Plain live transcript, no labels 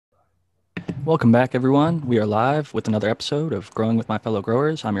Welcome back, everyone. We are live with another episode of Growing with My Fellow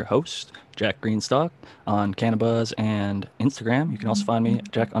Growers. I'm your host, Jack Greenstock, on Cannabuzz and Instagram. You can also find me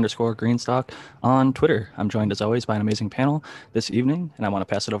at Jack_Greenstock on Twitter. I'm joined, as always, by an amazing panel this evening, and I want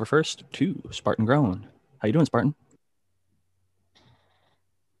to pass it over first to Spartan Grown. How you doing, Spartan?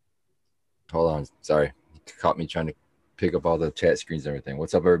 Hold on. Sorry. You caught me trying to pick up all the chat screens and everything.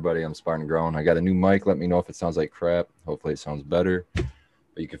 What's up, everybody? I'm Spartan Grown. I got a new mic. Let me know if it sounds like crap. Hopefully it sounds better.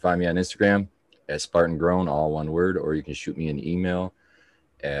 But you can find me on Instagram at Spartan Grown, all one word, or you can shoot me an email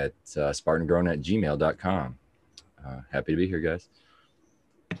at spartangrown@gmail.com. Happy to be here, guys.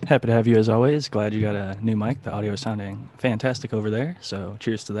 Happy to have you as always. Glad you got a new mic. The audio is sounding fantastic over there. So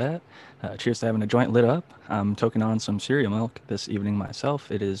cheers to that. Cheers to having a joint lit up. I'm toking on some cereal milk this evening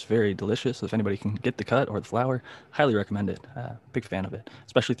myself. It is very delicious. If anybody can get the cut or the flour, highly recommend it. Big fan of it,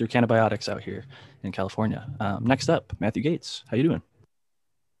 especially through Cannabiotics out here in California. Next up, Matthew Gates. How you doing?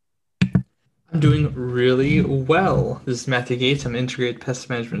 I'm doing really well. This is Matthew Gates. I'm an integrated pest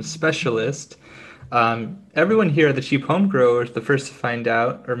management specialist. Everyone here at the Cheap Home Grower is the first to find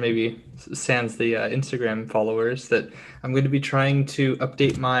out, or maybe sans the Instagram followers, that I'm going to be trying to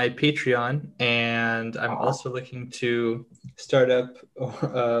update my Patreon, and I'm also looking to start up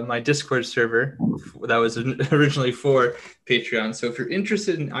my Discord server that was originally for Patreon. So if you're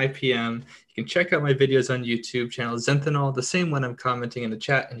interested in IPM, you can check out my videos on YouTube channel Zenthanol, the same one I'm commenting in the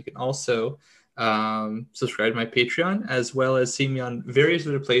chat, and you can also subscribe to my Patreon, as well as see me on various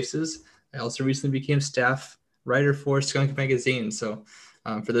other places. I also recently became staff writer for Skunk Magazine. So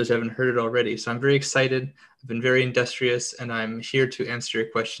for those who haven't heard it already. So I'm very excited. I've been very industrious, and I'm here to answer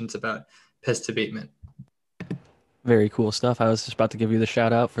your questions about pest abatement. Very cool stuff. I was just about to give you the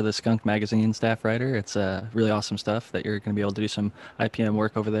shout out for the Skunk Magazine staff writer. It's really awesome stuff that you're going to be able to do some IPM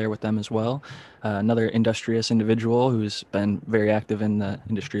work over there with them as well. Another industrious individual who's been very active in the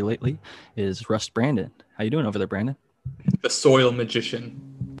industry lately is Rust Brandon. How you doing over there, Brandon? The soil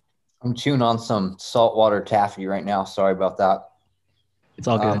magician. I'm chewing on some saltwater taffy right now. Sorry about that. It's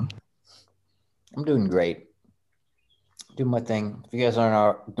all good. I'm doing great. Doing my thing. If you guys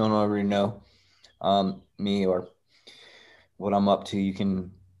don't already know me or what I'm up to, you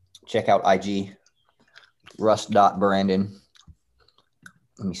can check out IG, rust.brandon.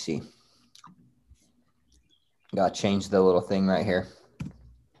 Let me see. Got to change the little thing right here.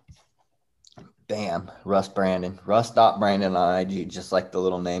 Bam, Rust Brandon. Rust.Brandon on IG, just like the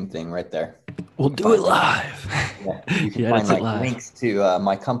little name thing right there. We'll do it live. Yeah, you can find links to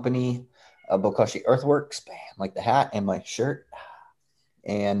my company, Bokashi Earthworks, bam, like the hat and my shirt.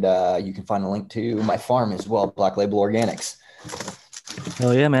 And you can find a link to my farm as well, Black Label Organics.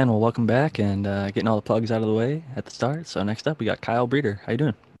 Hell yeah, man. Well, welcome back and getting all the plugs out of the way at the start. So next up, we got Kyle Breeder. How you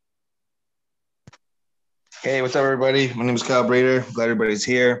doing? Hey, what's up, everybody? My name is Kyle Breeder. Glad everybody's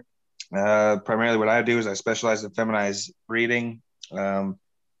here. Primarily what I do is I specialize in feminized breeding.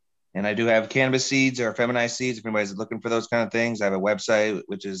 And I do have cannabis seeds or feminized seeds. If anybody's looking for those kind of things, I have a website,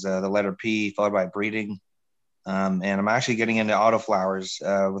 which is the letter P followed by breeding. And I'm actually getting into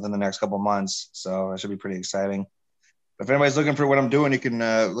autoflowers within the next couple of months. So that should be pretty exciting. If anybody's looking for what I'm doing, you can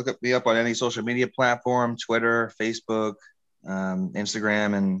look me up on any social media platform, Twitter, Facebook,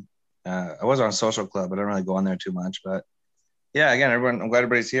 Instagram. And I was on Social Club, but I don't really go on there too much. But yeah, again, I'm glad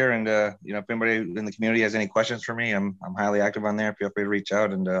everybody's here. And, if anybody in the community has any questions for me, I'm highly active on there. Feel free to reach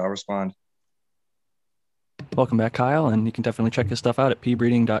out and I'll respond. Welcome back, Kyle. And you can definitely check his stuff out at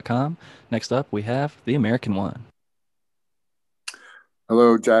pbreeding.com. Next up, we have the American One.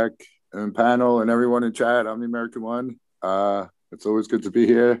 Hello, Jack and panel and everyone in chat. I'm the American One. It's always good to be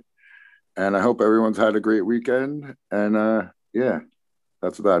here. And I hope everyone's had a great weekend. And yeah,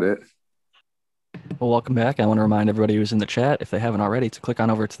 that's about it. Well, welcome back. I want to remind everybody who's in the chat, if they haven't already, to click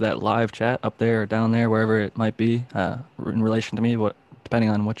on over to that live chat up there or down there, wherever it might be, in relation to me, depending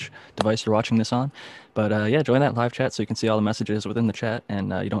on which device you're watching this on. But yeah, join that live chat so you can see all the messages within the chat,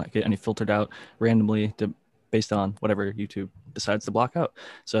 and you don't get any filtered out randomly based on whatever YouTube decides to block out.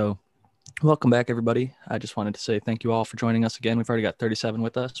 So welcome back, everybody. I just wanted to say thank you all for joining us again. We've already got 37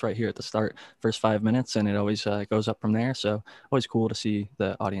 with us right here at the start, first 5 minutes, and it always goes up from there. So always cool to see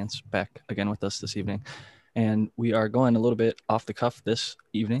the audience back again with us this evening. And we are going a little bit off the cuff this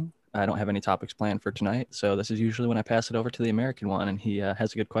evening. I don't have any topics planned for tonight. So this is usually when I pass it over to the American One, and he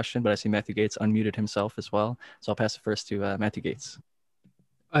has a good question, but I see Matthew Gates unmuted himself as well. So I'll pass it first to Matthew Gates.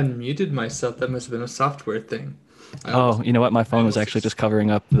 Unmuted myself. That must have been a software thing. Oh, you know what? My phone was actually just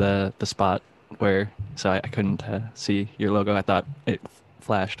covering up the spot so I couldn't see your logo. I thought it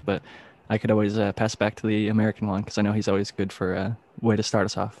flashed, but I could always pass back to the American One because I know he's always good for a way to start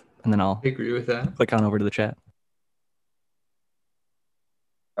us off. And then I'll agree with that. Click on over to the chat.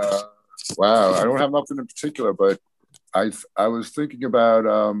 Wow, I don't have nothing in particular, but I was thinking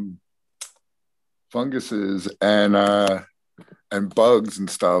about funguses and bugs and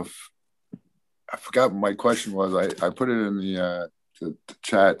stuff. I forgot what my question was. I put it in the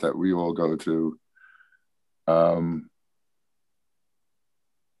chat that we all go to.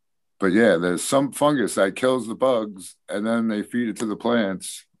 But yeah, there's some fungus that kills the bugs, and then they feed it to the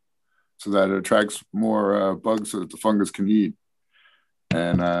plants so that it attracts more bugs so that the fungus can eat.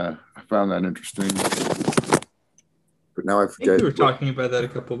 And I found that interesting. But now I forget. I think we were talking about that a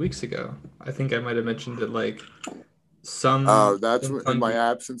couple of weeks ago. I think I might have mentioned it like some. Oh, that's some in my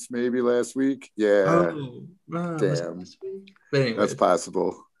absence, maybe last week. Yeah. Oh, damn. Was it week? But anyways. That's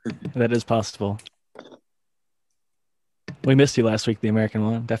possible. That is possible. We missed you last week, the American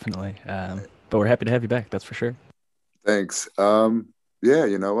one, definitely. But we're happy to have you back. That's for sure. Thanks. Yeah,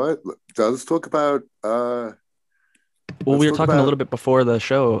 you know what? Let's talk about. Well, we were talking a little bit before the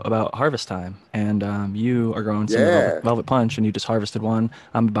show about harvest time, and you are growing some Velvet Punch, and you just harvested one.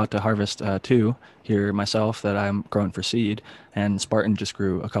 I'm about to harvest two here myself that I'm growing for seed, and Spartan just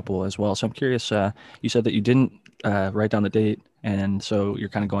grew a couple as well. So I'm curious. You said that you didn't write down the date, and so you're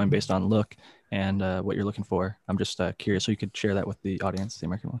kind of going based on look and what you're looking for. I'm just curious, so you could share that with the audience, the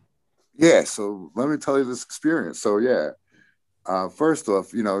American one. Yeah. So let me tell you this experience. So yeah. First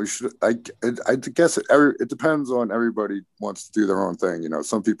off, you know, I guess it depends on everybody wants to do their own thing. You know,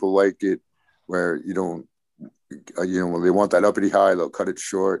 some people like it where you don't, when they want that uppity high, they'll cut it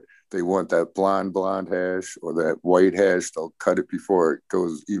short. They want that blonde hash or that white hash, they'll cut it before it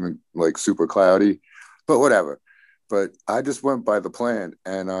goes even like super cloudy, but whatever. But I just went by the plan,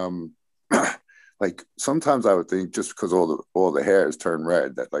 and like sometimes I would think just because all the hairs turn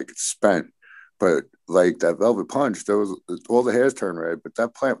red that like it's spent. But like that Velvet Punch, there was all the hairs turned red, but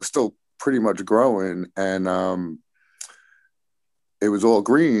that plant was still pretty much growing, and it was all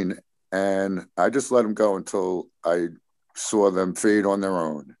green. And I just let them go until I saw them fade on their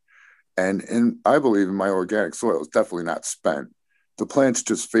own. And I believe in my organic soil, it's definitely not spent. The plants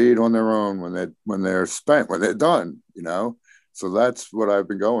just fade on their own when they're spent, when they're done. You know, so that's what I've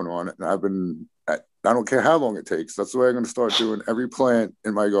been going on, and I don't care how long it takes. That's the way I'm going to start doing every plant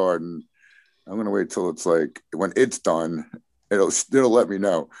in my garden. I'm going to wait till it's like when it's done, it'll let me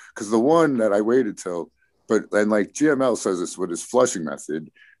know. Because the one that I waited till, and like GML says this with his flushing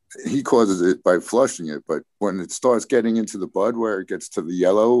method, he causes it by flushing it. But when it starts getting into the bud where it gets to the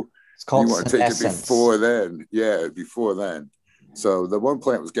yellow, it's called you want to take it before then. Yeah, before then. So the one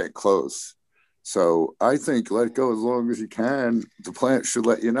plant was getting close. So I think let it go as long as you can. The plant should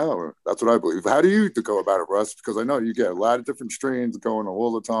let you know. That's what I believe. How do you go about it, Russ? Because I know you get a lot of different strains going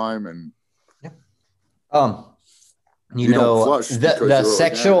all the time, and you know,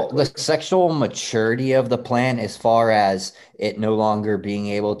 the sexual maturity of the plant, as far as it no longer being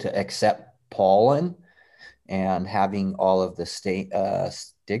able to accept pollen and having all of the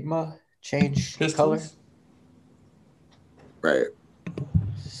stigma change color. Right.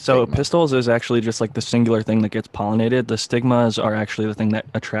 So pistils is actually just like the singular thing that gets pollinated. The stigmas are actually the thing that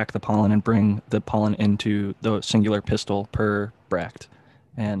attract the pollen and bring the pollen into the singular pistil per bract.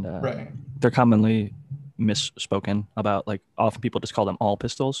 And they're commonly misspoken about. Like often people just call them all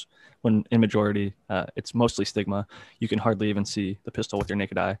pistils, when in majority it's mostly stigma. You can hardly even see the pistil with your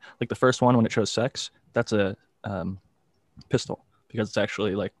naked eye. Like the first one when it shows sex, that's a pistil, because it's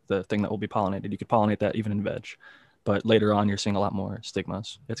actually like the thing that will be pollinated. You could pollinate that even in veg, but later on you're seeing a lot more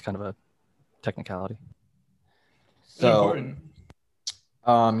stigmas. It's kind of a technicality. So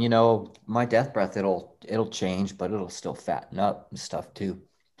you know, my death breath, it'll change, but it'll still fatten up and stuff too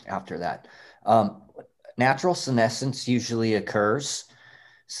after that. Natural senescence usually occurs.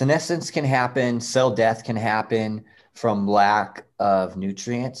 Senescence can happen, cell death can happen from lack of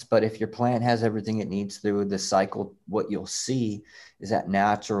nutrients, but if your plant has everything it needs through the cycle, what you'll see is that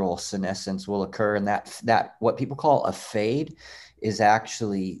natural senescence will occur, and that what people call a fade is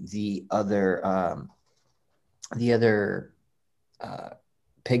actually the other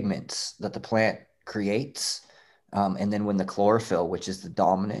pigments that the plant creates. And then when the chlorophyll, which is the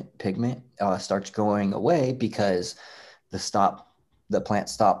dominant pigment, starts going away because the plant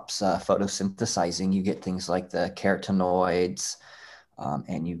stops photosynthesizing, you get things like the carotenoids,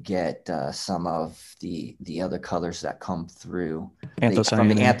 and you get some of the other colors that come through.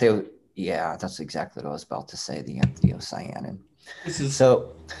 Anthocyanin. Yeah, that's exactly what I was about to say, the anthocyanin.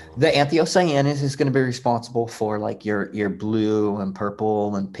 So the anthocyanin is going to be responsible for like your blue and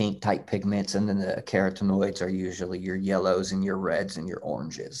purple and pink type pigments, and then the carotenoids are usually your yellows and your reds and your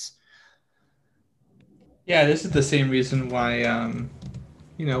oranges. Yeah, this is the same reason why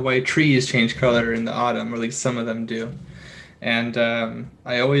why trees change color in the autumn, or at least some of them do. And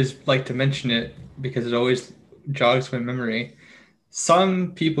I always like to mention it because it always jogs my memory.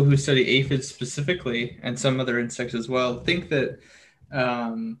 Some people who study aphids specifically, and some other insects as well, think that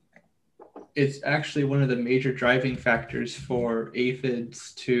um, it's actually one of the major driving factors for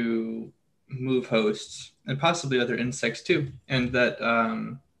aphids to move hosts and possibly other insects too. And that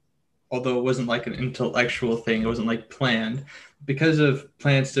although it wasn't like an intellectual thing, it wasn't like planned, because of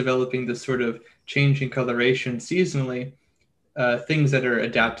plants developing this sort of change in coloration seasonally, things that are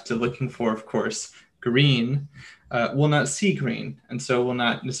adapted to looking for, of course, green, will not see green, and so will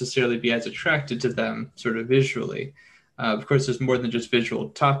not necessarily be as attracted to them sort of visually. Of course, there's more than just visual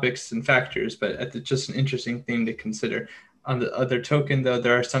topics and factors, but it's just an interesting thing to consider. On the other token, though,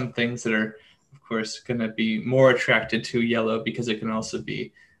 there are some things that are, of course, going to be more attracted to yellow because it can also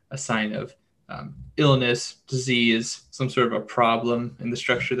be a sign of illness, disease, some sort of a problem in the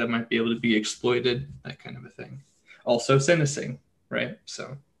structure that might be able to be exploited, that kind of a thing. Also senescing, right?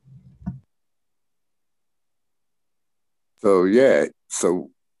 So yeah. So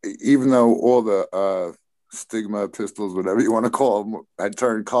even though all the stigma pistils, whatever you want to call them, had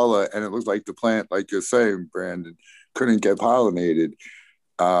turned color, and it looked like the plant, like you're saying, Brandon, couldn't get pollinated.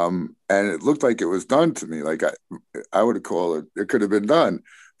 And it looked like it was done to me. Like I would have called it could have been done.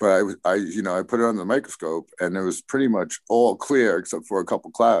 But I put it on the microscope, and it was pretty much all clear except for a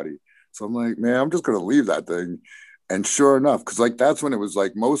couple cloudy. So I'm like, man, I'm just gonna leave that thing. And sure enough, because like that's when it was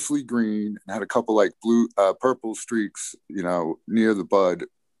like mostly green and had a couple like blue, purple streaks, near the bud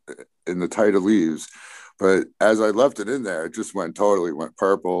in the tighter leaves. But as I left it in there, it just went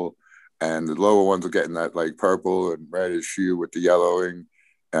purple, and the lower ones are getting that like purple and reddish hue with the yellowing,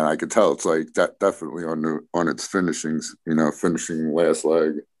 and I could tell it's like that definitely on its finishings, finishing last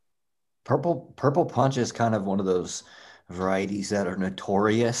leg. Purple punch is kind of one of those varieties that are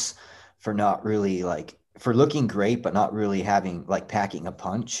notorious for not really for looking great, but not really having packing a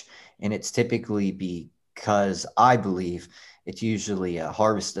punch. And it's typically because I believe it's usually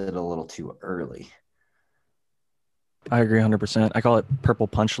harvested a little too early. I agree 100%. I call it purple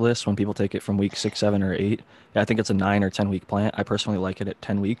punch list when people take it from week 6, 7, or 8. I think it's a 9 or 10 week plant. I personally like it at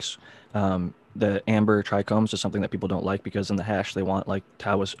 10 weeks. The amber trichomes is something that people don't like because in the hash they want, like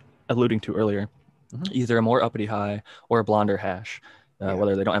Tao was alluding to earlier, either a more uppity high or a blonder hash,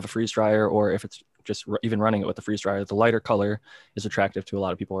 whether they don't have a freeze dryer or if it's just even running it with the freeze dryer. The lighter color is attractive to a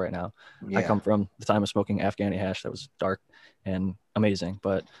lot of people right now. Yeah. I come from the time of smoking Afghani hash that was dark and amazing,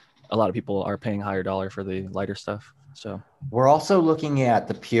 but a lot of people are paying higher dollar for the lighter stuff. So we're also looking at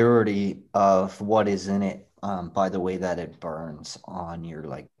the purity of what is in it by the way that it burns on your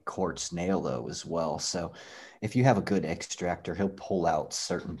quartz nail though as well. So if you have a good extractor, he'll pull out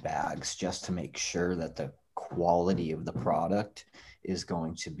certain bags just to make sure that the quality of the product is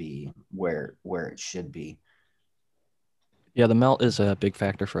going to be where it should be. Yeah, the melt is a big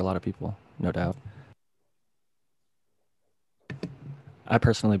factor for a lot of people, no doubt. I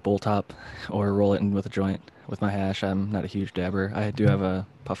personally bowl top or roll it in with a joint with my hash. I'm not a huge dabber. I do have a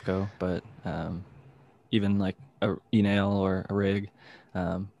Puffco, but even like a e-nail or a rig,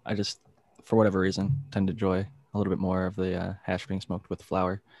 I just, for whatever reason, tend to enjoy a little bit more of the hash being smoked with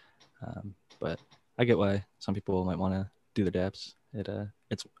flour. But I get why some people might want to do the dabs.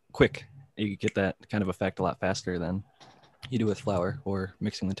 It's quick. You get that kind of effect a lot faster than you do with flour or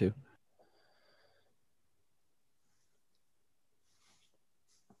mixing the two.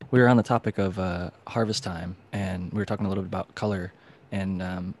 We were on the topic of harvest time, and we were talking a little bit about color. And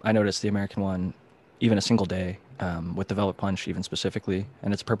I noticed the American one, even a single day, with the Velvet Punch even specifically,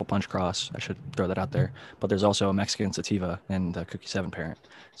 and it's a Purple Punch cross. I should throw that out there. But there's also a Mexican Sativa and the Cookie 7 parent.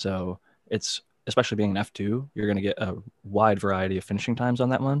 So it's, especially being an F2, you're going to get a wide variety of finishing times on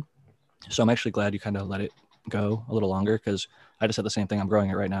that one. So I'm actually glad you kind of let it go a little longer, because I just said the same thing. I'm growing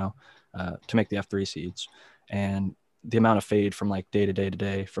it right now to make the F3 seeds. And the amount of fade from like day to day to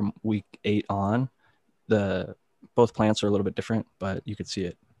day from week 8 on, both plants are a little bit different, but you could see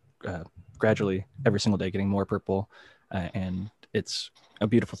it gradually every single day getting more purple, and it's a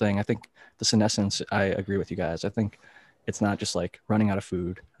beautiful thing. I think the senescence, I agree with you guys. I think it's not just like running out of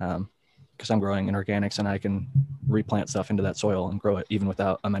food, because I'm growing in organics and I can replant stuff into that soil and grow it even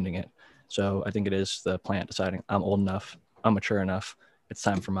without amending it. So I think it is the plant deciding I'm old enough, I'm mature enough, it's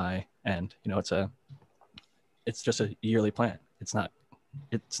time for my end. It's just a yearly plant. It's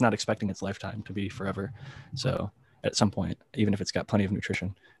not expecting its lifetime to be forever. So at some point, even if it's got plenty of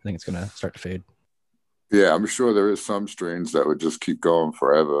nutrition, I think it's going to start to fade. Yeah, I'm sure there is some strains that would just keep going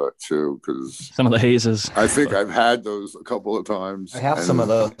forever too, because some of the hazes. I think I've had those a couple of times. I have some of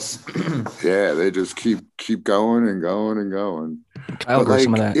those. Yeah, they just keep going and going and going. I'll grow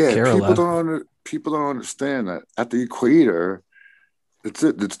some of that. Yeah, people don't people don't understand that at the equator,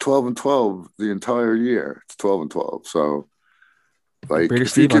 it's 12 and 12 the entire year. It's 12 and 12. So like Breeder if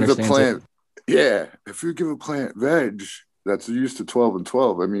Steve you give a understands plant, it. if you give a plant veg that's used to 12 and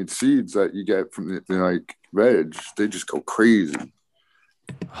 12, I mean seeds that you get from the like veg, they just go crazy.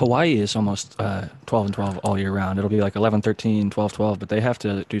 Hawaii is almost 12 and 12 all year round. It'll be like 11, 13, 12, 12, but they have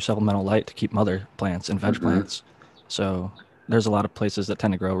to do supplemental light to keep mother plants and veg plants. So there's a lot of places that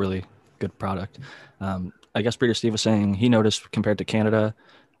tend to grow really good product. I guess Breeder Steve was saying he noticed compared to Canada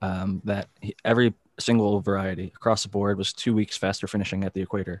that every single variety across the board was 2 weeks faster finishing at the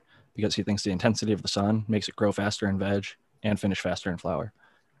equator because he thinks the intensity of the sun makes it grow faster in veg and finish faster in flower.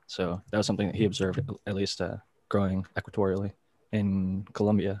 So that was something that he observed, at least growing equatorially in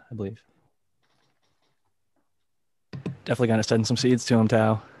Colombia, I believe. Definitely got to send some seeds to him,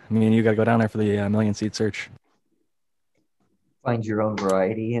 Tao. I mean, you got to go down there for the million seed search. Find your own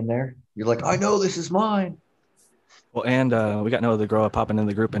variety in there. You're like, I know this is mine. Well, and we got Noah the Grower popping in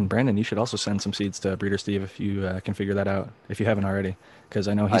the group, and Brandon, you should also send some seeds to Breeder Steve if you can figure that out, if you haven't already, because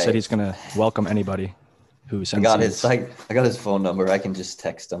I know he said he's going to welcome anybody who sends seeds. I got his phone number. I can just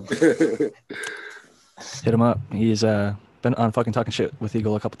text him. Hit him up. He's been on fucking Talking Shit with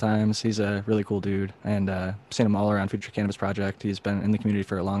Eagle a couple times. He's a really cool dude, and seen him all around Future Cannabis Project. He's been in the community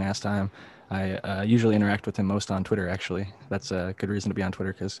for a long ass time. I usually interact with him most on Twitter, actually. That's a good reason to be on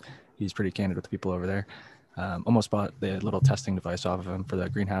Twitter because he's pretty candid with the people over there. Almost bought the little testing device off of him for the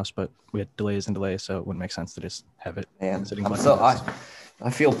greenhouse, but we had delays, so it wouldn't make sense to just have it sitting. I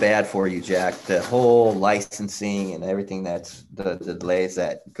feel bad for you, Jack. The whole licensing and everything that's the delays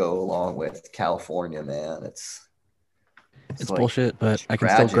that go along with California, man. It's like bullshit, but I can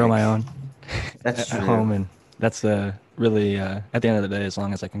still grow my own at home, and that's really at the end of the day, as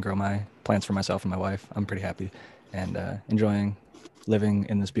long as I can grow my plants for myself and my wife, I'm pretty happy and enjoying living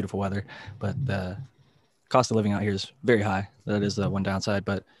in this beautiful weather. But the cost of living out here is very high. That is the one downside,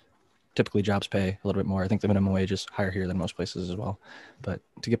 but typically jobs pay a little bit more. I think the minimum wage is higher here than most places as well. But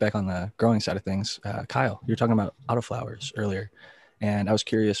to get back on the growing side of things, Kyle, you were talking about autoflowers earlier, and I was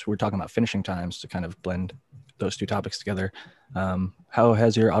curious, we're talking about finishing times to kind of blend those two topics together. How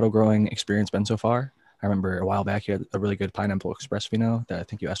has your auto growing experience been so far? I remember a while back you had a really good Pineapple Express Vino that I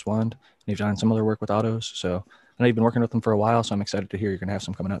think you S1'd, and you've done some other work with autos. So I know you've been working with them for a while, so I'm excited to hear you're going to have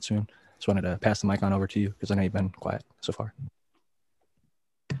some coming out soon. Just wanted to pass the mic on over to you because I know you've been quiet so far.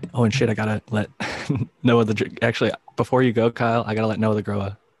 Oh, and shit, I got to let Noah actually, before you go, Kyle, I got to let Noah the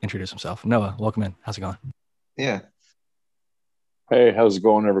Grower introduce himself. Noah, welcome in. How's it going? Yeah. Hey, how's it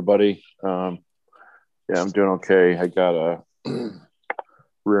going, everybody? Yeah, I'm doing okay. I got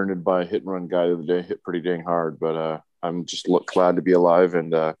rear-ended by a hit-and-run guy the other day. Hit pretty dang hard, but I'm just glad to be alive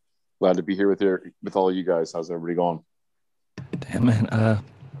and glad to be here with all of you guys. How's everybody going? Damn, man.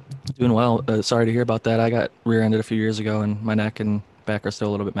 Doing well. Sorry to hear about that. I got rear-ended a few years ago, and my neck and back are still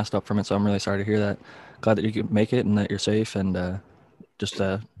a little bit messed up from it, so I'm really sorry to hear that. Glad that you could make it and that you're safe, and just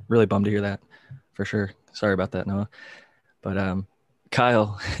really bummed to hear that, for sure. Sorry about that, Noah. But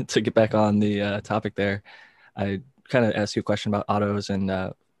Kyle, to get back on the topic there, I kind of asked you a question about autos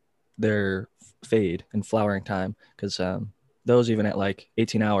and their fade and flowering time, because those, even at like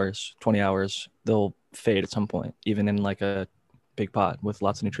 18 hours, 20 hours, they'll fade at some point, even in like a big pot with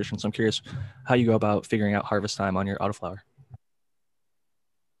lots of nutrition. So I'm curious how you go about figuring out harvest time on your autoflower.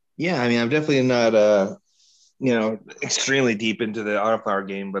 Yeah, I mean, I'm definitely not extremely deep into the autoflower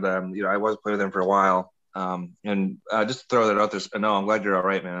game, but I was playing with them for a while. And just to throw that out there, no, I'm glad you're all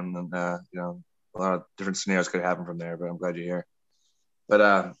right, man. And a lot of different scenarios could happen from there, but I'm glad you're here.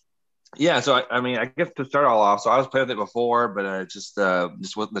 But yeah, so I mean, I guess to start all off, so I was playing with it before, but just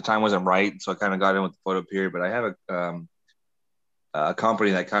what the time wasn't right, so I kind of got in with the photo period. But I have a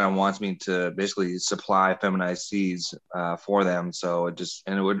company that kind of wants me to basically supply feminized seeds for them. So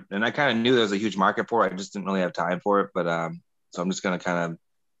and I kind of knew there was a huge market for it. I just didn't really have time for it. But so I'm just going to kind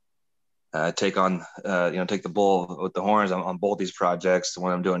of take the bull with the horns on both these projects, the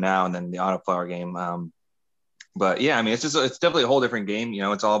one I'm doing now, and then the autoflower game. But yeah, I mean, it's definitely a whole different game.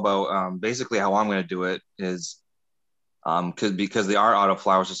 It's all about basically how I'm going to do it is because they are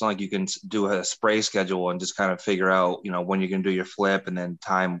autoflowers. It's not like you can do a spray schedule and just kind of figure out, when you're going to do your flip and then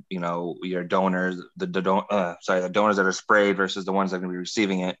time, your donors, the donors that are sprayed versus the ones that are going to be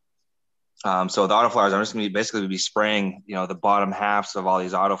receiving it. So the autoflowers, I'm just going to basically be spraying, the bottom halves of all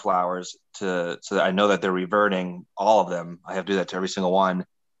these autoflowers so that I know that they're reverting all of them. I have to do that to every single one.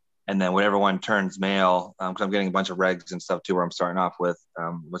 And then whatever one turns male, because I'm getting a bunch of regs and stuff too, where I'm starting off with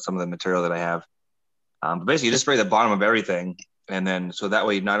some of the material that I have. But basically, you just spray the bottom of everything. And then so that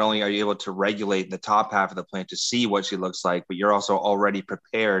way, not only are you able to regulate the top half of the plant to see what she looks like, but you're also already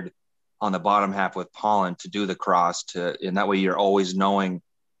prepared on the bottom half with pollen to do the cross and that way you're always knowing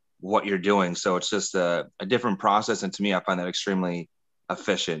what you're doing. So it's just a different process. And to me, I find that extremely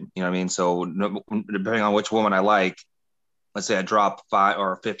efficient. You know what I mean? So depending on which woman I like, let's say I drop 5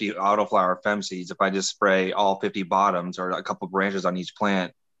 or 50 autoflower fem seeds. If I just spray all 50 bottoms or a couple branches on each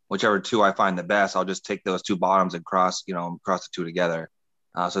plant, whichever 2 I find the best, I'll just take those 2 bottoms and cross the 2 together.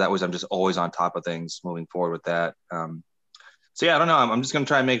 So that way I'm just always on top of things moving forward with that. So yeah, I don't know. I'm just going to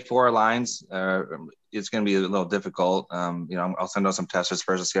try and make 4 lines. It's going to be a little difficult. I'll send out some testers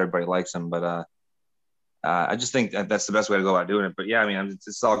first to see everybody likes them, but I just think that's the best way to go about doing it. But yeah, I mean,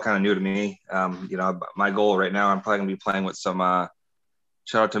 it's all kind of new to me. My goal right now, I'm probably going to be playing with some,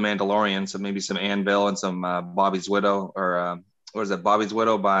 shout out to Mandalorian, so maybe some Anvil and some Bobby's Widow, or what is it? Bobby's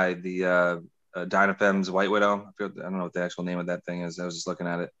Widow by the Dynafem's White Widow. I don't know what the actual name of that thing is. I was just looking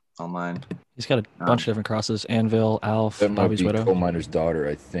at it online. He's got a bunch of different crosses: Anvil, Alf, that Bobby's might be Widow. Coal Miner's Daughter,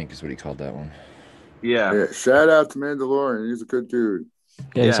 I think, is what he called that one. Yeah. Shout out to Mandalorian. He's a good dude.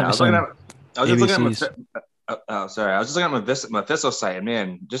 Yeah, he sent me some I was just looking ABCs. I was just looking at my Mephisto site, and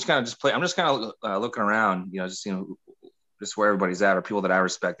man, I'm just kind of looking around, just seeing just where everybody's at, or people that I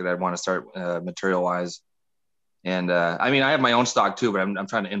respect that I'd want to start material wise. And I mean, I have my own stock too, but I'm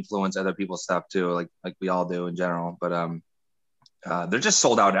trying to influence other people's stuff too, like we all do in general. But they're just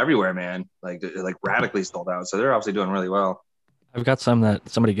sold out everywhere, man. Like radically sold out. So they're obviously doing really well. I've got some that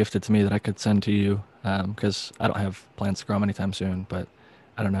somebody gifted to me that I could send to you because I don't have plans to grow them anytime soon, but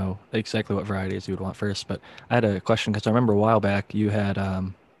I don't know exactly what varieties you would want first. But I had a question because I remember a while back you had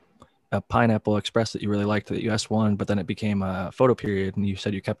a Pineapple Express that you really liked, that US won, but then it became a photo period and you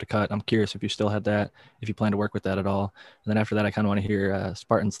said you kept a cut. I'm curious if you still had that, if you plan to work with that at all. And then after that, I kind of want to hear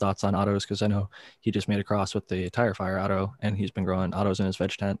Spartan's thoughts on autos, because I know he just made a cross with the Tire Fire auto and he's been growing autos in his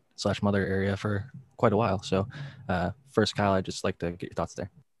veg tent / mother area for quite a while. So first, Kyle, I'd just like to get your thoughts there.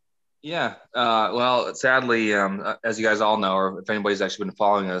 Yeah. Well, sadly, as you guys all know, or if anybody's actually been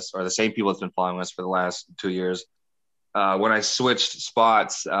following us, or the same people that's been following us for the last 2 years, when I switched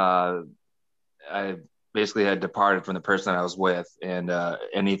spots, I basically had departed from the person that I was with, and a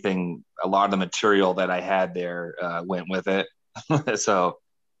lot of the material that I had there went with it. So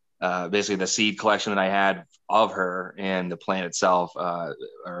basically the seed collection that I had of her and the plant itself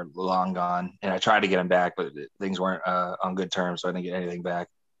are long gone. And I tried to get them back, but things weren't on good terms, so I didn't get anything back.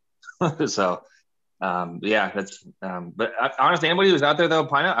 So yeah, that's but honestly, anybody who's out there though,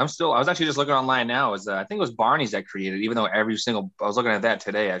 I was actually just looking online now. I think it was Barney's that created, even though I was looking at that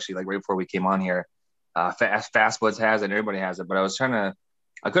today, actually, like right before we came on here. Fastwoods has it, everybody has it, but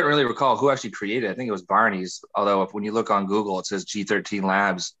I couldn't really recall who actually created it. I think it was Barney's, although when you look on Google, it says G13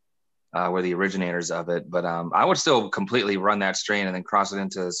 Labs were the originators of it. But I would still completely run that strain and then cross it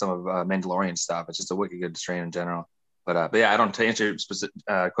into some of Mandalorian stuff. It's just a wicked good strain in general. But yeah, I don't, to answer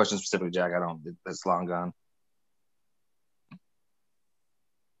your question specifically, Jack, it's long gone.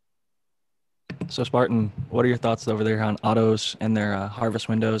 So Spartan, what are your thoughts over there on autos and their harvest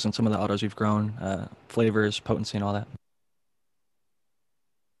windows and some of the autos you've grown, flavors, potency, and all that?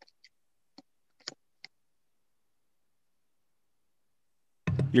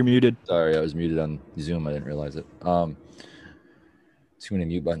 You're muted. Sorry, I was muted on Zoom. I didn't realize it. Too many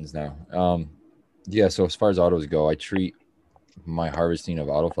mute buttons now. Yeah, so as far as autos go, I treat my harvesting of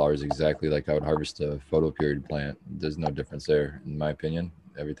autoflowers exactly like I would harvest a photo period plant. There's no difference there, in my opinion.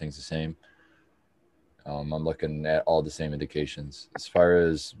 Everything's the same. I'm looking at all the same indications. As far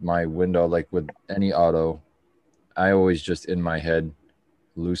as my window, like with any auto, I always just in my head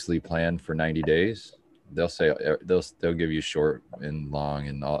loosely plan for 90 days. They'll say they'll give you short and long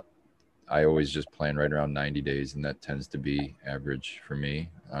and all. I always just plan right around 90 days, and that tends to be average for me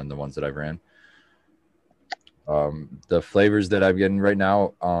on the ones that I've ran. The flavors that I'm getting right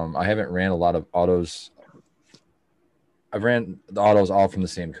now, I haven't ran a lot of autos. I've ran the autos all from the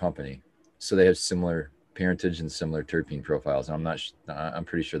same company, so they have similar parentage and similar terpene profiles. And I'm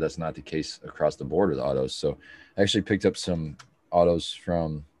pretty sure that's not the case across the board with autos. So I actually picked up some autos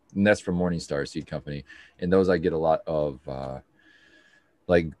and that's from Morningstar Seed Company. And those I get a lot of,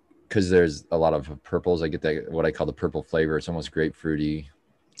 because there's a lot of purples. I get that, what I call the purple flavor. It's almost grapefruity.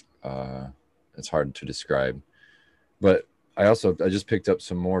 It's hard to describe. But I just picked up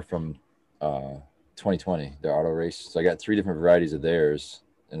some more from 2020, their auto race. So I got 3 different varieties of theirs,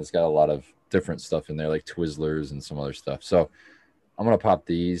 and it's got a lot of different stuff in there, like Twizzlers and some other stuff. So I'm going to pop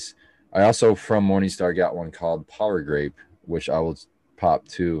these. I also, from Morningstar, got one called Power Grape, which I will pop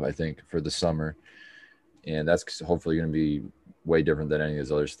too, I think, for the summer. And that's hopefully going to be way different than any of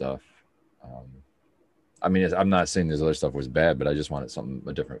this other stuff. I mean, I'm not saying this other stuff was bad, but I just wanted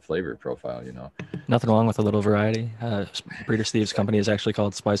a different flavor profile, you know. Nothing wrong with a little variety. Breeder Steve's company is actually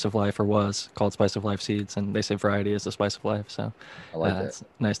called Spice of Life, or was called Spice of Life Seeds, and they say variety is the spice of life. So I like that. It's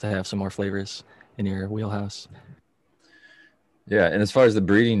nice to have some more flavors in your wheelhouse. Yeah, and as far as the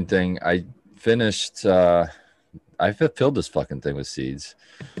breeding thing, I finished. I filled this fucking thing with seeds.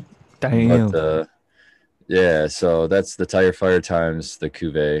 Damn. But, yeah, so that's the Tire Fire times the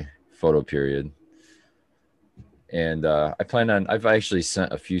Cuvée photo period. And I plan on. I've actually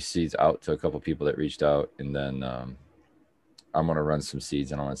sent a few seeds out to a couple people that reached out, and then I'm gonna run some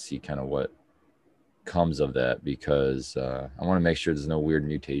seeds, and I want to see kind of what comes of that, because I want to make sure there's no weird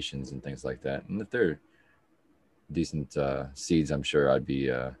mutations and things like that. And if they're decent seeds, I'm sure I'd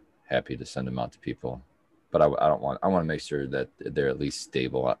be happy to send them out to people. But I want to make sure that they're at least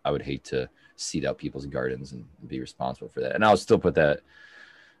stable. I would hate to seed out people's gardens and be responsible for that. And I'll still put that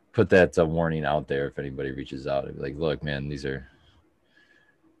warning out there if anybody reaches out. I'd be like, look, man, these are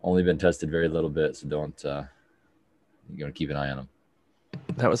only been tested very little bit, so don't you're gonna keep an eye on them.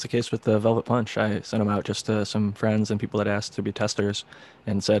 That was the case with the Velvet Punch. I sent them out just to some friends and people that asked to be testers,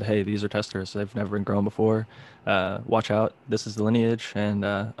 and said, hey, these are testers. They've never been grown before. Watch out. This is the lineage. And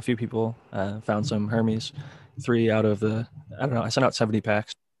a few people found some Hermes. 3 out of the, I don't know, I sent out 70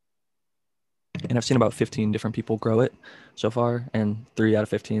 packs. And I've seen about 15 different people grow it so far, and 3 out of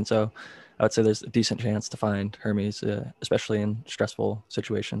 15. So I would say there's a decent chance to find Hermes, especially in stressful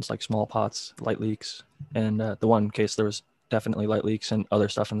situations like small pots, light leaks. And the one case, there was definitely light leaks and other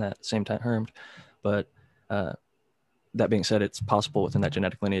stuff in that same tent hermed. But that being said, it's possible within that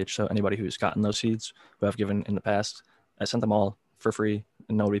genetic lineage. So anybody who's gotten those seeds, who I've given in the past, I sent them all for free,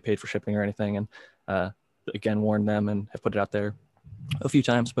 and nobody paid for shipping or anything. And again, warned them and have put it out there a few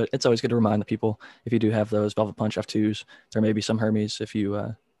times. But it's always good to remind the people, if you do have those Velvet Punch F2s, there may be some Hermes if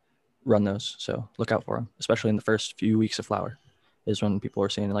you run those. So look out for them, especially in the first few weeks of flower is when people are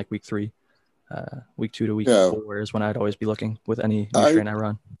seeing like week 3. Week 2 to week 4 is when I'd always be looking with any new strain I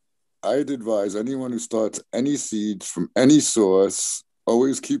run. I'd advise anyone who starts any seeds from any source,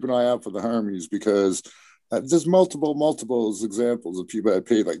 always keep an eye out for the Hermes, because there's multiple examples of people that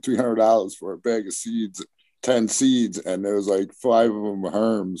paid like $300 for a bag of seeds, 10 seeds, and there was like 5 of them were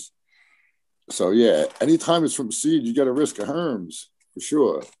Herms. So yeah, anytime it's from seed, you got to risk a Herms for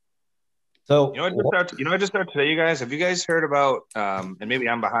sure. So I just started today, you guys. Have you guys heard about? And maybe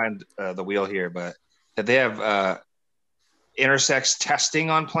I'm behind the wheel here, but that they have intersex testing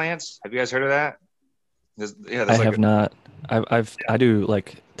on plants. Have you guys heard of that? I have not. I do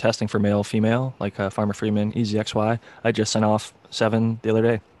like testing for male, female, like Farmer Freeman, Easy XY. I just sent off 7 the other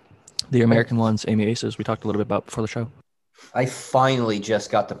day. The American ones, Amy Aces, we talked a little bit about before the show. I finally just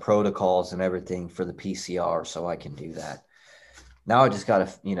got the protocols and everything for the PCR, so I can do that. Now I just got to,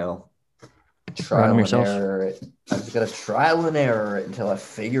 trial and error it. I just got to trial and error it until I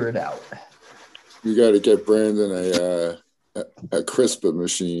figure it out. You got to get Brandon a CRISPR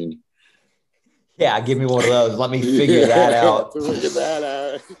machine. Yeah, give me one of those. Let me figure that out. Figure that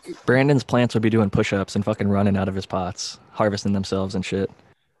out. Brandon's plants would be doing push-ups and fucking running out of his pots, harvesting themselves and shit.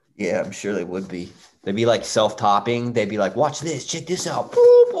 Yeah, I'm sure they would be. They'd be like self-topping. They'd be like, watch this, check this out.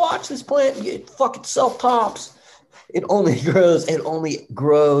 Boop, watch this plant. It fucking self-tops. It only grows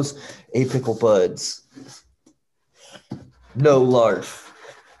apical buds. No larf.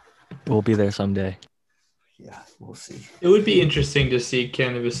 We'll be there someday. Yeah, we'll see. It would be interesting to see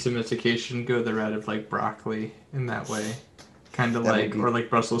cannabis domestication go the route of like broccoli in that way. Kind of like, or like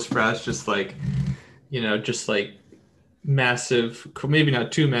Brussels sprouts, just like, just like massive, maybe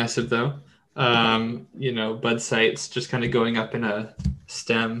not too massive though. Bud sites just kind of going up in a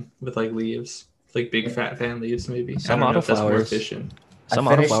stem with like leaves, like big fat fan leaves maybe. Some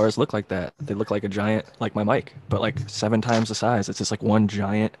autoflowers look like that. They look like a giant, like my mic, but like 7 times the size. It's just like one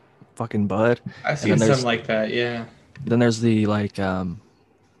giant fucking bud. I've seen some like that, yeah. Then there's the like I'm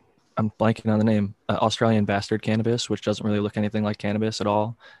blanking on the name, Australian bastard cannabis, which doesn't really look anything like cannabis at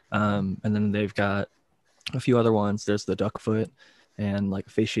all. And then they've got a few other ones. There's the duckfoot, and like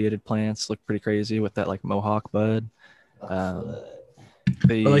fasciated plants look pretty crazy with that like mohawk bud.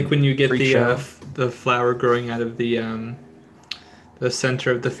 Like when you get the flower growing out of the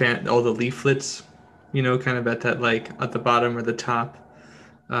center of the fan, all the leaflets, kind of at that like at the bottom or the top,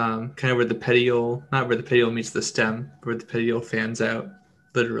 kind of where the petiole, not where the petiole meets the stem, where the petiole fans out,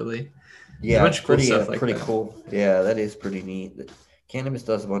 literally. Yeah, it's pretty cool stuff like pretty that. Cool. Yeah, that is pretty neat. Cannabis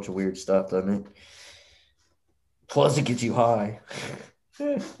does a bunch of weird stuff, doesn't it? Plus, it gets you high.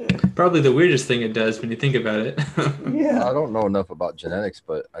 Probably the weirdest thing it does when you think about it. Yeah, I don't know enough about genetics,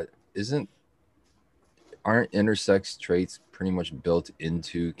 but aren't intersex traits pretty much built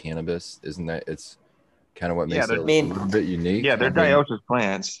into cannabis? Isn't that it's kind of what Yeah, makes it a mean- little bit unique. Yeah, they're dioecious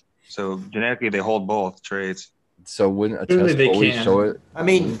plants, so genetically they hold both traits. So wouldn't a Clearly test they always can. show it? I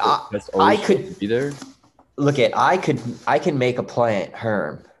mean, Wouldn't the test I always show could- it to be there. Look at I can make a plant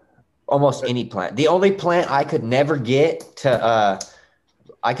herm, almost any plant. The only plant I could never get to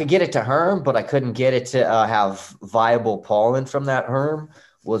I could get it to herm, but I couldn't get it to have viable pollen from that herm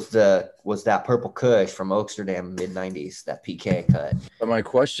was that purple kush from Oaksterdam mid 90s, that PK cut. But my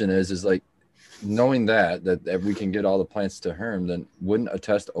question is like, knowing that if we can get all the plants to herm, then wouldn't a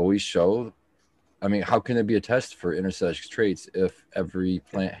test always show? I mean, how can it be a test for intersex traits if every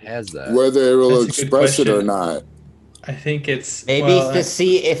plant has that? Whether it will That's a good express it or question. not. I think it's Maybe to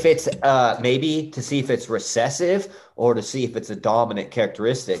see if it's recessive or to see if it's a dominant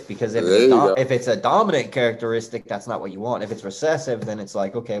characteristic. Because if There you go. if it's a dominant characteristic, that's not what you want. If it's recessive, then it's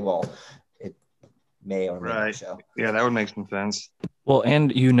like, okay, well, it may or may not Right. show. Yeah, that would make some sense. Well,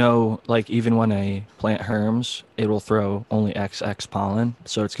 and like even when a plant herms, it will throw only XX pollen,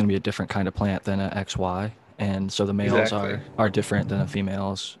 so it's going to be a different kind of plant than a XY, and so the males Exactly. are different than the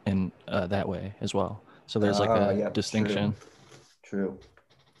females in that way as well. So there's like a Yep, distinction. True.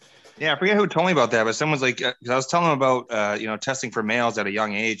 Yeah, I forget who told me about that, but someone's like, because I was telling them about, testing for males at a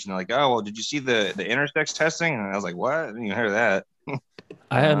young age, and they're like, oh, well, did you see the intersex testing? And I was like, what? I didn't even hear that.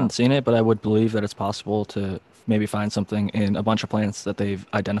 I haven't seen it, but I would believe that it's possible to maybe find something in a bunch of plants that they've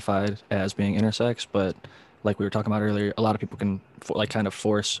identified as being intersex. But like we were talking about earlier, a lot of people can kind of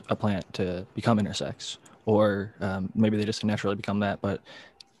force a plant to become intersex, or maybe they just naturally become that, but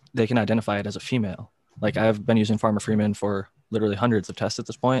they can identify it as a female. Like I've been using Farmer Freeman for literally hundreds of tests at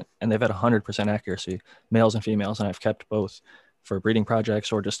this point, and they've had 100% accuracy, males and females, and I've kept both for breeding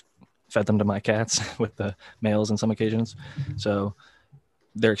projects or just fed them to my cats with the males on some occasions. So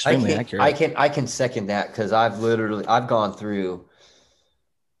they're extremely accurate. I can second that because I've gone through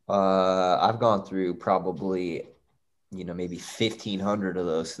probably maybe 1,500 of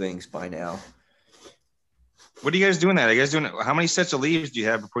those things by now. What are you guys doing that? Are you guys doing how many sets of leaves do you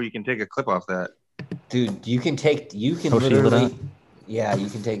have before you can take a clip off that? Dude, you can literally, yeah, you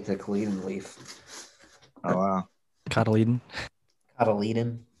can take the cotyledon leaf. Oh wow. Cotyledon.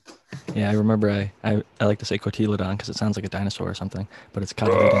 Yeah, I remember I like to say cotyledon because it sounds like a dinosaur or something, but it's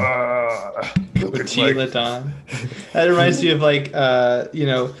cotyledon. Cotyledon. That reminds me of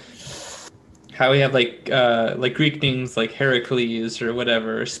how we have like Greek names like Heracles or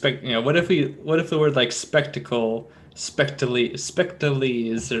whatever. What if the word like spectacle,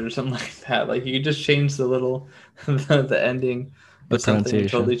 spectales or something like that? Like you could just change the little the ending The of something and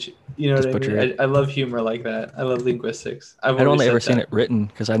pronunciation. totally, Just what I butcher mean? it. I love humor like that. I love linguistics. I'd only ever seen it written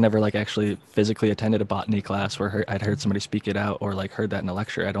because I never like actually physically attended a botany class where I'd heard somebody speak it out or like heard that in a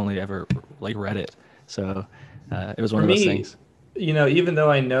lecture. I'd only ever like read it. So it was one of those things. Even though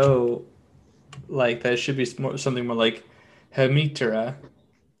I know like that should be something more like Hemiptera,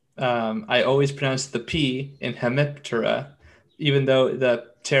 I always pronounce the P in Hemiptera, even though the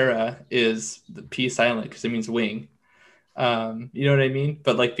ptera is the P silent because it means wing. You know what I mean?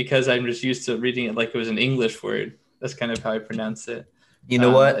 But like because I'm just used to reading it like it was an English word, that's kind of how I pronounce it. You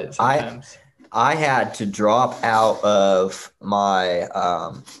know what? Sometimes. I had to drop out of my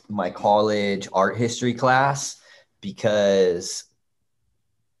my college art history class because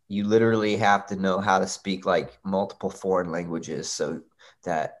you literally have to know how to speak like multiple foreign languages, so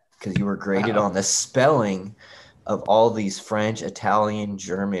that because you were graded on the spelling of all these French, Italian,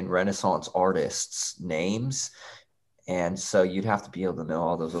 German Renaissance artists' names. And so you'd have to be able to know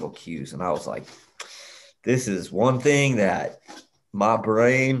all those little cues. And I was like, this is one thing that my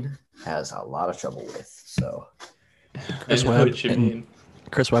brain has a lot of trouble with. So Chris Webb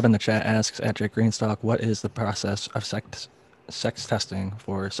in the chat asks at Jake Greenstock, what is the process of sex testing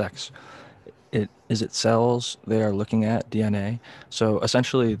for sex? Is it cells they are looking at, DNA? So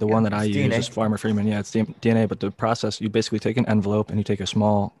essentially the one that I use is Farmer Freeman. Yeah, it's DNA, but the process, you basically take an envelope and you take a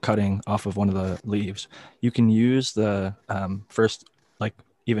small cutting off of one of the leaves. You can use the first, like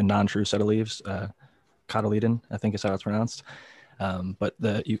even non-true set of leaves, cotyledon, I think is how it's pronounced. But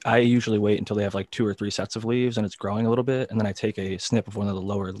I usually wait until they have like 2 or 3 sets of leaves and it's growing a little bit. And then I take a snip of one of the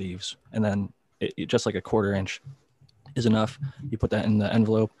lower leaves and then it just like a 1/4 inch is enough. You put that in the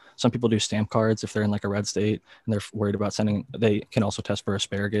envelope. Some people do stamp cards if they're in like a red state and they're worried about sending. They can also test for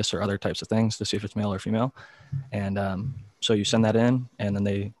asparagus or other types of things to see if it's male or female. And so you send that in and then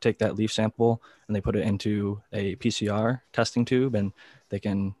they take that leaf sample and they put it into a PCR testing tube and they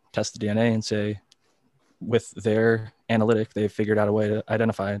can test the DNA and say, with their analytic, they've figured out a way to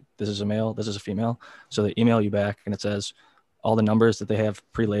identify this is a male, this is a female. So they email you back and it says all the numbers that they have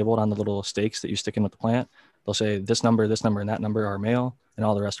pre-labeled on the little stakes that you stick in with the plant. They'll say this number, and that number are male, and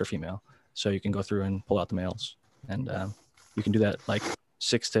all the rest are female. So you can go through and pull out the males, and you can do that like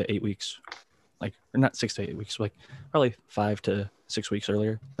 6 to 8 weeks, like or not 6 to 8 weeks, like probably 5 to 6 weeks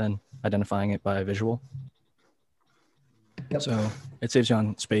earlier than identifying it by visual. Yep. So it saves you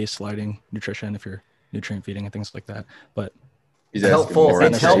on space, lighting, nutrition if you're nutrient feeding and things like that. But He's It's helpful. asking more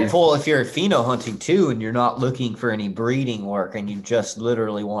It's on the helpful if you're pheno hunting too, and you're not looking for any breeding work, and you just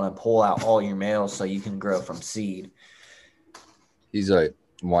literally want to pull out all your males so you can grow from seed. He's like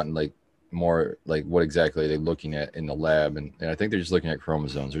wanting like more like what exactly are they looking at in the lab, and I think they're just looking at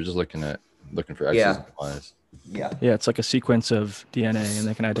chromosomes. They're just looking for X's Yeah. and Y's. Yeah. yeah, it's like a sequence of DNA, and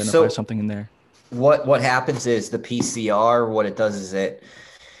they can identify something in there. What happens is the PCR, what it does is it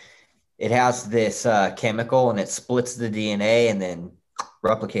has this chemical, and it splits the DNA and then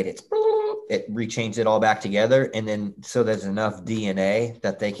replicates it rechanges it all back together, and then so there's enough DNA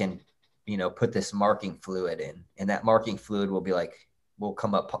that they can, put this marking fluid in, and that marking fluid will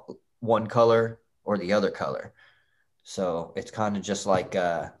come up one color or the other color. So it's kind of just like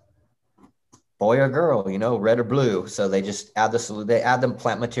boy or girl, red or blue. So they just add the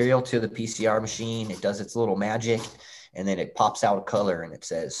plant material to the PCR machine. It does its little magic, and then it pops out a color, and it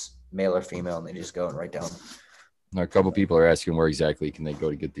says male or female, and they just go and write down. Now, a couple people are asking where exactly can they go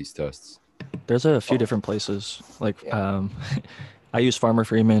to get these tests. There's a few different places. Like Yeah. I use Farmer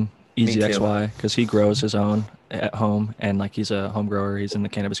Freeman, Me too. EasyXY, because he grows his own at home, and like he's a home grower. He's in the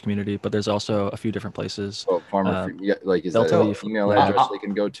cannabis community. But there's also a few different places. Oh, Farmer, like is Delta that an Leaf. email Yeah. address they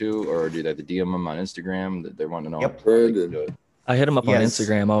can go to, or do they have to DM them on Instagram? That they're wanting to know. Yep. how they can do it? I hit him up on Yes.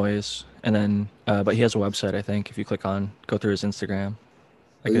 Instagram always, and then but he has a website. I think if you go through his Instagram.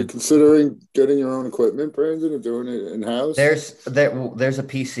 Are you considering getting your own equipment, Brandon, and doing it in-house? There's a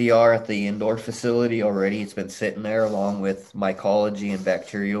PCR at the indoor facility already. It's been sitting there along with mycology and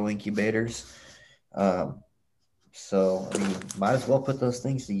bacterial incubators. So, I mean, might as well put those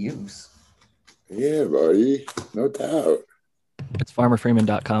things to use. Yeah, buddy. No doubt. It's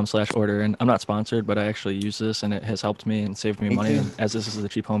farmerfreeman.com/order, and I'm not sponsored, but I actually use this, and it has helped me and saved me Me money. too. And as this is a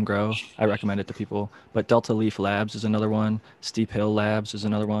cheap home grow, I recommend it to people. But Delta Leaf Labs is another one. Steep Hill Labs is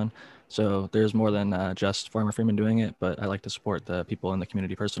another one. So there's more than just Farmer Freeman doing it, but I like to support the people in the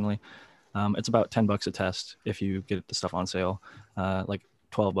community personally. It's about $10 a test if you get the stuff on sale, like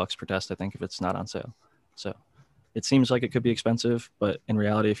 $12 per test, I think, if it's not on sale. So it seems like it could be expensive, but in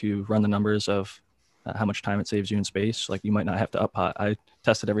reality, if you run the numbers of how much time it saves you in space, like you might not have to up pot. I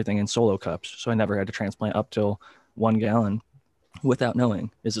tested everything in solo cups, so I never had to transplant up till 1 gallon without knowing,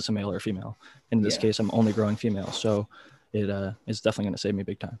 is this a male or a female? In this case, I'm only growing females, so it is definitely going to save me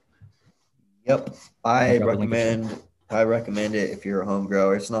big time. Yep. I recommend it if you're a home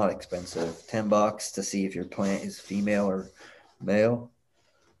grower. It's not expensive. $10 to see if your plant is female or male.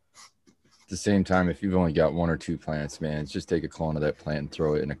 At the same time, if you've only got 1 or 2 plants, man, just take a clone of that plant and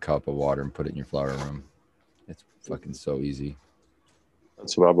throw it in a cup of water and put it in your flower room. It's fucking so easy.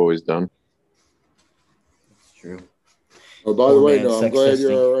 That's what I've always done. It's true. Oh, by the way, though, I'm glad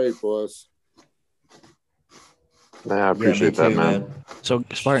you're all right, boss. I appreciate that, man. So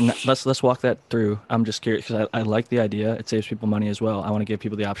Spartan, let's walk that through. I'm just curious because I like the idea. It saves people money as well. I want to give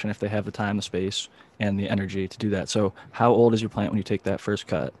people the option if they have the time, the space, and the energy to do that. So how old is your plant when you take that first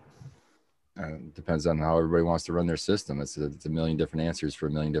cut? Depends on how everybody wants to run their system. It's a million different answers for a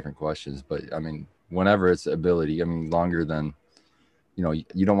million different questions. But I mean, whenever it's ability, I mean, longer than,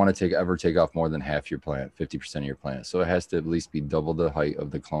 you don't want to ever take off more than half your plant, 50% of your plant. So it has to at least be double the height of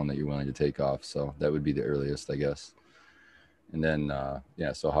the clone that you're willing to take off. So that would be the earliest, I guess. And then,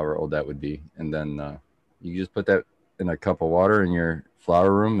 so however old that would be. And then you just put that in a cup of water in your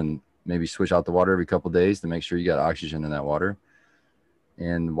flower room and maybe switch out the water every couple of days to make sure you got oxygen in that water.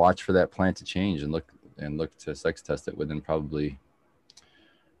 And watch for that plant to change and look to sex test it within probably,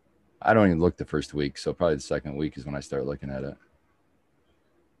 I don't even look the first week. So probably the second week is when I start looking at it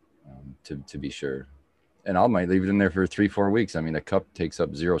to be sure. And I might leave it in there for 3-4 weeks. I mean, a cup takes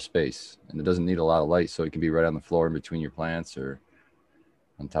up 0 space and it doesn't need a lot of light. So it can be right on the floor in between your plants or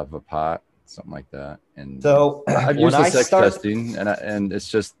on top of a pot, something like that. And so I've used the sex testing and it's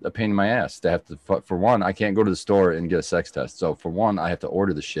just a pain in my ass to have to, for one, I can't go to the store and get a sex test. So for one, I have to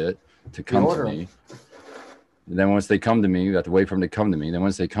order the shit to come to me. And then once they come to me, you have to wait for them to come to me. Then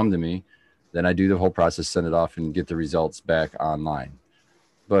once they come to me, then I do the whole process, send it off and get the results back online.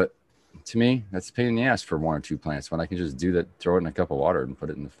 But to me, that's a pain in the ass for 1 or 2 plants when I can just do that, throw it in a cup of water and put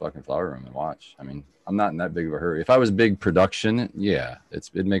it in the fucking flower room and watch. I mean, I'm not in that big of a hurry. If I was big production, yeah,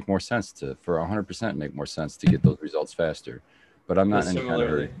 it'd make more sense for 100% make more sense to get those results faster. But I'm not in any kind of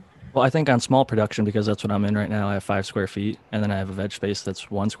hurry. Well, I think on small production, because that's what I'm in right now, I have 5 square feet and then I have a veg space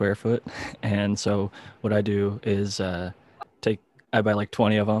that's 1 square foot. And so what I do is take I buy like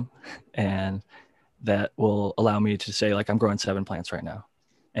 20 of them, and that will allow me to say like I'm growing 7 plants right now,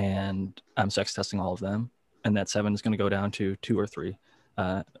 and I'm sex testing all of them, and that 7 is going to go down to 2 or 3.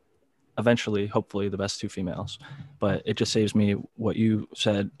 Eventually, hopefully, the best 2 females. But it just saves me what you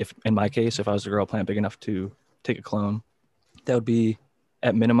said. If in my case, if I was to grow a plant big enough to take a clone, that would be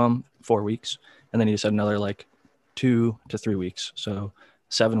at minimum 4 weeks, and then you said another like 2 to 3 weeks. So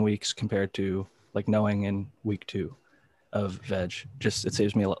 7 weeks compared to like knowing in week 2 of veg. Just it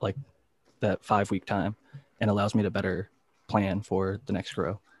saves me a lot, like that 5-week time, and allows me to better plan for the next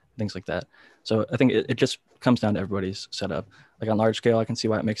grow, things like that. So I think it just comes down to everybody's setup. Like on large scale, I can see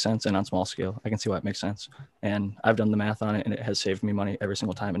why it makes sense, and on small scale, I can see why it makes sense. And I've done the math on it, and it has saved me money every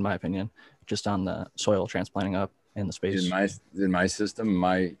single time, in my opinion, just on the soil transplanting up and the space. In my system,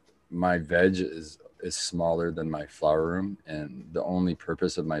 my veg is smaller than my flower room, and the only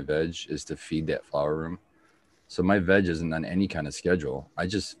purpose of my veg is to feed that flower room. So my veg isn't on any kind of schedule. I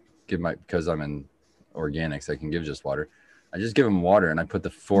just give because I'm in organics, I can give just water. I just give them water, and I put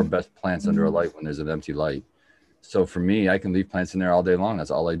the 4 best plants under a light when there's an empty light. So for me, I can leave plants in there all day long. That's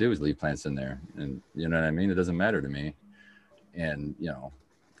all I do is leave plants in there. And you know what I mean? It doesn't matter to me. And,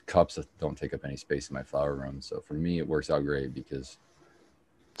 cups don't take up any space in my flower room. So for me, it works out great because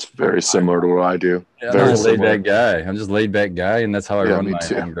it's very similar to what I do. Yeah, I'm just laid back guy. I'm just laid back guy. And that's how I run my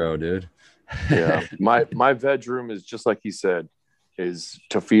home grow, dude. Yeah. My veg room is just like he said, is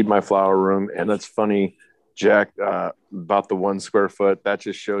to feed my flower room. And that's funny, Jack, about the 1 square foot. That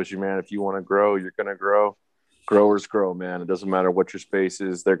just shows you, man, if you want to grow, you're going to grow. Growers grow, man. It doesn't matter what your space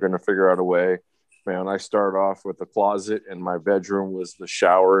is. They're going to figure out a way. Man, I started off with a closet, and my bedroom was the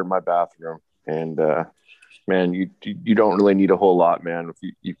shower in my bathroom. And, man, you don't really need a whole lot, man.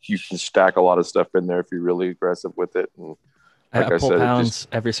 If you can stack a lot of stuff in there if you're really aggressive with it. And like I pull pounds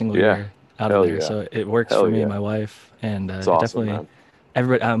every single year out of there. Yeah. So it works for me and my wife. And it's it awesome, definitely man.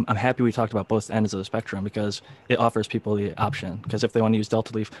 Everybody, I'm happy we talked about both ends of the spectrum because it offers people the option. Because if they want to use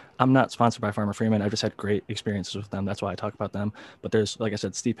Delta Leaf, I'm not sponsored by Farmer Freeman. I've just had great experiences with them. That's why I talk about them. But there's, like I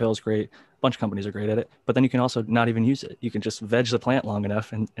said, Steep Hill's great. A bunch of companies are great at it. But then you can also not even use it. You can just veg the plant long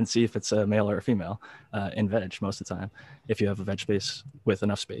enough and see if it's a male or a female in veg most of the time, if you have a veg space with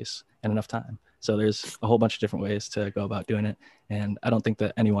enough space and enough time. So there's a whole bunch of different ways to go about doing it. And I don't think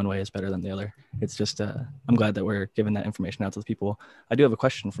that any one way is better than the other. It's just, I'm glad that we're giving that information out to the people. I do have a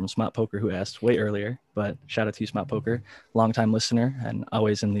question from Smart Poker who asked way earlier, but shout out to you, Smart Poker, longtime listener and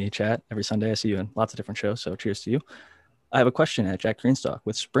always in the chat every Sunday. I see you in lots of different shows. So cheers to you. I have a question at Jack Greenstock.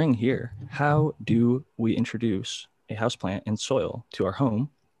 With spring here, how do we introduce a houseplant in soil to our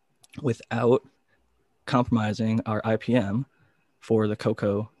home without compromising our IPM for the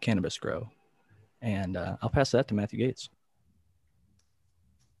cocoa cannabis grow? And I'll pass that to Matthew Gates.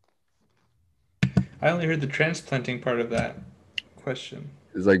 I only heard the transplanting part of that question.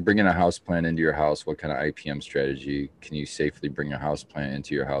 It's like bringing a house plant into your house. What kind of IPM strategy can you safely bring a house plant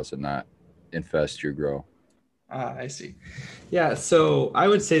into your house and not infest your grow? I see. Yeah, so I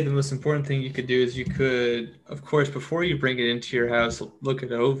would say the most important thing you could do is you could, of course, before you bring it into your house, look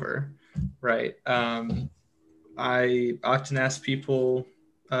it over, right? I often ask people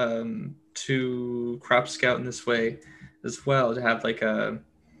to crop scout in this way as well, to have like a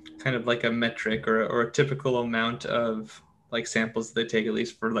kind of like a metric or a typical amount of like samples they take, at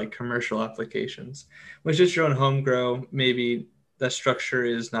least for like commercial applications. When it's just your own home grow, maybe the structure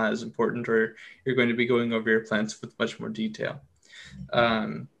is not as important, or you're going to be going over your plants with much more detail.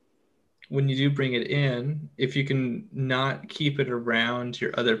 When you do bring it in, if you can not keep it around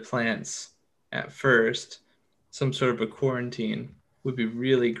your other plants at first, some sort of a quarantine would be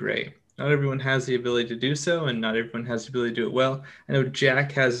really great. Not everyone has the ability to do so, and not everyone has the ability to do it well. I know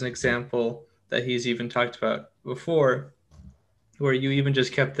Jack has an example that he's even talked about before, where you even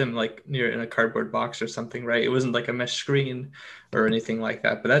just kept them like near in a cardboard box or something, right? It wasn't like a mesh screen or anything like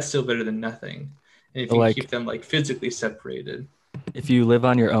that, but that's still better than nothing. And if you keep them like physically separated. If you live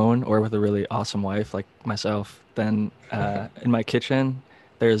on your own or with a really awesome wife like myself, then in my kitchen,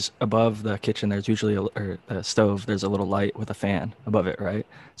 there's above the kitchen, there's usually a stove, there's a little light with a fan above it, right?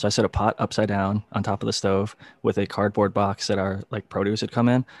 So I set a pot upside down on top of the stove with a cardboard box that our like produce had come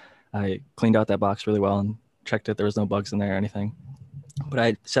in. I cleaned out that box really well and checked it. There was no bugs in there or anything. But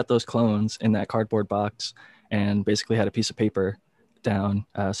I set those clones in that cardboard box and basically had a piece of paper down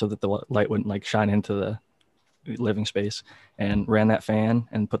so that the light wouldn't like shine into the living space, and ran that fan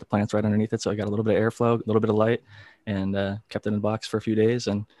and put the plants right underneath it. So I got a little bit of airflow, a little bit of light, and kept it in the box for a few days,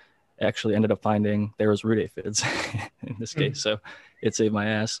 and actually ended up finding there was root aphids in this case. So it saved my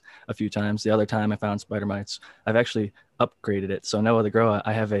ass a few times. The other time I found spider mites. I've actually upgraded it. So No Other Grow,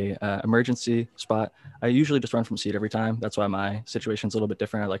 I have a emergency spot. I usually just run from seed every time. That's why my situation's a little bit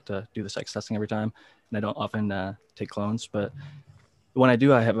different. I like to do the sex testing every time, and I don't often take clones. But when I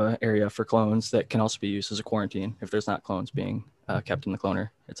do, I have an area for clones that can also be used as a quarantine if there's not clones being kept in the cloner.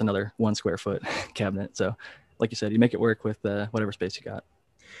 It's another 1 square foot cabinet. So like you said, you make it work with whatever space you got.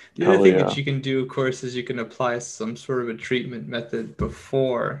 The other thing that you can do, of course, is you can apply some sort of a treatment method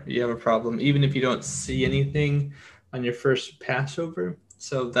before you have a problem, even if you don't see anything on your first pass over.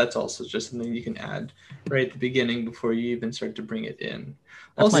 So that's also just something you can add right at the beginning before you even start to bring it in.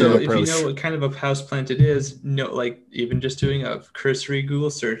 That's also, if you know what kind of a houseplant it is, like even just doing a cursory Google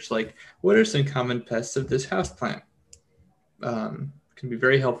search, like what are some common pests of this houseplant, can be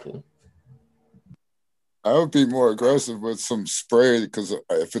very helpful. I would be more aggressive with some spray, because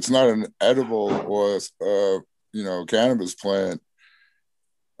if it's not an edible or cannabis plant,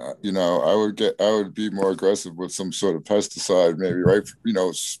 I would be more aggressive with some sort of pesticide, maybe, right?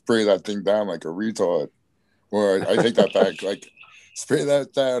 Spray that thing down like a retard. Or I take that back, like spray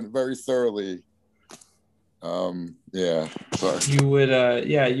that down very thoroughly. Yeah. Sorry. You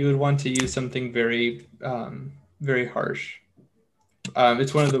would want to use something very, very harsh.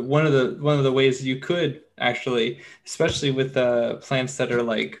 It's one of the ways you could actually, especially with plants that are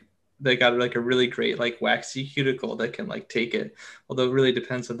they got like a really great like waxy cuticle that can like take it. Although it really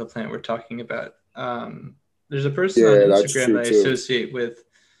depends on the plant we're talking about. There's a person on Instagram that I associate with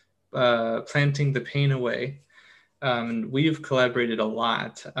Planting the Pain Away. And we've collaborated a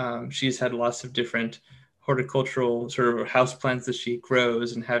lot. She's had lots of different horticultural sort of house plants that she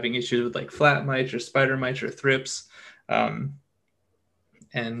grows and having issues with like flat mites or spider mites or thrips.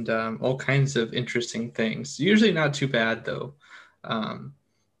 And all kinds of interesting things. Usually not too bad though.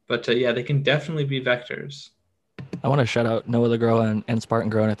 But they can definitely be vectors. I want to shout out No Other Grow and Spartan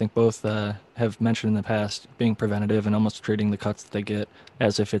Grow, and I think both have mentioned in the past being preventative and almost treating the cuts that they get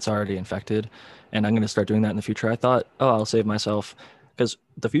as if it's already infected. And I'm going to start doing that in the future. I thought, I'll save myself, because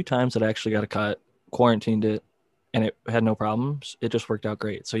the few times that I actually got a cut, quarantined it, and it had no problems, it just worked out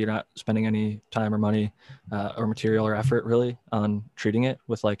great. So you're not spending any time or money or material or effort really on treating it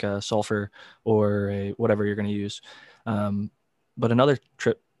with like a sulfur or whatever you're going to use. But another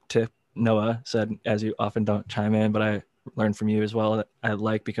tip Noah said, as you often don't chime in, but I learned from you as well, that I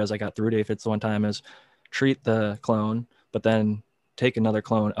like, because I got through aphids the one time, is treat the clone, but then take another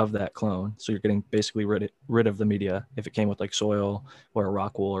clone of that clone. So you're getting basically rid of the media. If it came with like soil or a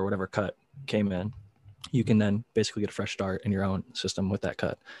rock wool or whatever cut came in, you can then basically get a fresh start in your own system with that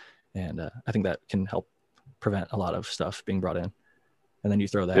cut. And I think that can help prevent a lot of stuff being brought in. And then you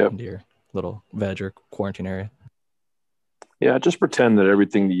throw that into your little veg or quarantine area. Yeah, just pretend that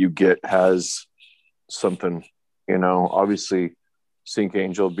everything that you get has something, obviously Sync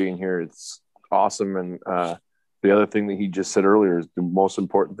Angel being here, it's awesome. And the other thing that he just said earlier is the most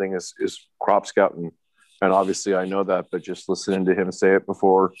important thing is crop scouting. And obviously I know that, but just listening to him say it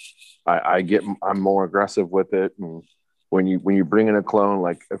before, I'm more aggressive with it. And when you bring in a clone,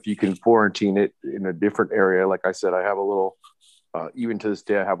 like if you can quarantine it in a different area, like I said, I have a little, even to this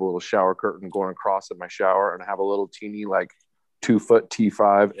day, I have a little shower curtain going across in my shower, and I have a little teeny, like 2-foot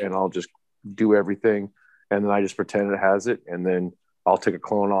T5, and I'll just do everything. And then I just pretend it has it. And then I'll take a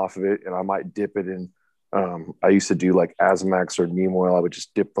clone off of it, and I might dip it in. I used to do like Azamax or neem oil. I would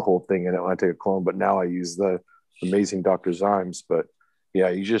just dip the whole thing in it when I take a clone, but now I use the amazing Dr. Zymes. But yeah,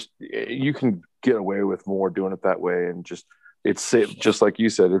 you can get away with more doing it that way. And just like you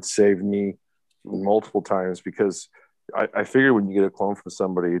said, it saved me multiple times, because I figure when you get a clone from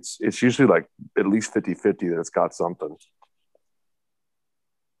somebody, it's usually like at least 50-50 that it's got something.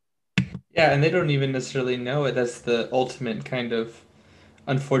 Yeah, and they don't even necessarily know it. That's the ultimate kind of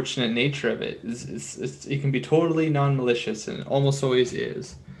unfortunate nature of it. It can be totally non-malicious, and it almost always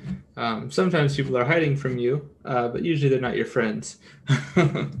is. Sometimes people are hiding from you, but usually they're not your friends.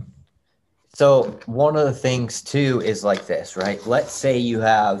 So one of the things too is like this, right? Let's say you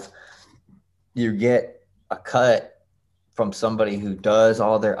get a cut from somebody who does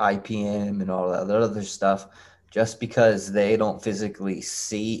all their IPM and all that other stuff. Just because they don't physically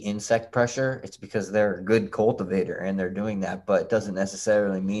see insect pressure, it's because they're a good cultivator and they're doing that, but it doesn't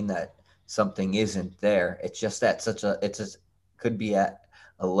necessarily mean that something isn't there. It's just that could be at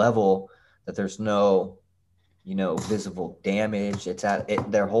a level that there's no, visible damage.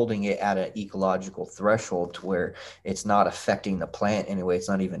 They're holding it at an ecological threshold to where it's not affecting the plant anyway. It's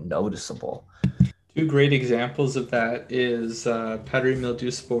not even noticeable. Two great examples of that is powdery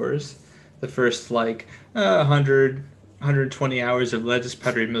mildew spores. The first 120 hours of lettuce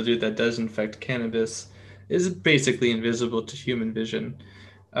powdery mildew that does infect cannabis is basically invisible to human vision.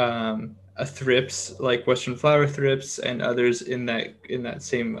 thrips like Western flower thrips and others in that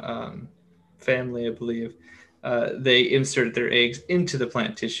same family, I believe. They insert their eggs into the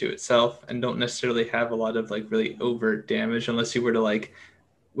plant tissue itself and don't necessarily have a lot of like really overt damage unless you were to like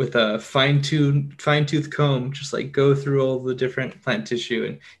with a fine-tooth comb just like go through all the different plant tissue.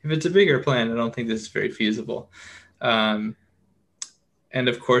 And if it's a bigger plant, I don't think this is very feasible. And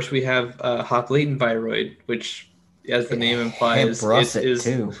of course we have hop latent viroid, which as the name implies, hemp russet is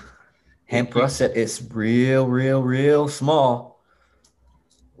too. Hemp russet is real small.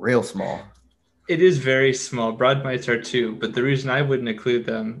 Real small. It is very small. Broad mites are too, but the reason I wouldn't include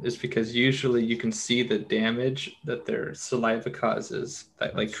them is because usually you can see the damage that their saliva causes,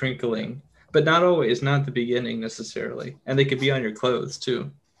 that like crinkling, but not always, not at the beginning necessarily. And they could be on your clothes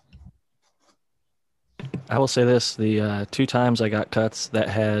too. I will say this, the 2 times I got cuts that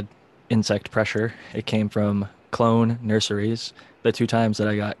had insect pressure, it came from clone nurseries. The 2 times that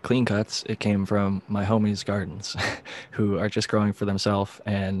I got clean cuts, it came from my homies' gardens who are just growing for themselves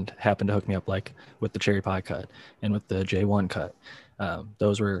and happened to hook me up like with the cherry pie cut and with the J1 cut.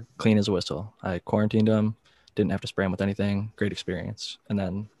 Those were clean as a whistle. I quarantined them, didn't have to spray them with anything. Great experience. And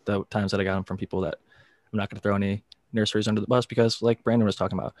then the times that I got them from people that I'm not going to throw any nurseries under the bus because like Brandon was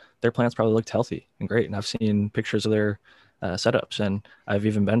talking about, their plants probably looked healthy and great. And I've seen pictures of their setups, and I've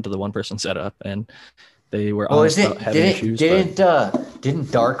even been to the one person setup, and they were honest about having issues. Didn't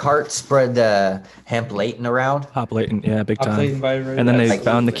Darkheart spread the hemp latent around? Hop latent, yeah, big Hop latent time. viroid, And then they absolutely.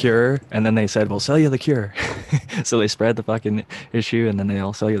 found the cure, and then they said, "We'll sell you the cure." So they spread the fucking issue, and then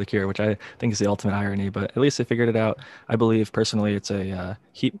they'll sell you the cure, which I think is the ultimate irony. But at least they figured it out. I believe personally, it's a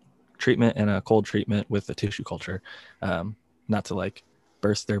heat treatment and a cold treatment with the tissue culture, not to like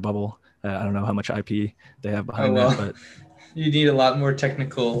burst their bubble. I don't know how much IP they have behind that, but. You need a lot more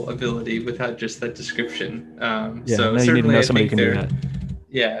technical ability without just that description. Yeah, so no, you need to certainly know somebody who can do they're, that.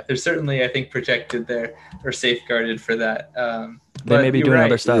 yeah, they're certainly, I think, protected there or safeguarded for that. They may be you're doing right.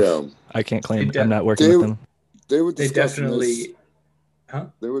 other stuff. Yeah. I can't claim They I'm not working with them. They were They discussing definitely, this. huh?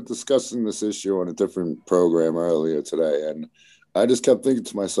 They were discussing this issue on a different program earlier today, and I just kept thinking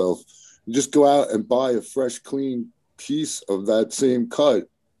to myself, just go out and buy a fresh, clean piece of that same cut.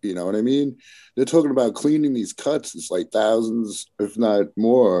 You know what I mean? They're talking about cleaning these cuts. It's like thousands, if not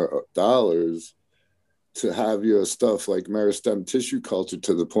more, dollars to have your stuff like meristem tissue culture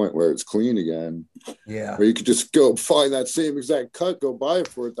to the point where it's clean again. Yeah. Where you could just go find that same exact cut, go buy it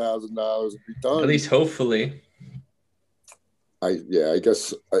for $1,000 and be done. At least hopefully. I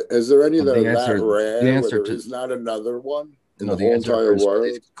guess. Is there any that The are that answer- rare? the Where answer there to- is not another one in No, the whole answer entire for some of world?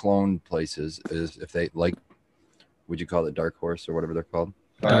 these clone places is if they like, would you call it Dark Horse or whatever they're called?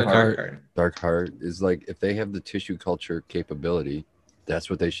 Darkheart. Dark Heart is like if they have the tissue culture capability, that's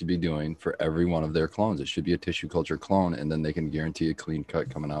what they should be doing for every one of their clones. It should be a tissue culture clone, and then they can guarantee a clean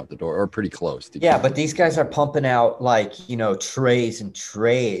cut coming out the door or pretty close. Yeah, but these guys are pumping out like, trays and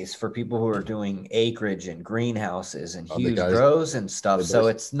trays for people who are doing acreage and greenhouses and Oh, the huge guys- grows and stuff. the So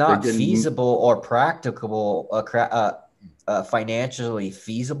guys- it's not they're getting- feasible or practicable, financially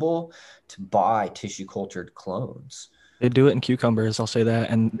feasible to buy tissue cultured clones. They do it in cucumbers, I'll say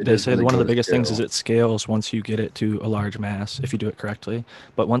that. And It they is when said they one of go the to biggest things is scale. it scales once you get it to a large mass if you do it correctly.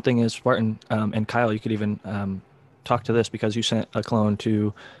 But one thing is, Spartan and Kyle, you could even talk to this because you sent a clone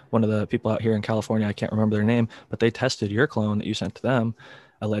to one of the people out here in California. I can't remember their name, but they tested your clone that you sent to them,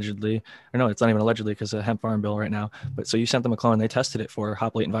 allegedly. Or no, it's not even allegedly because of the hemp farm bill right now. But so you sent them a clone, they tested it for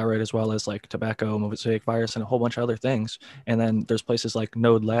hop latent viroid as well as like tobacco, mosaic virus, and a whole bunch of other things. And then there's places like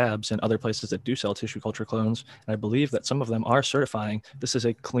Node Labs and other places that do sell tissue culture clones. And I believe that some of them are certifying this is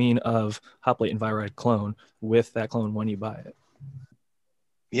a clean of hop latent viroid clone with that clone when you buy it.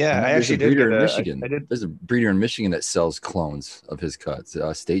 Yeah, And I there's actually a did breeder get in a- Michigan. I did. There's a breeder in Michigan that sells clones of his cuts.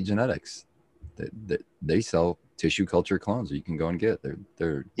 State Genetics, they sell tissue culture clones that you can go and get.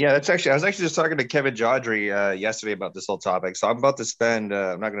 They're Yeah, that's actually. I was actually just talking to Kevin Jodry yesterday about this whole topic. So I'm about to spend.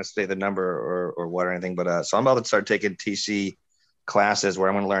 I'm not going to say the number or what or anything, but so I'm about to start taking TC classes where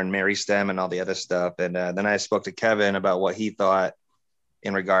I'm going to learn Mary Stem and all the other stuff. And then I spoke to Kevin about what he thought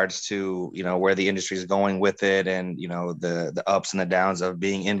in regards to where the industry is going with it, and the ups and the downs of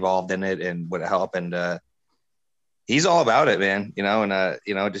being involved in it and would help. And he's all about it, man.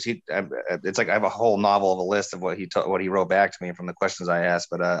 It's like I have a whole novel of a list of what he wrote back to me from the questions I asked.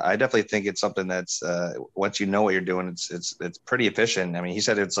 But I definitely think it's something that's once you know what you're doing, it's pretty efficient. I mean, he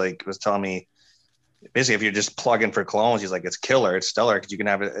said it was telling me basically if you're just plugging for clones, he's like, it's killer, it's stellar because you can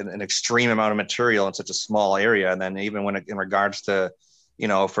have an extreme amount of material in such a small area. And then even when in regards to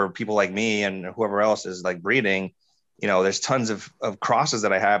for people like me and whoever else is like breeding, there's tons of crosses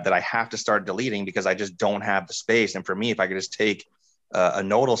that I have to start deleting because I just don't have the space. And for me, if I could just take a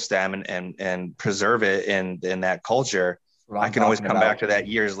nodal stem and preserve it in that culture, I can always come back to that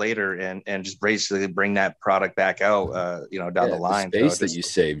years later and just basically bring that product back out, down the line. The space that you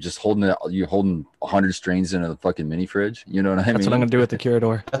save, just holding 100 strains in a fucking mini fridge. You know what I mean? That's what I'm gonna do with the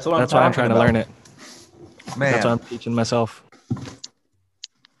Curador. That's why I'm trying to learn it. Man, that's what I'm teaching myself.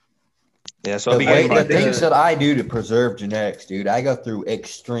 Yeah, so the things that I do to preserve genetics, dude, I go through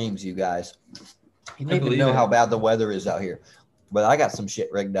extremes, you guys. You don't even know how bad the weather is out here, but I got some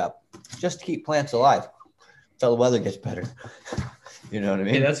shit rigged up just to keep plants alive until the weather gets better. You know what I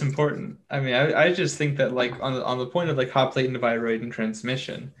mean? Yeah, that's important. I mean, I just think that like on the point of like hot plate and viroid and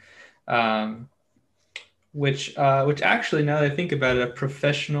transmission, which actually, now that I think about it,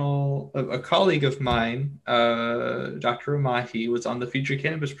 a colleague of mine, Dr. Ramahi, was on the Future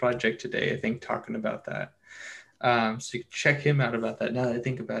Cannabis Project today, I think, talking about that. So you can check him out about that. Now that I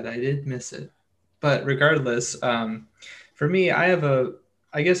think about it, I did miss it. But regardless, for me,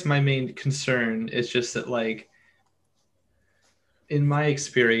 I guess my main concern is just that, like, in my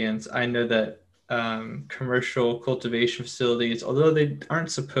experience, I know that commercial cultivation facilities, although they aren't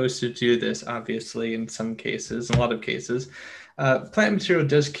supposed to do this, obviously, in some cases, in a lot of cases, plant material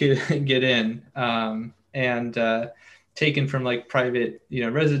does get in and taken from like private,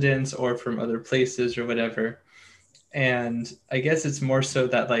 residents or from other places or whatever. And I guess it's more so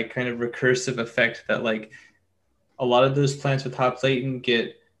that like kind of recursive effect that like a lot of those plants with hot platen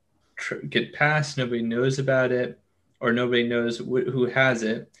get passed, nobody knows about it, or nobody knows who has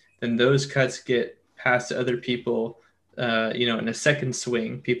it. Then those cuts get passed to other people, in a second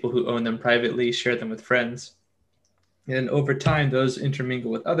swing, people who own them privately, share them with friends. And over time, those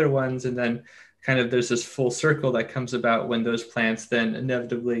intermingle with other ones. And then kind of there's this full circle that comes about when those plants then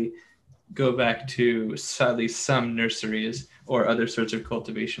inevitably go back to at least some nurseries or other sorts of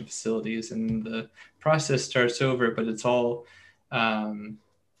cultivation facilities. And the process starts over, but it's all,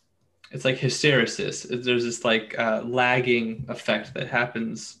 it's like hysteresis. There's this like lagging effect that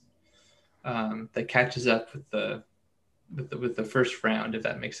happens that catches up with the first round, if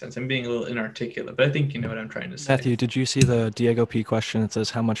that makes sense. I'm being a little inarticulate, but I think you know what I'm trying to say. Matthew, did you see the Diego P question? It says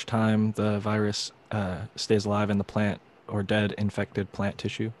how much time the virus stays alive in the plant or dead infected plant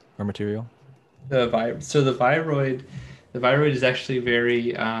tissue or material? The viroid is actually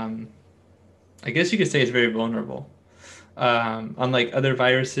very, I guess you could say it's very vulnerable. Unlike other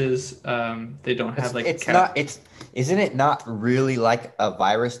viruses, they don't have isn't it not really like a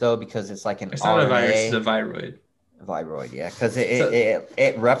virus though, because it's like it's RNA? Not a virus, it's a viroid. Viroid, yeah, because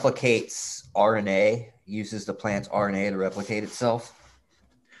it replicates RNA, uses the plant's RNA to replicate itself.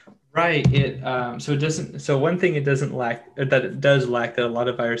 Right. So one thing it doesn't lack, or that it does lack, that a lot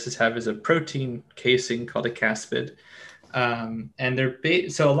of viruses have, is a protein casing called a caspid. And they're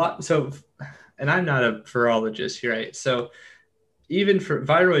and I'm not a virologist, right? So even for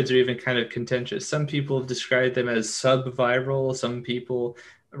viroids are even kind of contentious. Some people describe them as subviral. Some people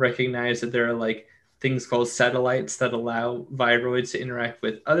recognize that there are like things called satellites that allow viroids to interact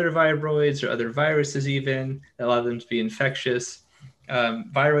with other viroids or other viruses even, that allow them to be infectious.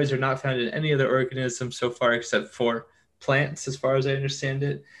 Viroids are not found in any other organism so far except for plants, as far as I understand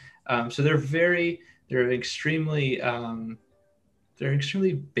it. So they're extremely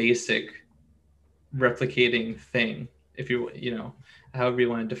basic replicating thing, if however you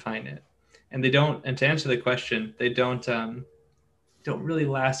want to define it. And and to answer the question, they don't really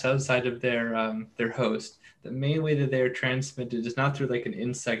last outside of their host. The main way that they are transmitted is not through like an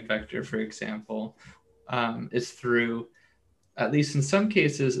insect vector, for example. It's through, at least in some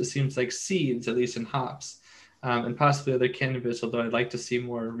cases, it seems like seeds, at least in hops, and possibly other cannabis, although I'd like to see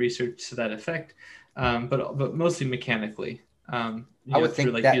more research to that effect, but mostly mechanically. I would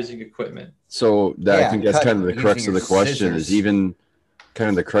think like using equipment. So I think that's kind of the crux of the question, is even kind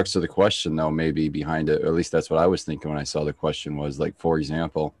of the crux of the question, though, maybe behind it, or at least that's what I was thinking when I saw the question, was like, for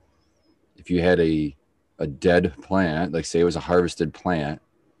example, if you had a dead plant, like say it was a harvested plant,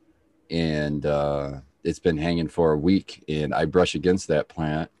 and it's been hanging for a week, and I brush against that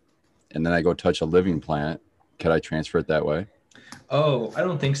plant, and then I go touch a living plant, could I transfer it that way? Oh, I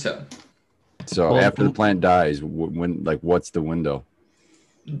don't think so. So after the plant dies, what's the window?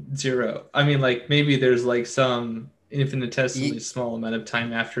 0. I mean, like maybe there's like some infinitesimally small amount of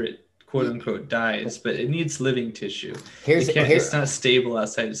time after it quote unquote dies, but it needs living tissue. It's not stable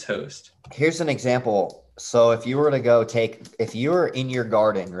outside its host. Here's an example. So if you were in your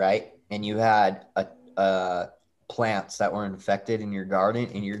garden, right, and you had plants that were infected in your garden,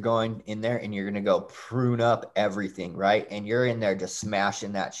 and you're going in there and you're going to go prune up everything, right? And you're in there just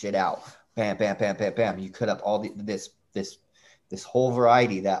smashing that shit out. Bam, bam, bam, bam, bam. You cut up all this whole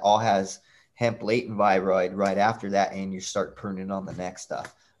variety that all has hemp latent viroid right after that, and you start pruning on the next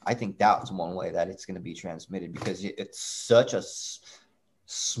stuff. I think that was one way that it's going to be transmitted, because it's such a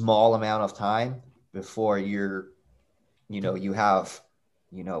small amount of time before you have,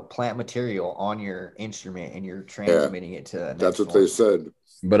 plant material on your instrument and you're transmitting it to. That's what they said.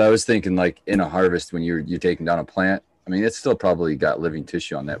 But I was thinking, like, in a harvest, when you're taking down a plant, I mean, it's still probably got living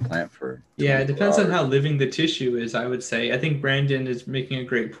tissue on that plant for. Yeah, it depends on how living the tissue is, I would say. I think Brandon is making a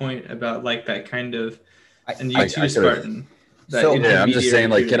great point about like that kind of, and you too, Spartan. So yeah, I'm just saying,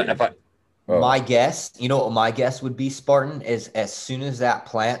 like, my guess, what my guess would be, Spartan, is as soon as that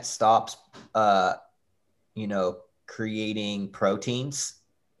plant stops, creating proteins,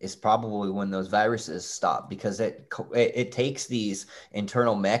 is probably when those viruses stop, because it takes these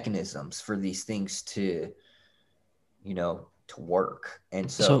internal mechanisms for these things to work. And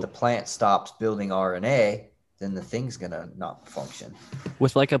so if the plant stops building RNA, then the thing's going to not function.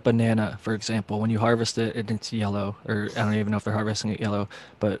 With like a banana, for example, when you harvest it and it's yellow, or I don't even know if they're harvesting it yellow,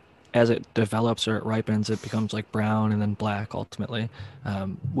 but as it develops or it ripens, it becomes like brown and then black ultimately.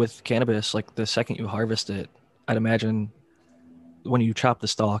 With cannabis, like the second you harvest it, I'd imagine when you chop the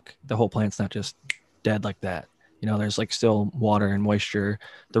stalk, the whole plant's not just dead like that. There's like still water and moisture.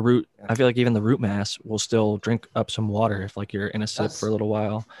 The root, I feel like even the root mass will still drink up some water if like you're in a sip for a little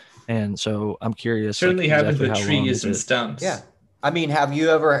while. And so I'm curious. Certainly happens with trees and stumps. Yeah. I mean, have you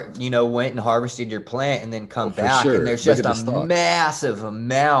ever, went and harvested your plant and then come back and there's just a massive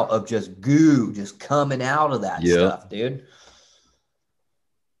amount of just goo just coming out of that stuff, dude.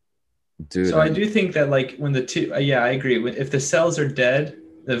 So I do think that like when I agree. If the cells are dead,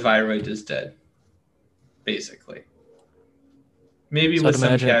 the viroid is dead, basically. Maybe with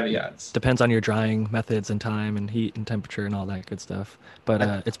some caveats. Depends on your drying methods and time and heat and temperature and all that good stuff. But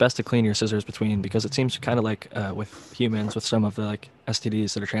it's best to clean your scissors between, because it seems kind of like with humans, with some of the like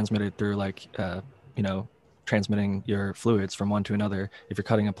STDs that are transmitted through like, transmitting your fluids from one to another. If you're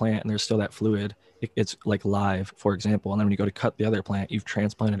cutting a plant and there's still that fluid, it's like live, for example. And then when you go to cut the other plant, you've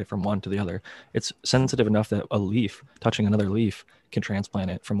transplanted it from one to the other. It's sensitive enough that a leaf touching another leaf can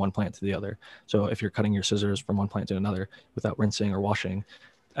transplant it from one plant to the other. So if you're cutting your scissors from one plant to another without rinsing or washing,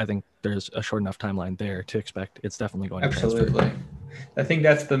 I think there's a short enough timeline there to expect it's definitely going to transfer. Absolutely. I think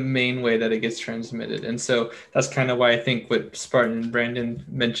that's the main way that it gets transmitted. And so that's kind of why I think what Spartan and Brandon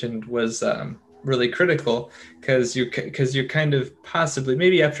mentioned was really critical, because you're kind of possibly,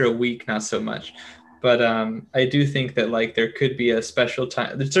 maybe after a week, not so much. But I do think that like there could be a special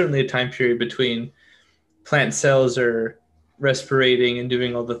time. There's certainly a time period between plant cells are respirating and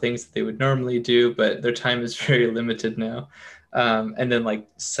doing all the things that they would normally do, but their time is very limited now. And then like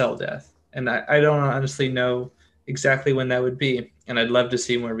cell death. And I don't honestly know exactly when that would be. And I'd love to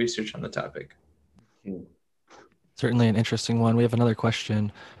see more research on the topic. Certainly an interesting one. We have another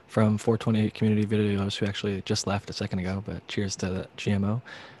question from 428 Community Videos, who actually just left a second ago, but cheers to the GMO.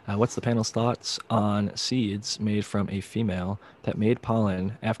 What's the panel's thoughts on seeds made from a female that made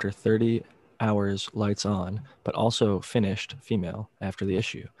pollen after 30 hours lights on, but also finished female after the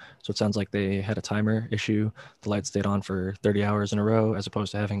issue? So it sounds like they had a timer issue. The light stayed on for 30 hours in a row, as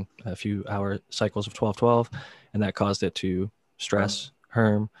opposed to having a few hour cycles of 12-12, and that caused it to stress,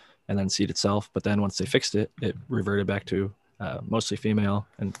 herm, and then seed itself. But then once they fixed it, it reverted back to mostly female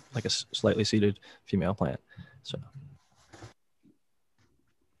and like a slightly seeded female plant.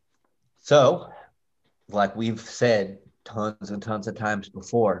 So like we've said tons and tons of times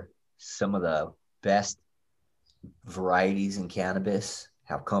before, some of the best varieties in cannabis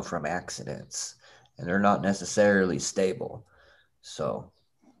have come from accidents, and they're not necessarily stable. So,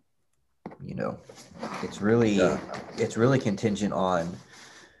 it's really contingent on,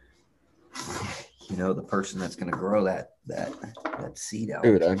 the person that's going to grow that seed out.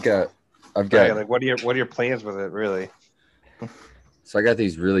 Dude, I've got. Like, what are your plans with it, really? So I got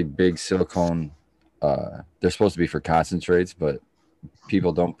these really big silicone. They're supposed to be for concentrates, but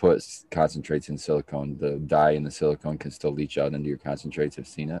people don't put concentrates in silicone. The dye in the silicone can still leach out into your concentrates. I've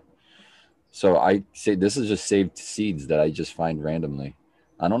seen it. So I say this is just saved seeds that I just find randomly.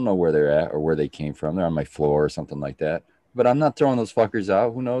 I don't know where they're at or where they came from. They're on my floor or something like that. But I'm not throwing those fuckers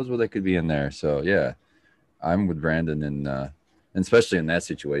out. Who knows what they could be in there? So yeah, I'm with Brandon, and especially in that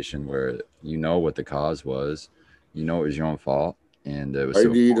situation where what the cause was, it was your own fault, and it was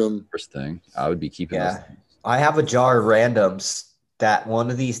the first thing. I would be keeping. Yeah, I have a jar of randoms that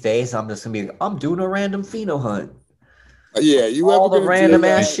one of these days I'm just gonna be. I'm doing a random pheno hunt. Yeah, all the random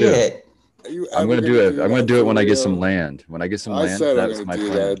ass shit. I'm gonna do it. I'm gonna do it when I get some land. When I get some land, that's my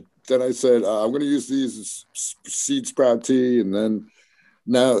plan. Then I said I'm gonna use these as seed sprout tea, and then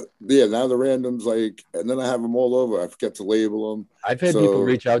now the randoms like, and then I have them all over. I forget to label them. I've had people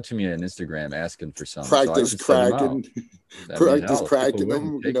reach out to me on Instagram asking for some. Practice cracking, practice cracking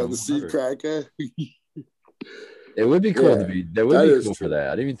them. The seed cracker. It would be cool to be. That would be cool for that.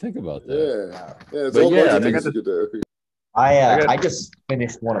 I didn't even think about that. Yeah. But yeah, things you could do. I just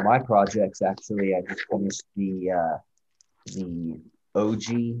finished one of my projects. Actually, I just finished the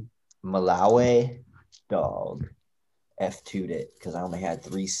OG Malawi dog. F2'd it because I only had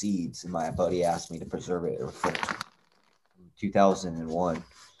 3 seeds, and my buddy asked me to preserve it. It was from 2001.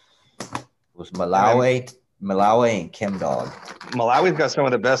 It was Malawi and Chem Dog. Malawi's got some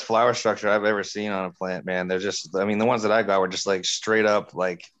of the best flower structure I've ever seen on a plant, man. They're just, I mean, the ones that I got were just like straight up,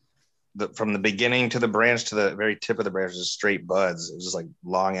 like from the beginning to the branch to the very tip of the branch, just straight buds. It was just like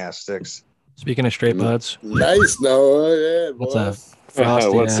long ass sticks. Speaking of straight buds, nice, Noah. Yeah, what's up? Frosty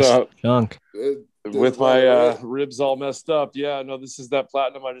what's up? Junk. With my ribs all messed up. Yeah, no, this is that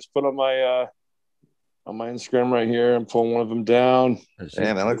platinum I just put on my Instagram right here. I'm pulling one of them down.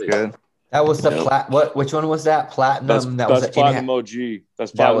 Damn, that looks good. That was the Which one was that? Platinum. That's Platinum OG.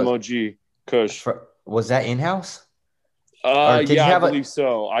 That's Platinum OG. Kush. Was that in house? I believe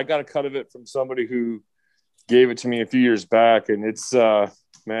so. I got a cut of it from somebody who gave it to me a few years back, and it's man,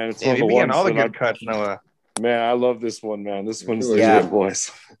 it's one of the ones. All the good cuts, Noah. Man, I love this one, man. This one's legit,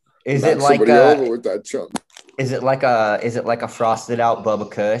 boys. Is it like over with that chunk? Is it like a frosted out Bubba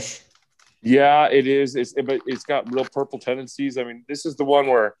Kush? Yeah, it is. But it's got real purple tendencies. I mean, this is the one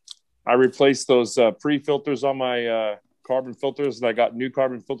where I replaced those pre-filters on my carbon filters, and I got new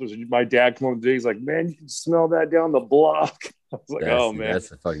carbon filters. And my dad came over today. He's like, "Man, you can smell that down the block." I was like, "Oh man,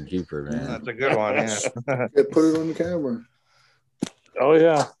 that's a fucking keeper, man. That's a good one." Yeah. Put it on the camera. Oh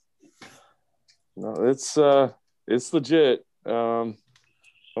yeah. No, it's legit.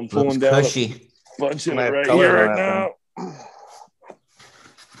 I'm pulling down a bunch of it right here right now.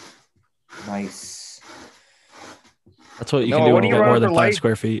 Nice. That's what you can do when you get more than 5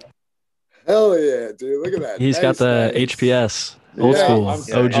 square feet. Hell yeah, dude. Look at that. He's got the HPS. Old school.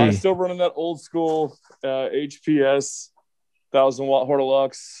 OG. I'm still running that old school HPS 1000-watt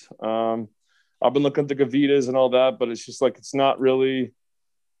Hortilux. I've been looking at the Gavitas and all that, but it's just like it's not really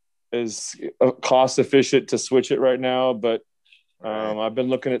as cost efficient to switch it right now. But I've been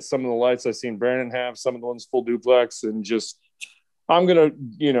looking at some of the lights I've seen Brandon have, some of the ones full duplex, and just I'm gonna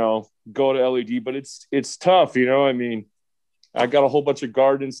go to LED, but it's tough, I mean, I got a whole bunch of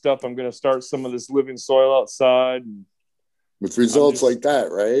garden stuff. I'm gonna start some of this living soil outside. With results like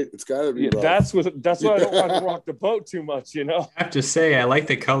that, right? It's got to be. Yeah, that's why I don't want to rock the boat too much, I have to say, I like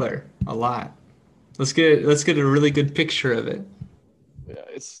the color a lot. Let's get a really good picture of it. Yeah,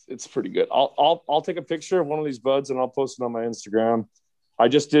 it's pretty good. I'll take a picture of one of these buds and I'll post it on my Instagram. I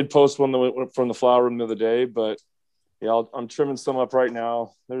just did post one from the flower room the other day, but yeah, I'm trimming some up right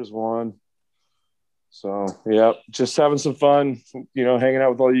now. There's one. So yeah, just having some fun, hanging out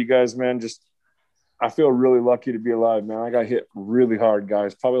with all you guys, man. I feel really lucky to be alive, man. I got hit really hard,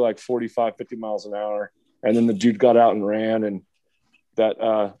 guys, probably like 45, 50 miles an hour. And then the dude got out and ran, and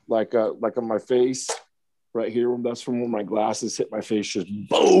that like on my face right here, that's from where my glasses hit my face, just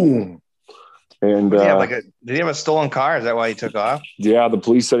boom. And did he have a stolen car? Is that why he took off? Yeah, the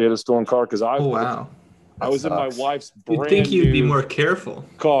police said he had a stolen car because I was in my wife's brand You'd think you'd be more careful.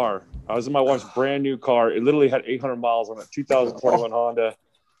 Car. I was in my wife's brand new car. It literally had 800 miles on it, 2021 Honda.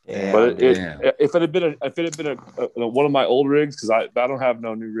 Yeah, but if it had been one of my old rigs, because I don't have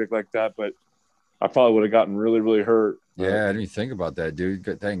no new rig like that, but I probably would have gotten really, really hurt. Yeah, I didn't even think about that,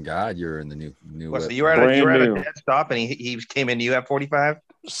 dude. Thank God you're in the new. So you were at a dead stop, and he came into you at 45.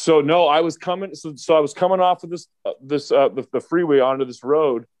 So no, I was coming. So I was coming off of the freeway onto this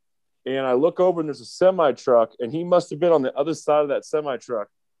road, and I look over and there's a semi truck, and he must have been on the other side of that semi truck.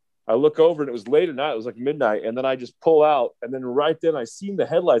 I look over and it was late at night. It was like midnight. And then I just pull out. And then right then I seen the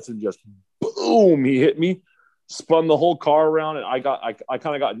headlights and just boom, he hit me, spun the whole car around. And I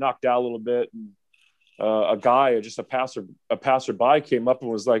kind of got knocked out a little bit. And a passerby came up and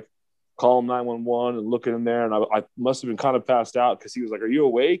was like, calling 911 and looking in there. And I must have been kind of passed out because he was like, "Are you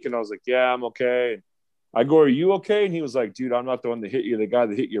awake?" And I was like, "Yeah, I'm okay." And I go, "Are you okay?" And he was like, "Dude, I'm not the one that hit you. The guy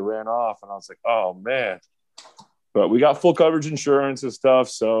that hit you ran off." And I was like, "Oh man." But we got full coverage insurance and stuff,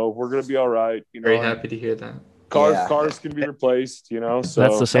 so we're gonna be all right. Very happy to hear that. Cars can be replaced, So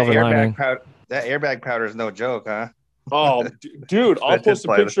that's the silver lining. That airbag powder is no joke, huh? Oh, dude, I'll post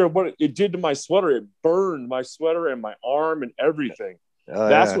a picture of what it did to my sweater. It burned my sweater and my arm and everything.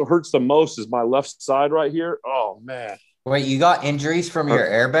 That's what hurts the most is my left side right here. Oh man. Wait, you got injuries from your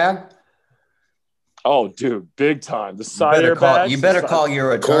airbag? Oh, dude, big time. The side airbag. You better call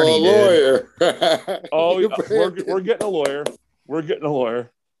your attorney, call a lawyer. Oh, we're getting a lawyer. We're getting a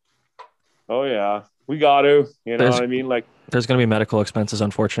lawyer. Oh yeah, we got to. You know what I mean? Like, there's going to be medical expenses,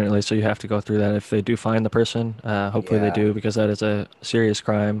 unfortunately, so you have to go through that if they do find the person. Hopefully they do, because that is a serious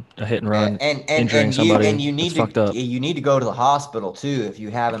crime, a hit and run, injuring somebody. You need fucked up. You need to go to the hospital too if you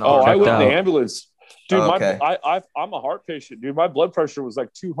haven't. I went in the ambulance, dude. Okay. I'm a heart patient, dude. My blood pressure was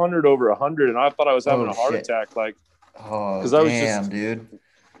like 200 over 100, and I thought I was having a heart attack. Like, because I was just, dude.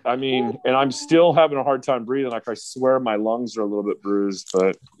 I mean, and I'm still having a hard time breathing. Like, I swear my lungs are a little bit bruised,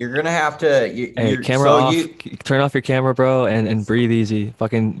 but you're going to have to camera off, turn off your camera, bro, and breathe easy.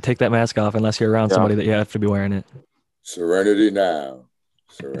 Fucking take that mask off unless you're around somebody that you have to be wearing it. Serenity now.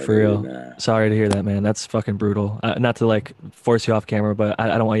 Serenity For real. now. Sorry to hear that, man. That's fucking brutal. Not to like force you off camera, but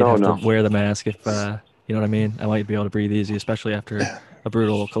I don't want you to have to wear the mask if, you know what I mean? I want you to be able to breathe easy, especially after a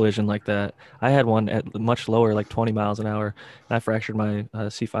brutal collision like that. I had one at much lower, like 20 miles an hour, and I fractured my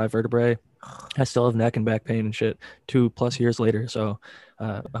C5 vertebrae. I still have neck and back pain and shit 2+ years later. So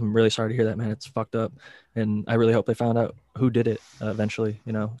I'm really sorry to hear that, man. It's fucked up. And I really hope they found out who did it eventually,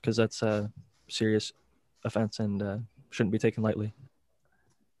 you know, because that's a serious offense and shouldn't be taken lightly.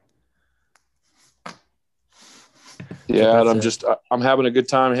 Yeah, and I'm having a good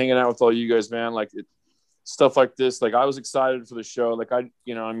time hanging out with all you guys, man. Like, stuff like this, like, I was excited for the show. Like, I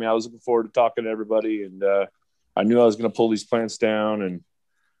was looking forward to talking to everybody, and I knew I was going to pull these plants down. And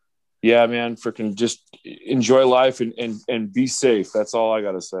yeah, man, freaking just enjoy life and be safe. That's all I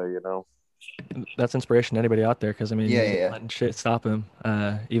got to say, you know. That's inspiration to anybody out there, because I mean, letting shit stop him.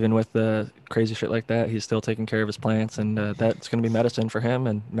 Even with the crazy shit like that, he's still taking care of his plants, and that's going to be medicine for him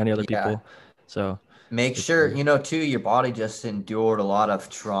and many other people. So make sure, you know, too, your body just endured a lot of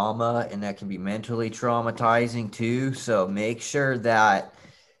trauma, and that can be mentally traumatizing too. So make sure that,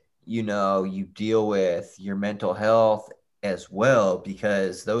 you know, you deal with your mental health as well,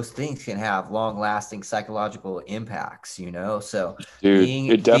 because those things can have long lasting psychological impacts, you know? So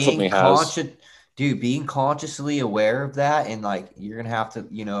it definitely has. Being consciously aware of that, and like, you're going to have to,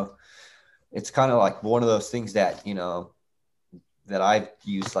 you know, it's kind of like one of those things that, you know, that I've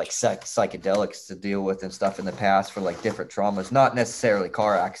used like psychedelics to deal with and stuff in the past for like different traumas, not necessarily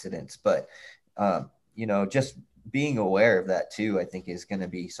car accidents, but, you know, just being aware of that too, I think is going to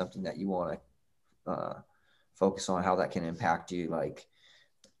be something that you want to focus on, how that can impact you, like,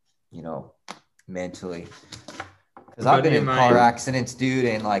 you know, mentally. Because I've been in car accidents, dude,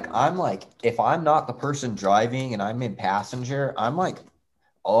 and like, I'm like, if I'm not the person driving and I'm in passenger, I'm like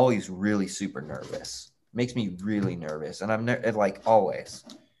always really super nervous. Makes me really nervous, and I'm like always,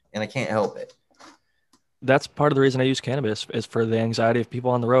 and I can't help it. That's part of the reason I use cannabis, is for the anxiety of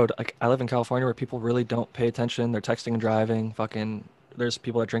people on the road. Like, I live in California where people really don't pay attention. They're texting and driving. Fucking, there's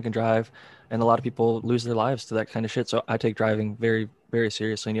people that drink and drive, and a lot of people lose their lives to that kind of shit. So I take driving very, very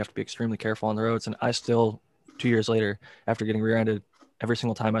seriously, and you have to be extremely careful on the roads. And I still, 2 years later, after getting rear-ended, every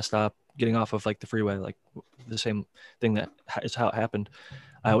single time I stop getting off of like the freeway, like the same thing that is how it happened,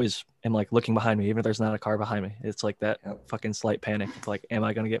 I always am like looking behind me, even if there's not a car behind me. It's like that fucking slight panic. Like, am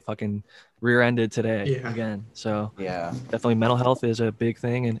I going to get fucking rear-ended today again? So definitely mental health is a big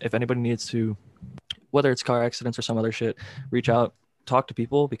thing. And if anybody needs to, whether it's car accidents or some other shit, reach out, talk to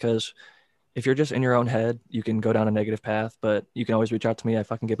people, because if you're just in your own head, you can go down a negative path, but you can always reach out to me. I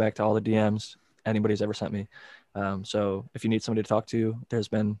fucking get back to all the DMs anybody's ever sent me. So if you need somebody to talk to,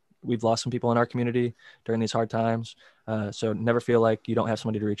 we've lost some people in our community during these hard times. So never feel like you don't have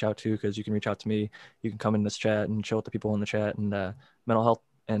somebody to reach out to, because you can reach out to me. You can come in this chat and chill with the people in the chat, and mental health,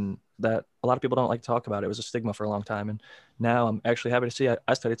 and that a lot of people don't like to talk about. It was a stigma for a long time. And now I'm actually happy to see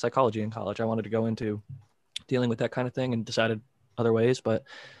I studied psychology in college. I wanted to go into dealing with that kind of thing and decided other ways. But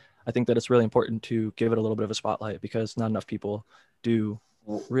I think that it's really important to give it a little bit of a spotlight, because not enough people do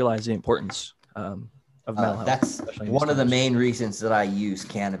realize the importance of mental health. That's one of the main reasons that I use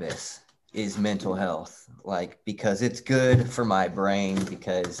cannabis, is mental health, like, because it's good for my brain,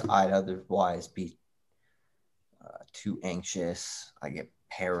 because I'd otherwise be too anxious. I get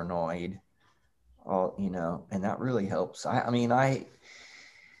paranoid, you know, and that really helps. I mean, I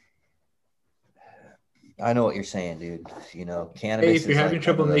know what you're saying, dude. You know, cannabis. Hey, if you're having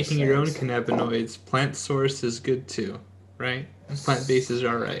trouble making your own cannabinoids, plant source is good too, right? Plant bases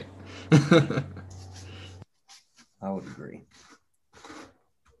are right. I would agree.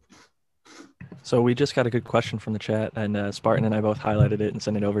 So we just got a good question from the chat, and Spartan and I both highlighted it and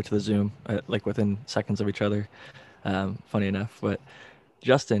sent it over to the Zoom, like within seconds of each other. Funny enough, but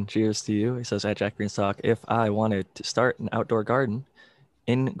Justin, cheers to you. He says, at Jack Green's Talk, if I wanted to start an outdoor garden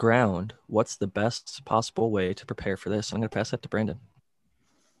in ground, what's the best possible way to prepare for this? I'm going to pass that to Brandon.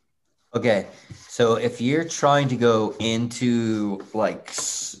 Okay, so if you're trying to go into like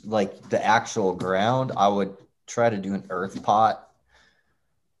the actual ground, I would try to do an earth pot.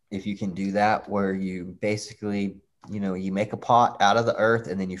 If you can do that, where you basically, you make a pot out of the earth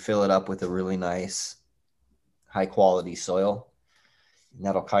and then you fill it up with a really nice high quality soil. And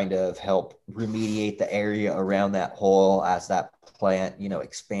that'll kind of help remediate the area around that hole as that plant,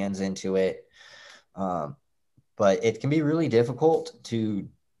 expands into it. But it can be really difficult to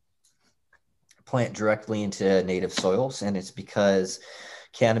plant directly into native soils. And it's because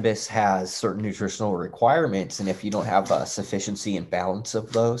cannabis has certain nutritional requirements. And if you don't have a sufficiency and balance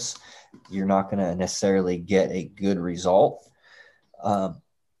of those, you're not going to necessarily get a good result.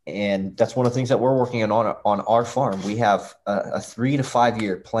 And that's one of the things that we're working on our farm. We have a 3 to 5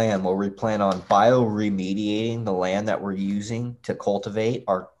 year plan where we plan on bioremediating the land that we're using to cultivate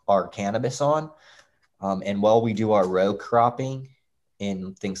our cannabis on. And while we do our row cropping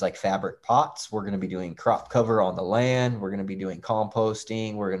in things like fabric pots, we're going to be doing crop cover on the land. We're going to be doing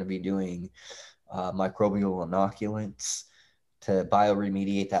composting. We're going to be doing microbial inoculants to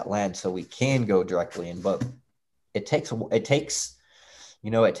bioremediate that land so we can go directly in. But it takes a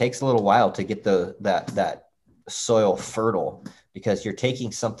little while to get that soil fertile, because you're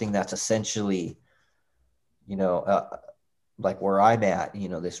taking something that's essentially, like where I'm at,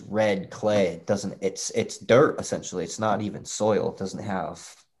 this red clay, it's dirt essentially. It's not even soil. It doesn't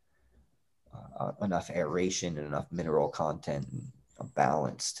have enough aeration and enough mineral content and a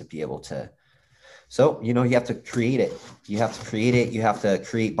balance to be able to. So, you have to create it. You have to create it. You have to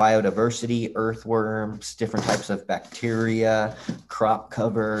create biodiversity, earthworms, different types of bacteria, crop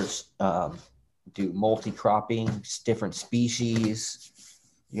covers, do multi-cropping, different species.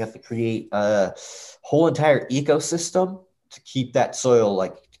 You have to create a whole entire ecosystem to keep that soil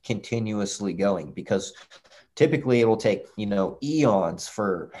like continuously going, because typically it will take, eons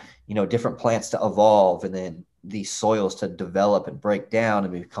for, different plants to evolve and then these soils to develop and break down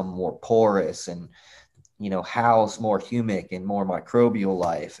and become more porous and, house more humic and more microbial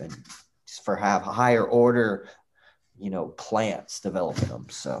life, and just for have higher order, plants developing them.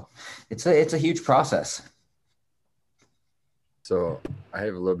 So it's a huge process. So I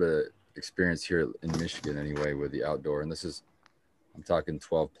have a little bit of experience here in Michigan anyway with the outdoor, and I'm talking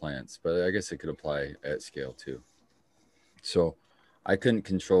 12 plants, but I guess it could apply at scale too. So I couldn't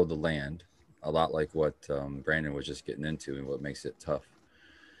control the land, a lot like what Brandon was just getting into and what makes it tough.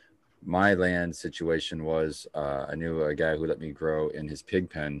 My land situation was I knew a guy who let me grow in his pig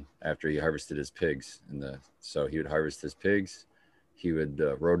pen after he harvested his pigs. So he would harvest his pigs, he would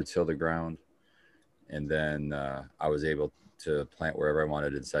rototill the ground, and then I was able to plant wherever I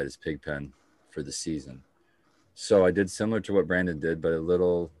wanted inside his pig pen for the season. So I did similar to what Brandon did, but a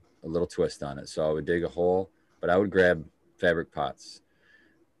little twist on it. So I would dig a hole, but I would grab fabric pots,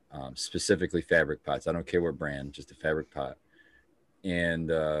 specifically fabric pots. I don't care what brand, just a fabric pot. And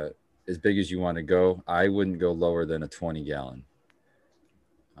as big as you want to go, I wouldn't go lower than a 20 gallon.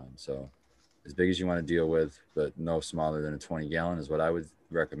 So as big as you want to deal with, but no smaller than a 20 gallon is what I would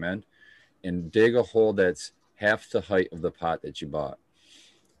recommend. And dig a hole that's half the height of the pot that you bought.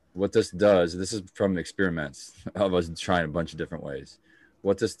 What this does, this is from experiments of us trying a bunch of different ways.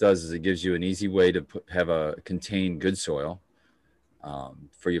 What this does is it gives you an easy way to have a contained good soil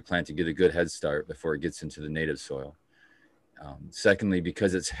for your plant to get a good head start before it gets into the native soil. Secondly,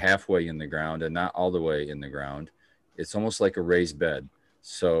 because it's halfway in the ground and not all the way in the ground, it's almost like a raised bed.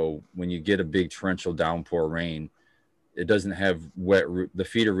 So when you get a big torrential downpour rain, it doesn't have wet root. The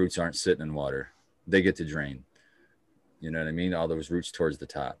feeder roots aren't sitting in water. They get to drain. You know what I mean? All those roots towards the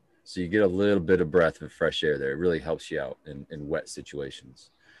top. So you get a little bit of breath of fresh air there. It really helps you out in wet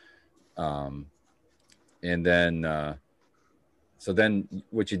situations. And then, so then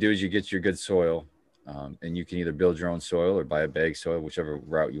what you do is you get your good soil, and you can either build your own soil or buy a bag soil, whichever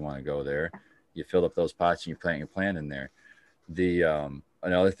route you want to go there. You fill up those pots and you plant your plant in there.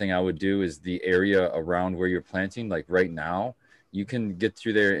 Another thing I would do is the area around where you're planting, like right now, you can get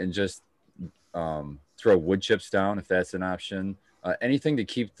through there and just throw wood chips down if that's an option. Anything to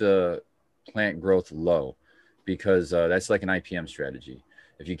keep the plant growth low, because that's like an IPM strategy.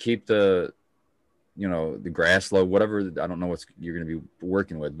 If you keep the grass low, whatever, I don't know what you're going to be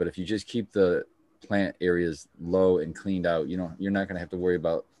working with, but if you just keep the plant areas low and cleaned out, you're not going to have to worry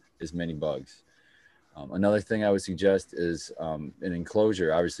about as many bugs. Another thing I would suggest is an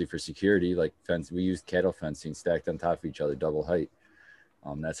enclosure, obviously for security, like fence. We used cattle fencing stacked on top of each other, double height.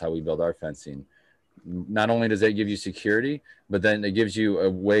 That's how we build our fencing. Not only does that give you security, but then it gives you a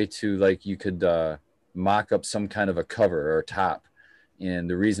way to, like, you could mock up some kind of a cover or a top. And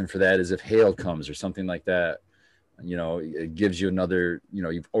the reason for that is if hail comes or something like that, it gives you another,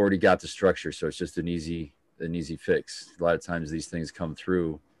 you've already got the structure. So it's just an easy fix. A lot of times these things come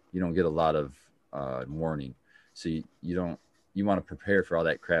through, you don't get a lot of warning. So you want to prepare for all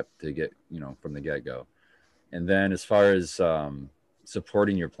that crap to get, from the get-go. And then as far as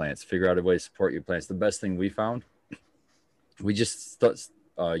supporting your plants, figure out a way to support your plants. The best thing we found, we just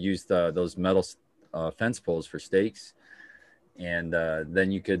used those metal fence poles for stakes. And then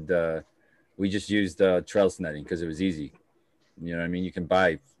we just used trellis netting because it was easy. You know what I mean? You can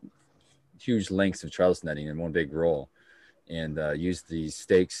buy huge lengths of trellis netting in one big roll and use these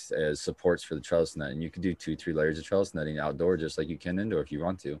stakes as supports for the trellis net. And you can do 2-3 layers of trellis netting outdoor just like you can indoor if you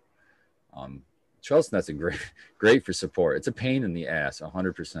want to. Trellis nets are great for support. It's a pain in the ass,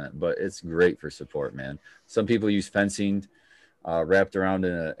 100%, but it's great for support, man. Some people use fencing wrapped around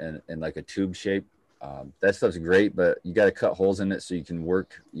in like a tube shape. That stuff's great, but you got to cut holes in it so you can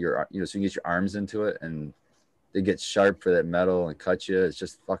work so you can get your arms into it, and it gets sharp for that metal and cut you. It's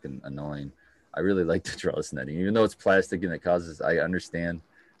just fucking annoying. I really like the trellis netting, even though it's plastic and it causes. I understand.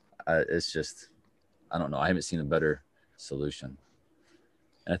 It's just, I don't know. I haven't seen a better solution.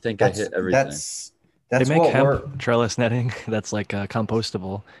 And I think I hit everything. They make hemp trellis netting that's like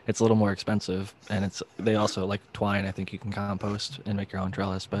compostable. It's a little more expensive, and they also like twine. I think you can compost and make your own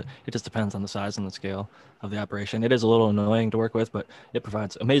trellis, but it just depends on the size and the scale of the operation. It is a little annoying to work with, but it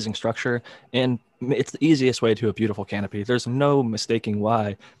provides amazing structure, and it's the easiest way to a beautiful canopy. There's no mistaking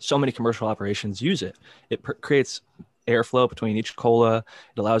why so many commercial operations use it. It creates airflow between each cola.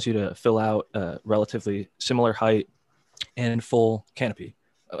 It allows you to fill out a relatively similar height and full canopy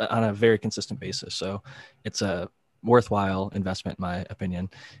on a very consistent basis. So it's a worthwhile investment, in my opinion.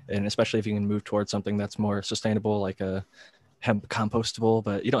 And especially if you can move towards something that's more sustainable, like a hemp compostable,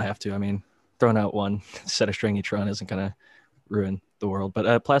 but you don't have to. I mean, throwing out one set of string each run isn't going to ruin the world.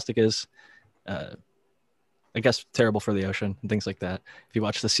 But plastic is, I guess, terrible for the ocean and things like that. If you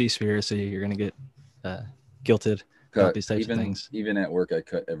watch the Seaspiracy, you're going to get guilted about these types of things. Even at work, I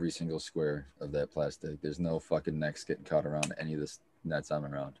cut every single square of that plastic. There's no fucking necks getting caught around any of this nets I'm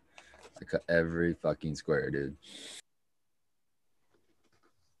around. I cut every fucking square, dude.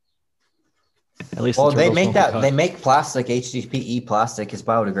 At least they make plastic. HDPE plastic is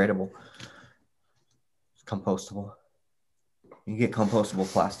biodegradable. It's compostable. You get compostable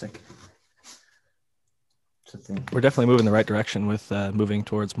plastic. It's a thing. We're definitely moving in the right direction with moving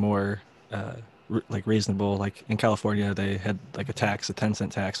towards more like reasonable. Like in California, they had like a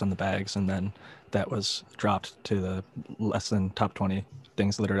 10-cent tax on the bags, and then that was dropped to the less than top 20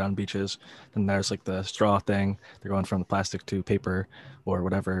 things littered on beaches. And there's like the straw thing. They're going from the plastic to paper or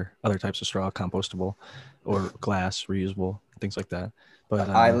whatever other types of straw, compostable or glass, reusable, things like that. But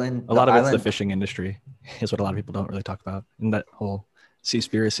a lot of it's the fishing industry is what a lot of people don't really talk about. And that whole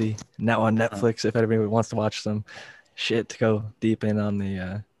Seaspiracy now on Netflix, if anybody wants to watch some shit to go deep in on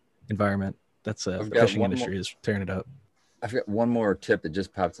the environment. That's the fishing industry is tearing it up. I've got one more tip that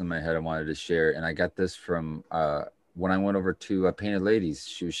just popped in my head I wanted to share, and I got this from when I went over to Painted Ladies.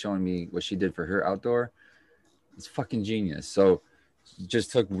 She was showing me what she did for her outdoor. It's fucking genius. So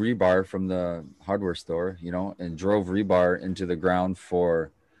just took rebar from the hardware store, and drove rebar into the ground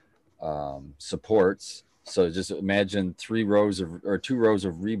for supports. So just imagine 2 rows of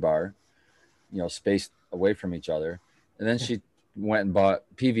rebar, spaced away from each other. And then she went and bought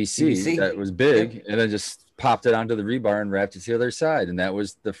PVC that was big, and then just popped it onto the rebar and wrapped it to the other side, and that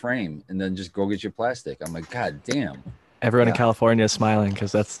was the frame. And then just go get your plastic. I'm like, God damn. Everyone in California is smiling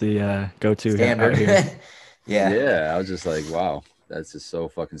because that's the go-to standard here. Yeah. I was just like, wow, that's just so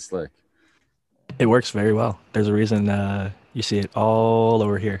fucking slick. It works very well. There's a reason you see it all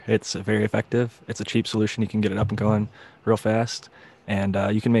over here. It's very effective. It's a cheap solution. You can get it up and going real fast, and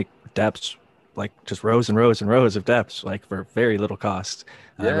you can make depths like just rows and rows and rows of depths, like for very little cost,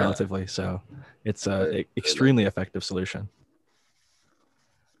 relatively. So it's a extremely effective solution.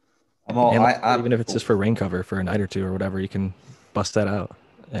 Even if it's just for rain cover for a night or two or whatever, you can bust that out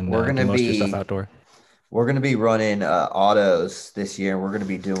and get most of your stuff outdoor. We're going to be running autos this year. We're going to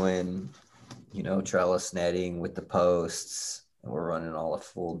be doing, trellis netting with the posts. And we're running all the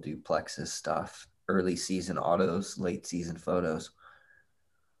full duplexes stuff, early season autos, late season photos.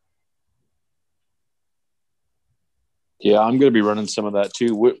 Yeah, I'm going to be running some of that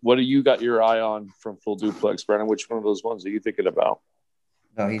too. What do you got your eye on from Full Duplex, Brandon? Which one of those ones are you thinking about?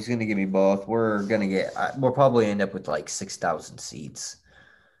 No, he's going to give me both. We'll probably end up with like 6,000 seats.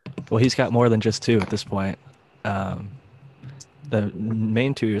 Well, he's got more than just 2 at this point. The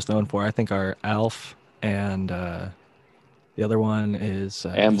main 2 he's known for, I think, are Alf and the other one is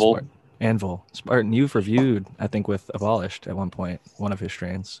Anvil. Anvil. Spartan, you've reviewed, I think, with Abolished at one point, one of his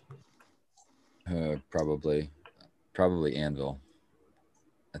strains. Probably Anvil.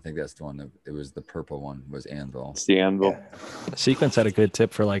 I think that's the one it was the purple one was Anvil. It's the Anvil. Sequence had a good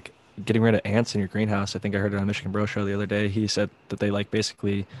tip for like getting rid of ants in your greenhouse. I think I heard it on Michigan Bro Show the other day. He said that they like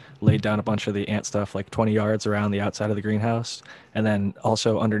basically laid down a bunch of the ant stuff like 20 yards around the outside of the greenhouse, and then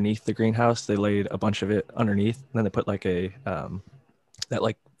also underneath the greenhouse they laid a bunch of it underneath. And then they put like a that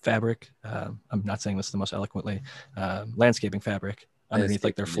like fabric. I'm not saying this the most eloquently. Landscaping fabric underneath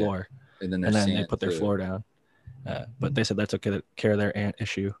like their floor, and then they put their floor down. But they said that took care of their ant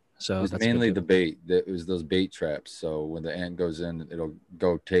issue. So it's mainly the bait. It was those bait traps. So when the ant goes in, it'll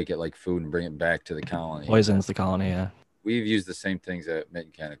go take it like food and bring it back to the colony. Poisons the colony, yeah. We've used the same things at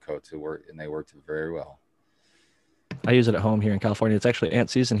Mint Canico to work, and they worked very well. I use it at home here in California. It's actually ant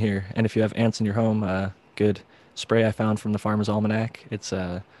season here, and if you have ants in your home, good spray I found from the Farmer's Almanac. It's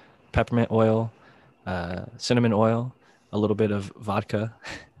peppermint oil, cinnamon oil, a little bit of vodka,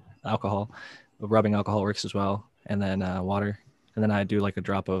 alcohol. Rubbing alcohol works as well, and then water. And then I do like a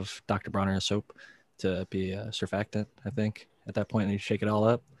drop of Dr. Bronner soap to be a surfactant, I think, at that point. And you shake it all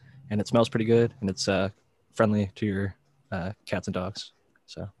up, and it smells pretty good, and it's friendly to your cats and dogs.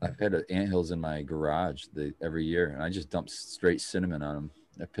 So I've had anthills in my garage every year, and I just dump straight cinnamon on them.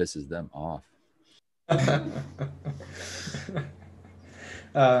 That pisses them off.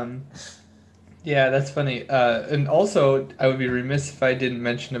 Yeah, that's funny. And also, I would be remiss if I didn't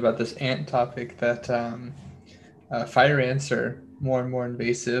mention about this ant topic that fire ants are more and more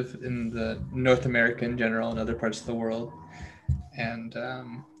invasive in the North America in general and other parts of the world. And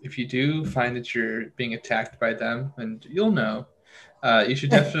if you do find that you're being attacked by them, and you'll know, you should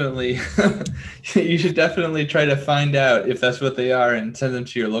definitely try to find out if that's what they are and send them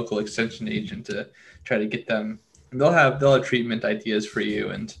to your local extension agent to try to get them. And they'll have treatment ideas for you,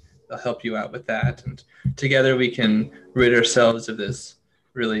 and they'll help you out with that. And together we can rid ourselves of this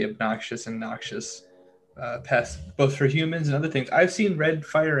really obnoxious and noxious pest, both for humans and other things. I've seen red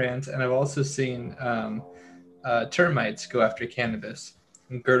fire ants, and I've also seen termites go after cannabis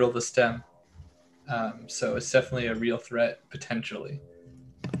and girdle the stem. So it's definitely a real threat, potentially.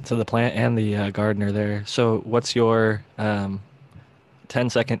 To the plant and the gardener there. So what's your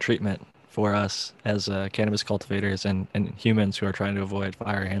 10-second treatment for us as cannabis cultivators and humans who are trying to avoid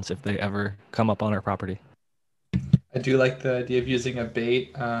fire ants if they ever come up on our property? I do like the idea of using a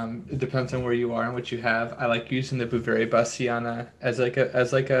bait. It depends on where you are and what you have. I like using the Beauveria bassiana as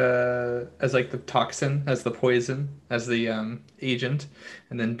the toxin, as the poison, as the agent,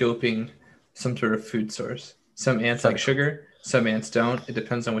 and then doping some sort of food source. Some ants like sugar, some ants don't. It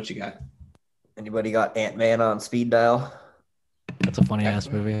depends on what you got. Anybody got Ant-Man on speed dial? That's a funny ass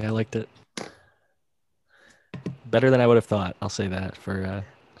movie. I liked it. Better than I would have thought. I'll say that for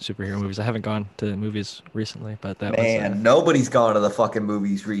superhero movies. I haven't gone to movies recently, but that was nobody's gone to the fucking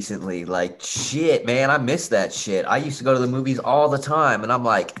movies recently. Like, shit, man, I miss that shit. I used to go to the movies all the time, and I'm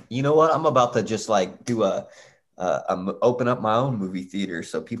like, you know what? I'm about to just like do open up my own movie theater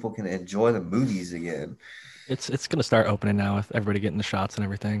so people can enjoy the movies again. It's gonna start opening now with everybody getting the shots and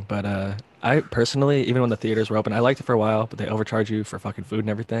everything. But I personally, even when the theaters were open, I liked it for a while, but they overcharge you for fucking food and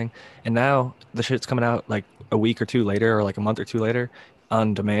everything. And now the shit's coming out like a week or two later, or like a month or two later,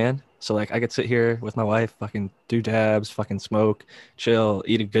 on demand. So like I could sit here with my wife, fucking do dabs, fucking smoke, chill,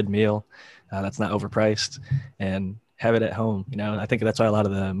 eat a good meal that's not overpriced, and have it at home. You know, I think that's why a lot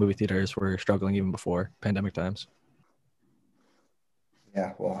of the movie theaters were struggling even before pandemic times.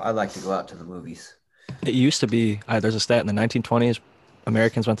 Yeah, well, I like to go out to the movies. It used to be, there's a stat in the 1920s,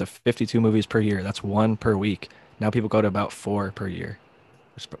 Americans went to 52 movies per year. That's one per week. Now people go to about 4 per year.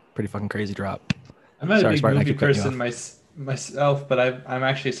 It's a pretty fucking crazy drop. I'm not a big movie person myself, but I'm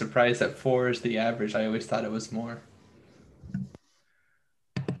actually surprised that 4 is the average. I always thought it was more.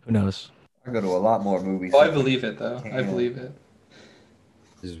 Who knows? I go to a lot more movies. Oh, I believe it, though. I believe it.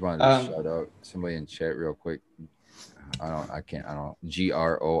 I just wanted to shout out somebody in chat real quick. I don't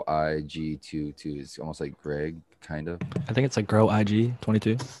GROIG22. It's almost like Greg, kind of. I think it's like Grow IG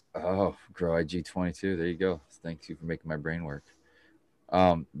 22. Oh, Grow IG 22. There you go. Thank you for making my brain work.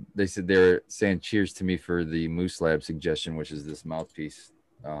 They said they were saying cheers to me for the Moose Lab suggestion, which is this mouthpiece.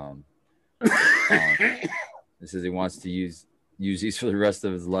 It says he wants to use these for the rest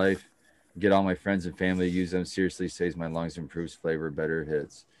of his life. Get all my friends and family to use them. Seriously, saves my lungs, improves flavor, better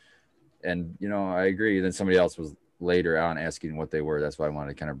hits. And you know, I agree. Then somebody else was later on asking what they were. That's why I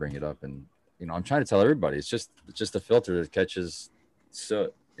wanted to kind of bring it up. And you know, I'm trying to tell everybody it's just a filter that catches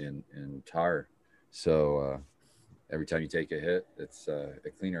soot and tar. So every time you take a hit, it's a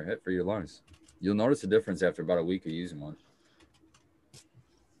cleaner hit for your lungs. You'll notice a difference after about a week of using one.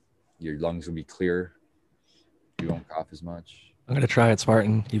 Your lungs will be clear. You won't cough as much. I'm gonna try it,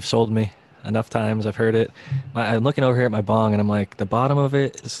 Spartan. You've sold me enough times. I've heard it. I'm looking over here at my bong, and I'm like, the bottom of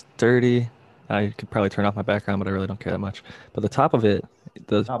it is dirty. I could probably turn off my background, but I really don't care that much. But the top of it,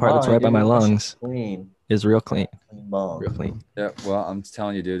 the Not part that's mine, right by dude. my That shit's lungs, clean. is real clean. Clean bone. Real clean. Yeah, well, I'm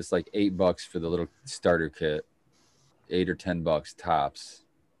telling you, dude, it's like $8 for the little starter kit, $8 or $10 tops.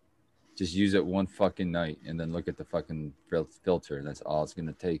 Just use it one fucking night, and then look at the fucking filter. That's all it's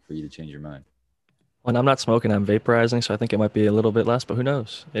gonna take for you to change your mind. When I'm not smoking, I'm vaporizing, so I think it might be a little bit less, but who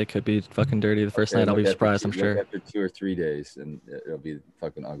knows? It could be fucking dirty the first night. I'll be surprised, I'm sure. After 2 or 3 days, and it'll be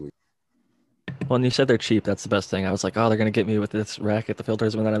fucking ugly. Well, and you said they're cheap. That's the best thing. I was like, oh, they're gonna get me with this rack at the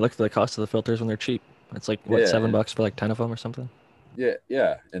filters, and then I looked at the cost of the filters when they're cheap. It's like what, $7 for like 10 of them or something.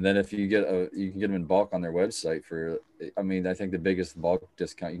 Yeah. And then if you get you can get them in bulk on their website for. I mean, I think the biggest bulk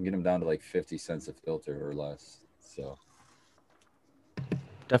discount you can get them down to like 50 cents a filter or less. So.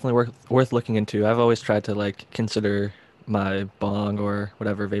 Definitely worth looking into. I've always tried to like consider my bong or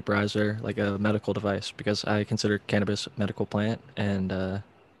whatever vaporizer like a medical device because I consider cannabis a medical plant, and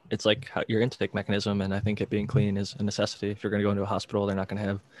it's like your intake mechanism, and I think it being clean is a necessity. If you're going to go into a hospital, they're not going to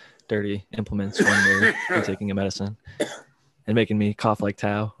have dirty implements when you're taking a medicine. And making me cough like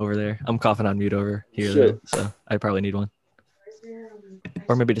Tao over there. I'm coughing on mute over here, though, so I probably need one.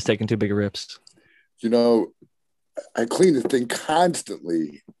 Or maybe just taking too big of rips. You know, I clean the thing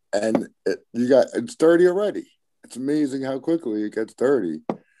constantly, and it's dirty already. It's amazing how quickly it gets dirty.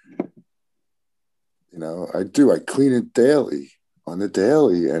 You know, I clean it daily, on the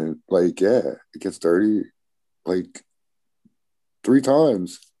daily, and it gets dirty like 3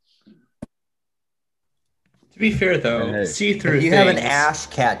 times. To be fair, though, see-through if you have an ash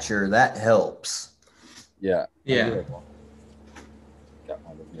catcher, that helps. Yeah. Yeah. Got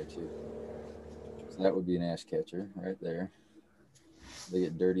one with me too. So that would be an ash catcher right there. They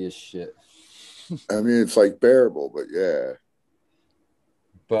get dirty as shit. I mean, it's like bearable, but yeah.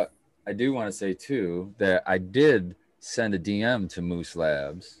 But I do want to say too that I did send a DM to Moose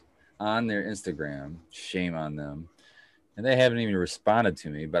Labs on their Instagram. Shame on them. And they haven't even responded to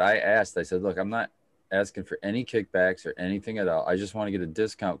me. But I said, look, I'm not asking for any kickbacks or anything at all. I just want to get a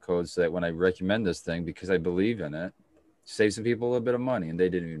discount code so that when I recommend this thing, because I believe in it, save some people a little bit of money. And they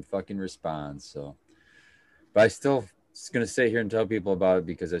didn't even fucking respond. So, but I still going to stay here and tell people about it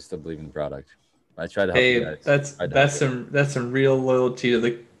because I still believe in the product. I try to help you guys. That's some real loyalty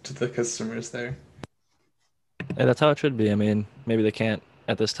to the customers there. Yeah, that's how it should be. I mean, maybe they can't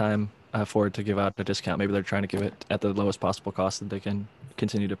at this time afford to give out a discount. Maybe they're trying to give it at the lowest possible cost that they can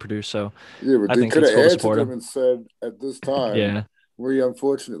continue to produce. So yeah, but they could have answered them and said, at this time, we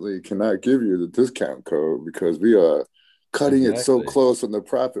unfortunately cannot give you the discount code because we are cutting it so close on the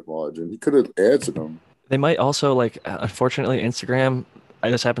profit margin. You could have answered them. They might also unfortunately, Instagram.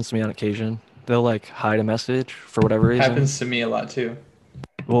 This happens to me on occasion. They'll hide a message for whatever reason. Happens to me a lot too.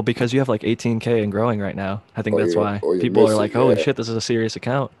 Well, because you have 18K and growing right now. I think that's why people are like, holy shit, this is a serious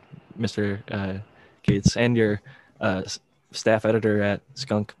account, Mr. Gates, and your staff editor at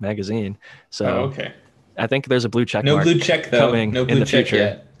Skunk Magazine. So okay. I think there's a blue check No mark blue check though. coming no blue in the check future.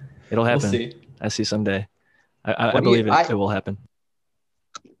 Yet. It'll happen. We'll see. I see someday. I believe it will happen.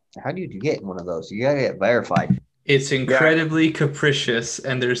 How do you get one of those? You gotta get verified. It's incredibly capricious,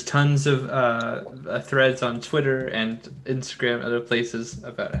 and there's tons of threads on Twitter and Instagram and other places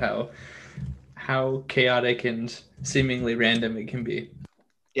about how chaotic and seemingly random it can be.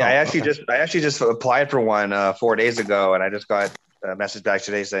 Yeah, I actually just applied for one 4 days ago, and I just got a message back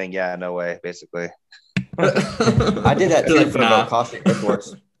today saying, "Yeah, no way," basically. I did that too for Bokoshi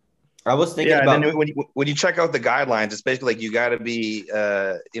Earthworks. I was thinking about. And then when you check out the guidelines, it's basically like you got to be,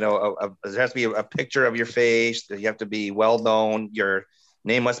 there has to be a picture of your face. You have to be well known. Your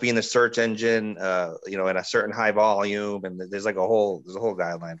name must be in the search engine, in a certain high volume, and there's a whole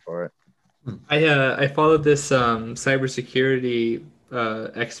guideline for it. I followed this cybersecurity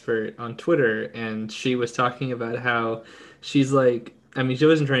expert on Twitter, and she was talking about how she's like. I mean, she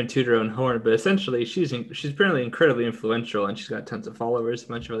wasn't trying to toot her own horn, but essentially she's apparently incredibly influential, and she's got tons of followers, a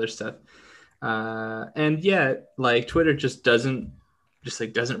bunch of other stuff. And yet, Twitter just doesn't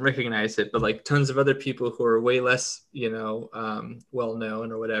recognize it, but tons of other people who are way less, well known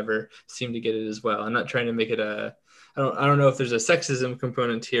or whatever seem to get it as well. I'm not trying to make it I don't know if there's a sexism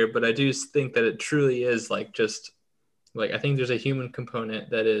component here, but I do think that it truly is I think there's a human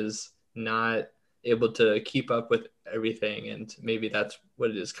component that is not able to keep up with everything, and maybe that's what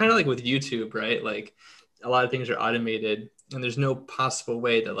it is. Kind of like with YouTube, right? A lot of things are automated, and there's no possible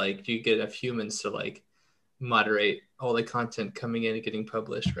way that you get enough humans to moderate all the content coming in and getting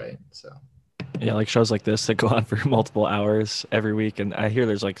published, right? So yeah, shows like this that go on for multiple hours every week, and I hear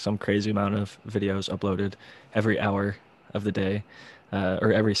there's some crazy amount of videos uploaded every hour of the day,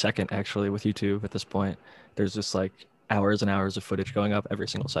 or every second actually with YouTube at this point. There's just hours and hours of footage going up every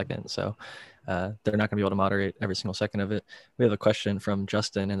single second. So they're not going to be able to moderate every single second of it. We have a question from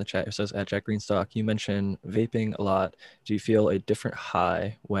Justin in the chat who says, at Jack Greenstock, you mentioned vaping a lot. Do you feel a different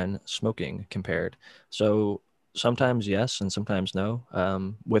high when smoking compared? So sometimes yes, and sometimes no.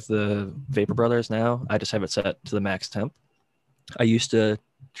 With the Vapor Brothers now, I just have it set to the max temp. I used to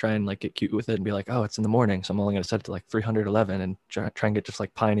try and like get cute with it and be like, oh, it's in the morning, so I'm only going to set it to like 311 and try and get just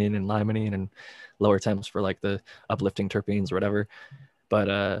like pinene and limonene and lower temps for like the uplifting terpenes or whatever.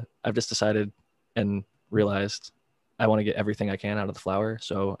 But I've just decided and realized I want to get everything I can out of the flower,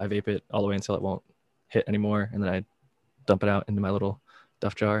 so I vape it all the way until it won't hit anymore, and then I dump it out into my little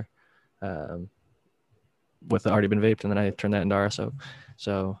duff jar with already been vaped, and then I turn that into RSO.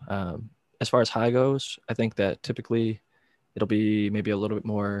 So as far as high goes, I think that typically it'll be maybe a little bit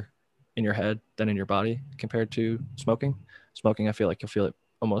more in your head than in your body compared to smoking. Smoking, I feel like you'll feel it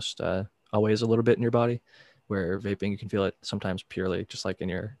almost always a little bit in your body, where vaping, you can feel it sometimes purely just like in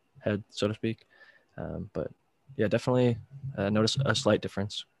your head, so to speak. But yeah, definitely notice a slight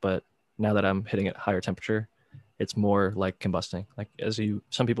difference. But now that I'm hitting at higher temperature, it's more like combusting. Like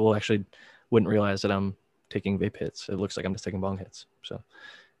some people actually wouldn't realize that I'm taking vape hits. It looks like I'm just taking bong hits. So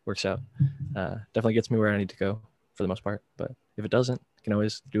works out. Definitely gets me where I need to go for the most part. But if it doesn't, I can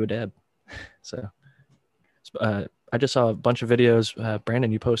always do a dab. So I just saw a bunch of videos.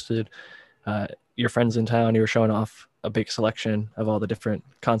 Brandon, you posted your friends in town. You were showing off a big selection of all the different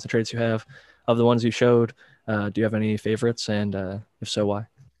concentrates you have. Of the ones you showed, do you have any favorites? And if so, why?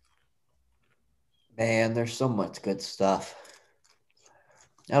 Man, there's so much good stuff.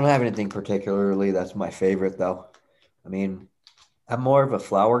 I don't have anything particularly that's my favorite, though. I mean, I'm more of a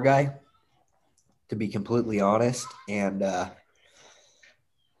flower guy, to be completely honest. And there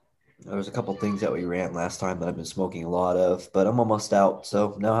was a couple things that we ran last time that I've been smoking a lot of, but I'm almost out.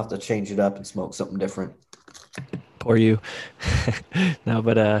 So now I have to change it up and smoke something different. Poor you. No,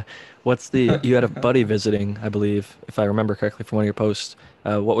 but you had a buddy visiting, I believe, if I remember correctly from one of your posts.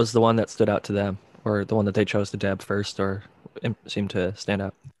 What was the one that stood out to them, or the one that they chose to dab first, or seemed to stand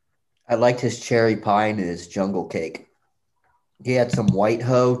out? I liked his cherry pie and his jungle cake. He had some white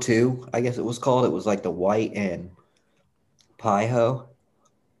hoe too, I guess it was called. It was like the white and pie hoe.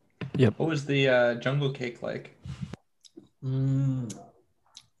 Yep. What was the jungle cake like? It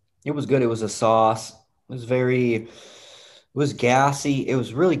was good. It was a sauce. It was gassy. It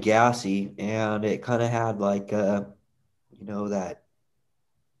was really gassy, and it kind of had like that,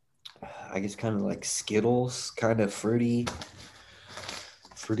 I guess, kind of like Skittles, kind of fruitiness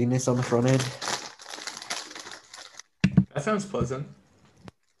on the front end. That sounds pleasant.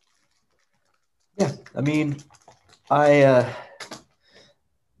 Yeah, I mean, I've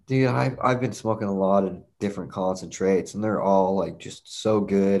been smoking a lot of different concentrates, and they're all like just so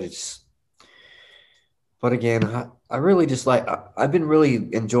good. But again, I really just I've been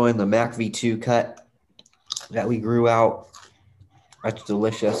really enjoying the Mac V2 cut that we grew out. That's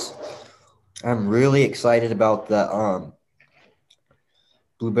delicious. I'm really excited about the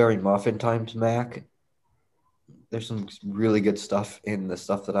Blueberry Muffin times Mac. There's some really good stuff in the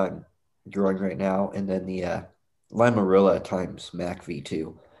stuff that I'm growing right now. And then the Limarilla times Mac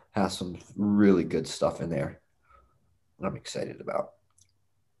V2 has some really good stuff in there I'm excited about.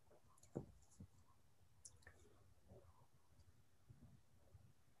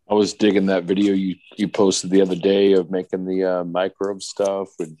 I was digging that video you posted the other day of making the microbe stuff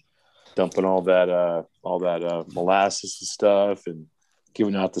and dumping all that molasses and stuff and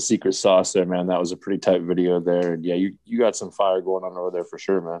giving out the secret sauce there, man. That was a pretty tight video there. And yeah, you got some fire going on over there for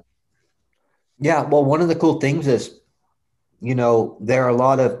sure, man. Yeah, well, one of the cool things is, there are a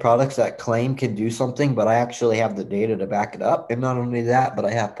lot of products that claim can do something, but I actually have the data to back it up. And not only that, but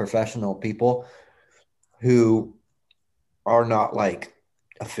I have professional people who are not like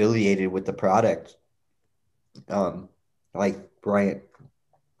affiliated with the product. Like Bryant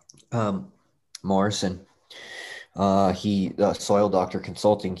Morrison, he Soil Doctor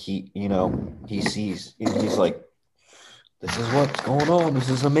Consulting. He sees, he's like, this is what's going on. This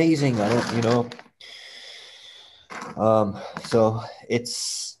is amazing. I don't, so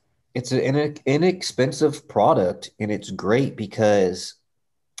it's an inexpensive product, and it's great because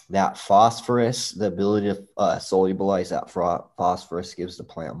that phosphorus, the ability to solubilize that phosphorus gives the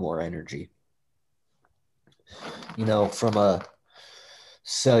plant more energy. From a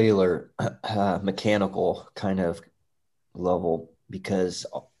cellular, mechanical kind of level, because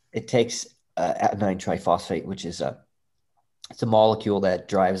it takes adenine triphosphate, which is it's a molecule that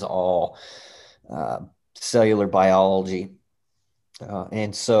drives all cellular biology.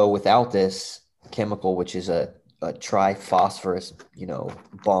 And so without this chemical, which is a a triphosphorus,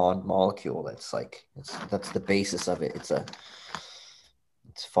 bond molecule. That's the basis of it.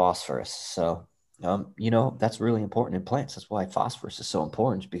 It's phosphorus. So, that's really important in plants. That's why phosphorus is so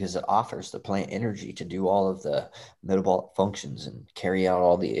important, because it offers the plant energy to do all of the metabolic functions and carry out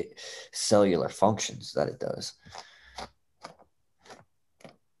all the cellular functions that it does.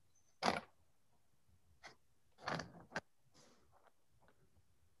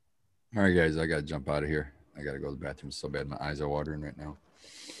 All right, guys, I got to jump out of here. I got to go to the bathroom so bad. My eyes are watering right now.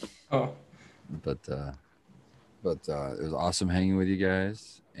 Oh. But it was awesome hanging with you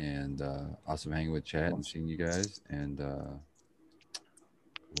guys, and awesome hanging with chat and seeing you guys. And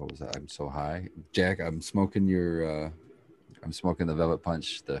what was that? I'm so high. Jack, I'm smoking the Velvet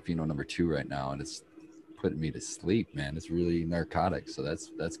Punch, the Pheno number 2 right now, and it's putting me to sleep, man. It's really narcotic, so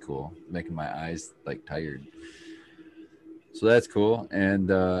that's cool. Making my eyes like tired. So that's cool,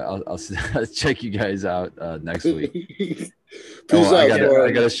 and I'll check you guys out next week. I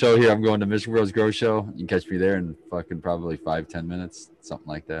got a show here. I'm going to Michigan Bros Grow Show. You can catch me there in fucking probably 5-10 minutes, something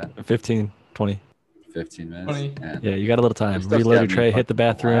like that. 15, 20. 15 minutes. 20. And yeah, you got a little time. Reload your tray, hit the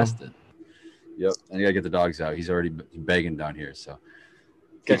bathroom. Blasted. Yep, and you gotta get the dogs out. He's already begging down here. So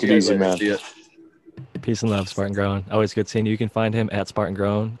catch it easy, man. Peace and love, Spartan Grown. Always good seeing you. You can find him at Spartan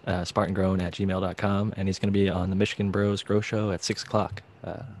Grown, spartangrown@gmail.com, and he's going to be on the Michigan Bros Grow Show at 6 o'clock,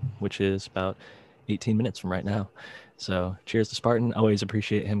 which is about 18 minutes from right now. So cheers to Spartan. Always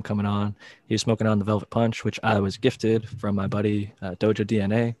appreciate him coming on. He was smoking on the Velvet Punch, which I was gifted from my buddy Doja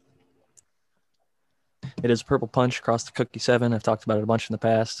DNA. It is Purple Punch across the Cookie 7. I've talked about it a bunch in the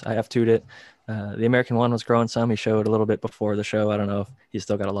past. I F2'd it. The American one was growing some. He showed a little bit before the show. I don't know if he's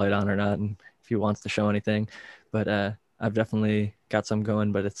still got a light on or not, and if he wants to show anything. But I've definitely got some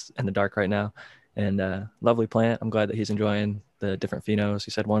going, but it's in the dark right now. And lovely plant. I'm glad that he's enjoying the different phenos.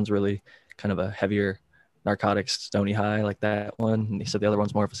 He said one's really kind of a heavier narcotics, stony high like that one. And he said the other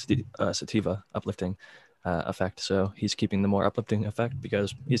one's more of a sativa uplifting effect. So he's keeping the more uplifting effect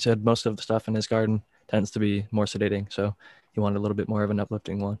because he said most of the stuff in his garden tends to be more sedating. So he wanted a little bit more of an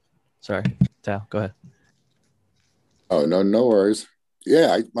uplifting one. Sorry, Tal, go ahead. Oh, no worries.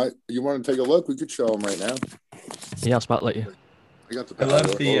 Yeah, you want to take a look? We could show them right now. Yeah, I'll spotlight you. I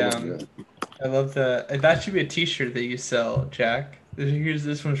love that should be a t-shirt that you sell, Jack.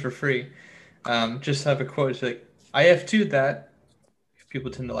 This one's for free. Just have a quote. It's like, I have to that. People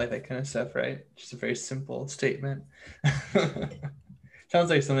tend to like that kind of stuff, right? Just a very simple statement. Sounds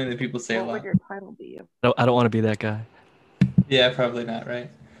like something that people say a lot. What would your title be? No, I don't want to be that guy. Yeah, probably not, right?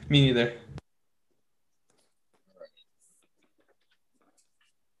 Me neither.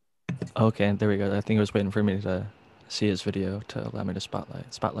 Okay, there we go. I think it was waiting for me to see his video to allow me to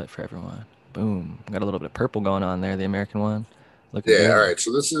spotlight for everyone. Boom. Got a little bit of purple going on there, the American one. Looking good. All right.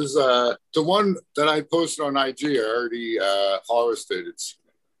 So this is the one that I posted on IG. I already harvested. It's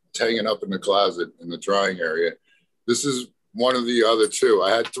hanging up in the closet in the drying area. This is one of the other two.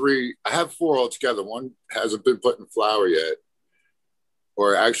 I have 4 altogether. One hasn't been put in flower yet.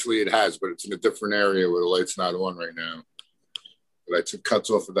 Or actually it has, but it's in a different area where the light's not on right now. But I took cuts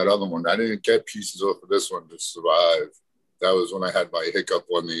off of that other one. I didn't get pieces off of this one to survive. That was when I had my hiccup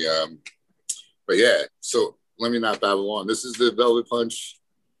on the but yeah, so let me not babble on. This is the Velvet Punch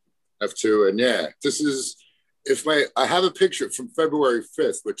F2. And yeah, this is, I have a picture from February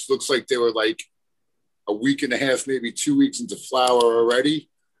 5th, which looks like they were like a week and a half, maybe 2 weeks into flower already.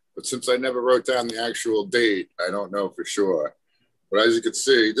 But since I never wrote down the actual date, I don't know for sure. But as you can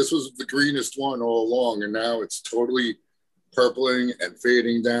see, this was the greenest one all along. And now it's totally purpling and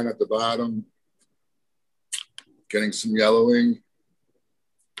fading down at the bottom. Getting some yellowing.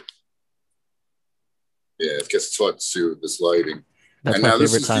 Yeah, it gets hard to see with this lighting. That's my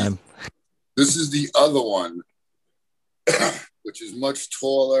favorite time. This is the other one, which is much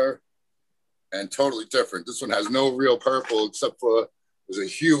taller and totally different. This one has no real purple except for there's a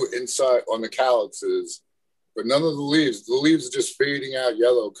hue inside on the calyxes, but none of the leaves. The leaves are just fading out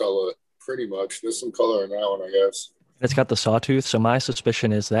yellow color pretty much. There's some color in that one, I guess. It's got the sawtooth, so my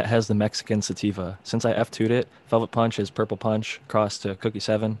suspicion is that has the Mexican sativa. Since I F2'd it, Velvet Punch is Purple Punch crossed to Cookie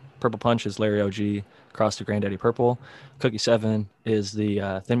 7. Purple Punch is Larry OG crossed to Granddaddy Purple. Cookie 7 is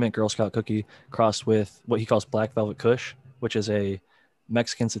the Thin Mint Girl Scout cookie crossed with what he calls Black Velvet Kush, which is a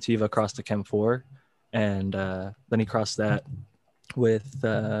Mexican sativa crossed to Chem 4. And then he crossed that with,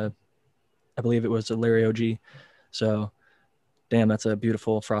 I believe it was a Larry OG. So, damn, that's a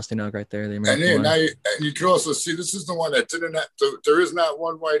beautiful frosty nug right there. The American and one. now you can also see this is the one that didn't have there is not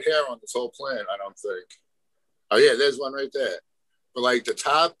one white hair on this whole plant, I don't think. Oh yeah, there's one right there. But like the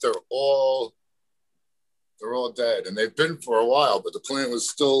top, they're all dead, and they've been for a while. But the plant was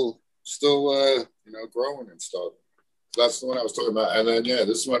still still growing and stuff. So that's the one I was talking about. And then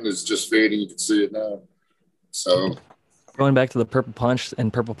this one is just fading. You can see it now. So going back to the Purple Punch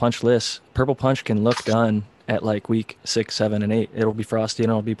and Purple Punch list, Purple Punch can look done at like week 6, 7, and 8. It'll be frosty and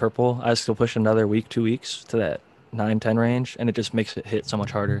it'll be purple. I still push another week, 2 weeks to that 9, 10 range, and it just makes it hit so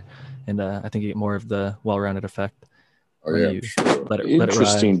much harder. And I think you get more of the well-rounded effect. Oh yeah, sure. Let it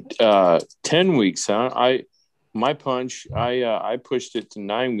Interesting. 10 weeks, huh? My punch, I pushed it to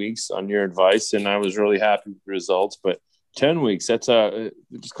 9 weeks on your advice, and I was really happy with the results. But 10 weeks, that's it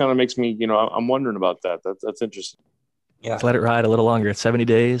just kind of makes me, I'm wondering about that. That's interesting. Yeah. Let it ride a little longer. It's 70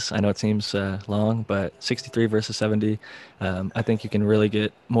 days. I know it seems long, but 63 versus 70, I think you can really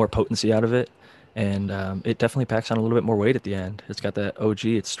get more potency out of it. And it definitely packs on a little bit more weight at the end. It's got that OG.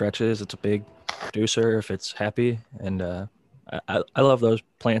 It stretches. It's a big producer if it's happy. And I love those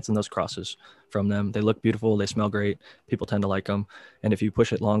plants and those crosses from them. They look beautiful. They smell great. People tend to like them. And if you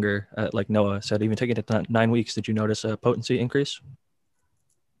push it longer, like Noah said, even taking it to 9 weeks, did you notice a potency increase?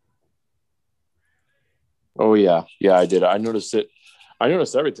 Oh yeah, I did. I noticed it. I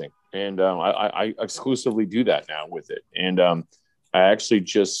noticed everything, and I exclusively do that now with it. And I actually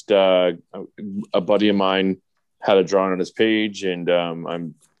just a buddy of mine had a drawing on his page, and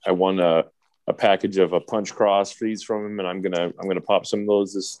I won a package of a punch cross feeds from him, and I'm gonna pop some of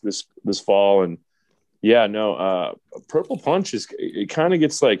those this fall. And Purple Punch it kind of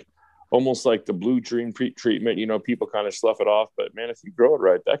gets like almost like the Blue Dream treatment. People kind of slough it off, but man, if you grow it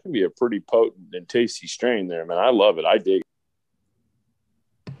right, that can be a pretty potent and tasty strain there, man. I love it. I dig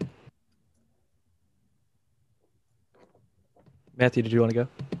it. Matthew, did you want to go?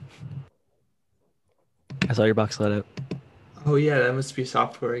 I saw your box lit up. Oh yeah, that must be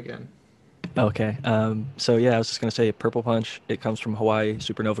software again. Okay. So I was just gonna say Purple Punch. It comes from Hawaii.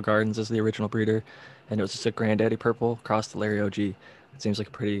 Supernova Gardens is the original breeder, and it was just a Granddaddy Purple crossed the Larry OG. It seems like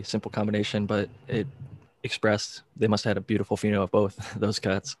a pretty simple combination, but it expressed they must have had a beautiful pheno of both those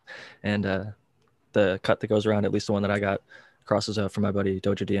cuts. And the cut that goes around, at least the one that I got, crosses out from my buddy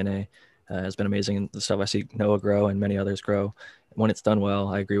Doja DNA, has been amazing. And the stuff I see Noah grow and many others grow, when it's done well,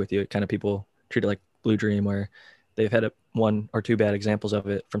 I agree with you. It kind of people treat it like Blue Dream, where they've had 1 or 2 bad examples of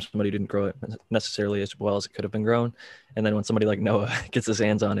it from somebody who didn't grow it necessarily as well as it could have been grown. And then when somebody like Noah gets his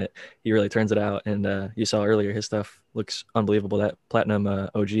hands on it, he really turns it out. And you saw earlier, his stuff looks unbelievable. That Platinum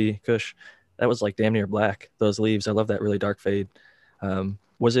OG Kush, that was like damn near black. Those leaves, I love that really dark fade.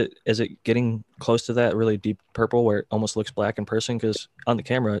 Is it getting close to that really deep purple where it almost looks black in person? Because on the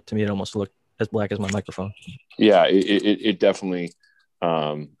camera, to me, it almost looked as black as my microphone. Yeah, it definitely.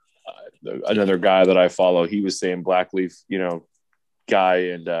 Another guy that I follow, he was saying black leaf, guy,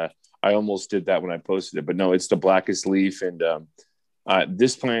 and I almost did that when I posted it, but no, it's the blackest leaf, and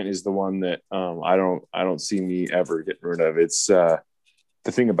this plant is the one that I don't see me ever getting rid of. It's the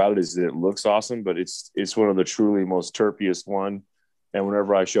thing about it is that it looks awesome, but it's one of the truly most terpiest one. And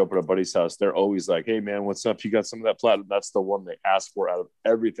whenever I show up at a buddy's house, they're always like, "Hey man, what's up? You got some of that platinum?" That's the one they ask for out of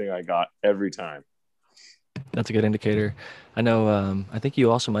everything I got every time. That's a good indicator. I know, I think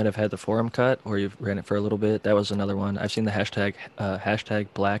you also might have had the forum cut, or you've ran it for a little bit. That was another one. I've seen the hashtag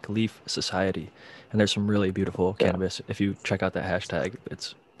Black Leaf Society, and there's some really beautiful cannabis. If you check out that hashtag,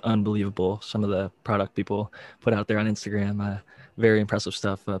 it's unbelievable. Some of the product people put out there on Instagram, very impressive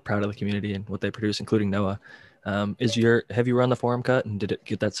stuff. Proud of the community and what they produce, including Noah. Have you run the forum cut, and did it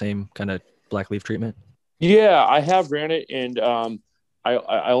get that same kind of black leaf treatment? Yeah, I have ran it, and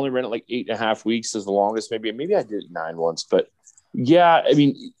I only ran it like 8.5 weeks as the longest. Maybe I did 9 once, but yeah, I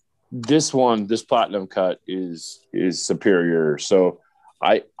mean, this platinum cut is superior. So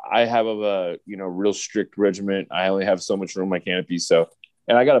I have a real strict regimen. I only have so much room in my canopy. So,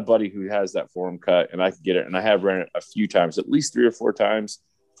 and I got a buddy who has that forum cut, and I can get it. And I have ran it a few times, at least 3 or 4 times.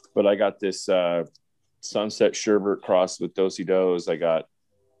 But I got this Sunset Sherbert crossed with Do-si-dos. I got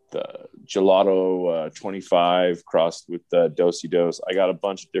the Gelato 25 crossed with Do-si-dos. I got a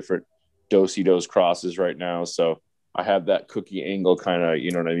bunch of different Do-si-dos crosses right now. So I have that cookie angle kind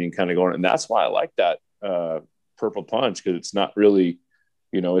of, kind of going. And that's why I like that Purple Punch, because it's not really,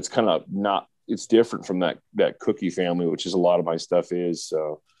 it's kind of not, it's different from that cookie family, which is a lot of my stuff is.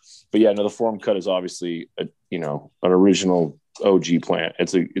 So, but yeah, no, the forum cut is obviously, an original OG plant.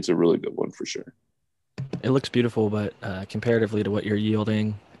 It's a really good one for sure. It looks beautiful, but comparatively to what you're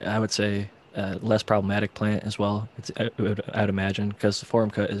yielding, I would say less problematic plant as well. I'd imagine, because the forum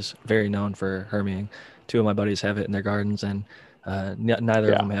cut is very known for herming. 2 of my buddies have it in their gardens, and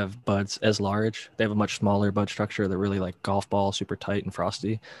neither of them have buds as large. They have a much smaller bud structure. They're really like golf ball, super tight and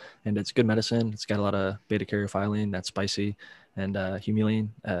frosty, and it's good medicine. It's got a lot of beta caryophyllene, that's spicy, and humulene.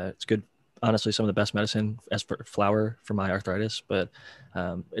 It's good honestly some of the best medicine as for flower for my arthritis, but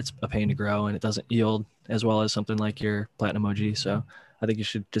it's a pain to grow and it doesn't yield as well as something like your Platinum OG. So I think you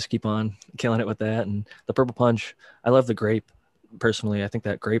should just keep on killing it with that. And the Purple Punch, I love the grape personally. I think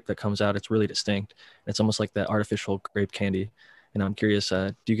that grape that comes out, it's really distinct. It's almost like that artificial grape candy. And I'm curious,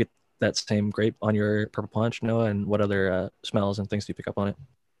 do you get that same grape on your Purple Punch, Noah? And what other smells and things do you pick up on it?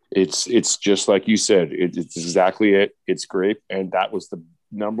 It's just like you said. It's exactly it. It's grape, and that was the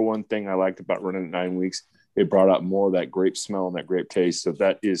number one thing I liked about running at 9 weeks. It brought out more of that grape smell and that grape taste. So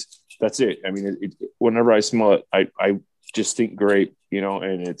that's it. I mean, whenever I smell it, I just think grape,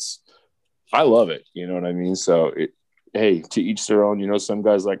 and I love it. You know what I mean? So hey, to each their own. Some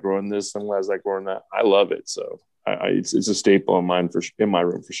guys like growing this, some guys like growing that. I love it. So it's a staple of mine in my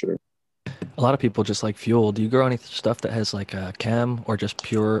room for sure. A lot of people just like Fuel. Do you grow any stuff that has like a chem or just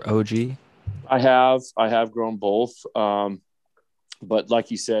pure OG? I have grown both. But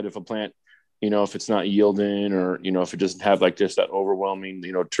like you said, if a plant, if it's not yielding or, if it doesn't have like just that overwhelming,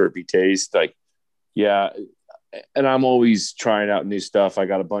 terpy taste, like, yeah. And I'm always trying out new stuff. I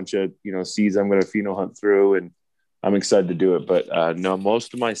got a bunch of, seeds I'm going to pheno hunt through, and I'm excited to do it. But no,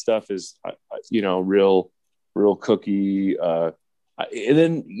 most of my stuff is, real cookie. And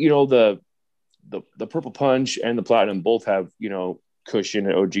then, the Purple Punch and the Platinum both have, cushion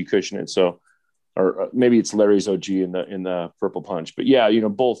and OG cushion. And so, or maybe it's Larry's OG in the Purple Punch, but yeah,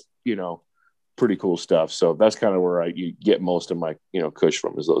 both, pretty cool stuff. So that's kind of where you get most of my, kush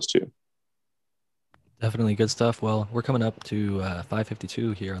from, is those two. Definitely good stuff. Well, we're coming up to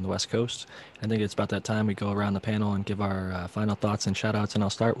 5:52 here on the West Coast. I think it's about that time we go around the panel and give our final thoughts and shout outs. And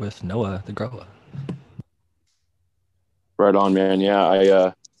I'll start with Noah, the grower. Right on, man.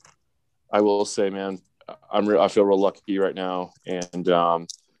 Yeah. I will say, man, I feel real lucky right now. And,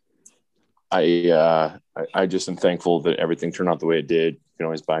 I just am thankful that everything turned out the way it did. You can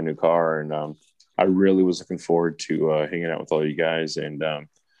always buy a new car. And I really was looking forward to hanging out with all you guys. And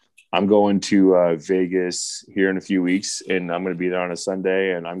I'm going to Vegas here in a few weeks, and I'm going to be there on a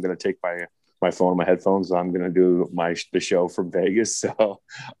Sunday, and I'm going to take my phone and my headphones. I'm going to do the show from Vegas. So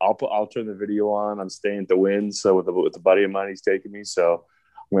I'll turn the video on. I'm staying at the Wynn. So with a buddy of mine, he's taking me. So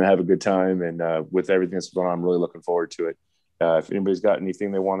I'm going to have a good time. And with everything that's going on, I'm really looking forward to it. If anybody's got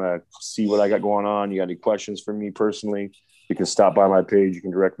anything they want to see what I got going on, you got any questions for me personally, you can stop by my page. You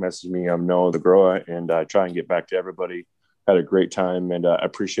can direct message me. I'm Noah the Grower, and try and get back to everybody. Had a great time, and I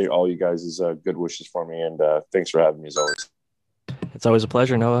appreciate all you guys' good wishes for me. And thanks for having me as always. It's always a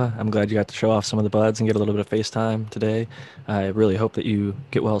pleasure, Noah. I'm glad you got to show off some of the buds and get a little bit of FaceTime today. I really hope that you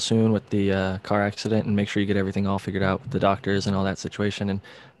get well soon with the car accident, and make sure you get everything all figured out with the doctors and all that situation. And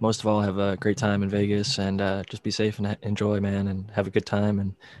most of all, have a great time in Vegas, and just be safe and enjoy, man, and have a good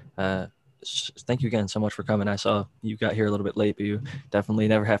time. And thank you again so much for coming. I saw you got here a little bit late, but you definitely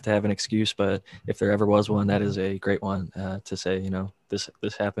never have to have an excuse. But if there ever was one, that is a great one to say,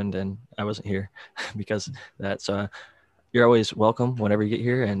 this happened and I wasn't here because of that. So you're always welcome whenever you get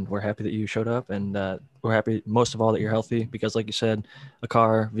here, and we're happy that you showed up, and we're happy most of all that you're healthy, because like you said, a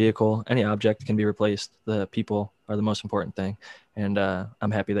car, vehicle, any object can be replaced. The people are the most important thing. And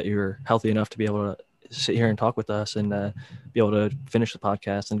I'm happy that you're healthy enough to be able to sit here and talk with us and be able to finish the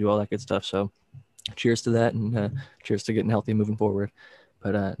podcast and do all that good stuff. So cheers to that, and cheers to getting healthy moving forward.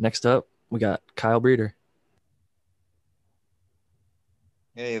 But next up, we got Kyle Breeder.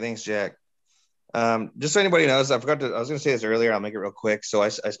 Hey, thanks, Jack. Just so anybody knows, I was going to say this earlier. I'll make it real quick. So I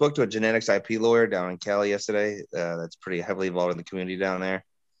spoke to a genetics IP lawyer down in Cali yesterday. That's pretty heavily involved in the community down there.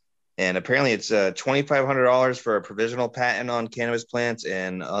 And apparently it's $2,500 for a provisional patent on cannabis plants,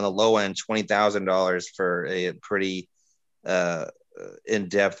 and on the low end, $20,000 for a pretty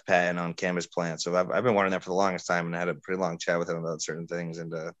in-depth patent on cannabis plants. So I've been wanting that for the longest time, and I had a pretty long chat with him about certain things,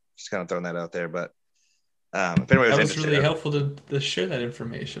 and just kind of throwing that out there. But if anybody was interested, really helpful to share that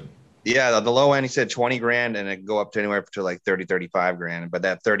information. Yeah, the low end, he said 20 grand, and it could go up to anywhere to like 30, 35 grand. But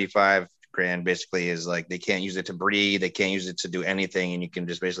that 35 grand basically is like, they can't use it to breed, they can't use it to do anything, and you can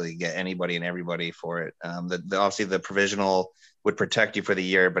just basically get anybody and everybody for it. Obviously the provisional would protect you for the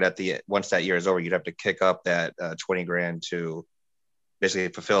year, but once that year is over, you'd have to kick up that 20 grand to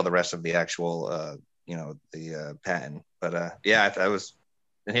basically fulfill the rest of the actual the patent. But yeah,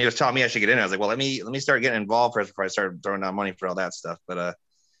 and he was telling me I should get in. I was like, well, let me start getting involved first before I start throwing down money for all that stuff. But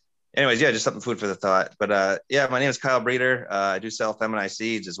anyways, yeah, just something food for the thought. But yeah, my name is Kyle Breeder. I do sell feminized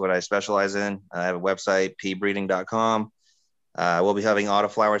seeds, is what I specialize in. I have a website, pbreeding.com. We'll be having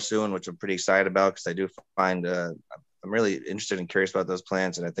autoflower soon, which I'm pretty excited about, because I do find I'm really interested and curious about those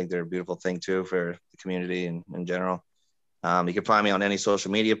plants, and I think they're a beautiful thing too for the community and in general. You can find me on any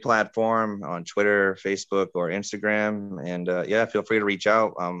social media platform, on Twitter, Facebook, or Instagram. And yeah, feel free to reach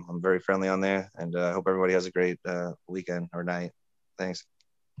out. I'm very friendly on there, and I hope everybody has a great weekend or night. Thanks.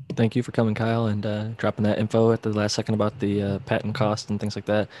 Thank you for coming, Kyle, and dropping that info at the last second about the patent cost and things like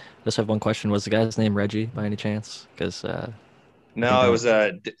that. I just have one question. Was the guy's name Reggie by any chance? Because no, it was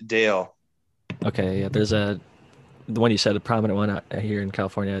Dale. Okay, yeah, there's the one you said, a prominent one out here in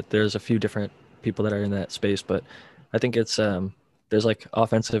California. There's a few different people that are in that space, but I think it's there's like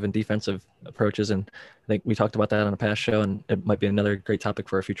offensive and defensive approaches, and I think we talked about that on a past show, and it might be another great topic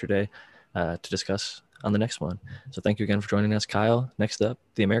for a future day to discuss on the next one. So thank you again for joining us, Kyle. Next up,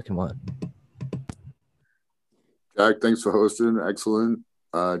 the American One. Jack, thanks for hosting. Excellent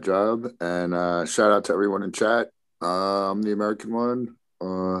job, and shout out to everyone in chat. I'm the American One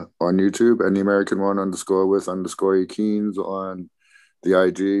on YouTube, and the American One _ Keens on the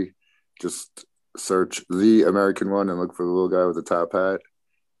IG. Just search the American One and look for the little guy with the top hat.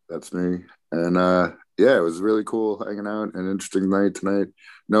 That's me. And yeah, it was really cool hanging out. An interesting night tonight.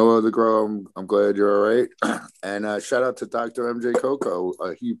 Noah the Grow, I'm glad you're all right. And shout out to Dr. MJ Coco.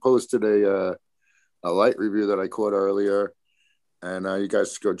 He posted a light review that I caught earlier, and you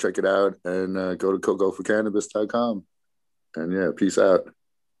guys should go check it out, and go to cocoforcannabis.com. And yeah, peace out.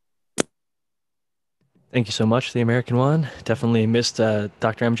 Thank you so much, the American One. Definitely missed Dr.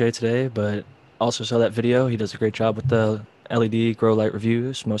 MJ today, but also saw that video. He does a great job with the LED grow light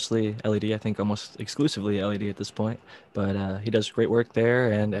reviews, mostly LED, I think almost exclusively LED at this point. But he does great work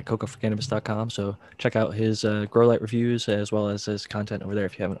there and at cocoforcannabis.com. So check out his grow light reviews as well as his content over there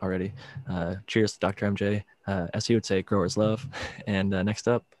if you haven't already. Cheers to Dr. MJ. As he would say, growers love. And next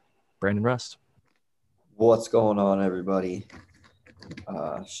up, Brandon Rust. What's going on, everybody?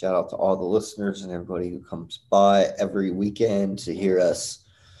 Shout out to all the listeners and everybody who comes by every weekend to hear us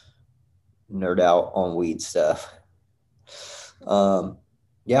nerd out on weed stuff.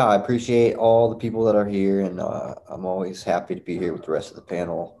 Yeah, I appreciate all the people that are here, and I'm always happy to be here with the rest of the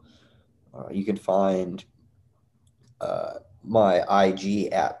panel. You can find my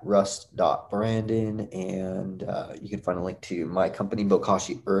IG at rust.brandon, and you can find a link to my company,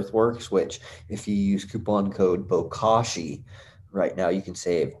 Bokashi Earthworks, which if you use coupon code Bokashi right now, you can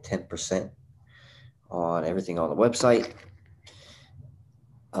save 10% on everything on the website.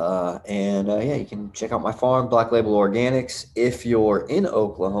 And yeah, you can check out my farm, Black Label Organics. If you're in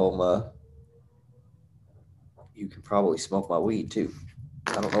Oklahoma, you can probably smoke my weed too.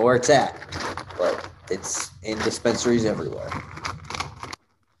 I don't know where it's at, but it's in dispensaries everywhere.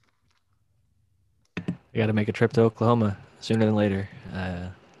 You got to make a trip to Oklahoma sooner than later.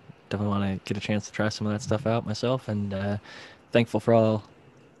 Definitely want to get a chance to try some of that stuff out myself, and thankful for all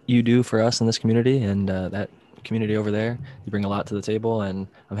you do for us in this community and that community over there. You bring a lot to the table, and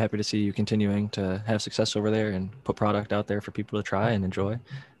I'm happy to see you continuing to have success over there and put product out there for people to try and enjoy.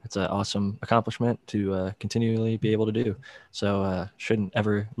 It's an awesome accomplishment to continually be able to do. So shouldn't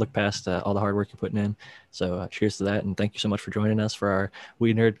ever look past all the hard work you're putting in. So cheers to that, and thank you so much for joining us for our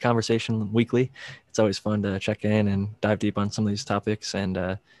Weed Nerd conversation weekly. It's always fun to check in and dive deep on some of these topics,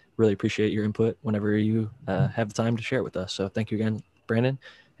 and really appreciate your input whenever you have the time to share it with us. So thank you again, Brandon.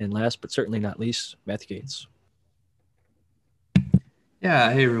 And last but certainly not least, Matthew Gates.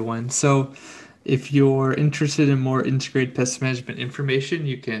 Yeah, hey everyone. So if you're interested in more integrated pest management information,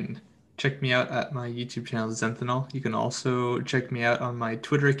 you can check me out at my YouTube channel, Zenthanol. You can also check me out on my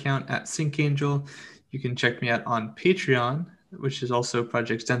Twitter account at SyncAngel. You can check me out on Patreon, which is also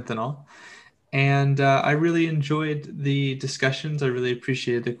Project Zenthanol. And I really enjoyed the discussions. I really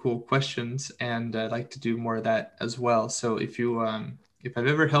appreciated the cool questions, and I'd like to do more of that as well. So if you, if I've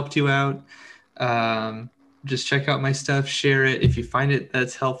ever helped you out, just check out my stuff, share it. If you find it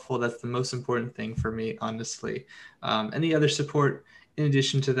that's helpful, that's the most important thing for me, honestly. Any other support in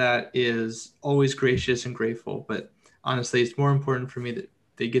addition to that is always gracious and grateful, but honestly, it's more important for me that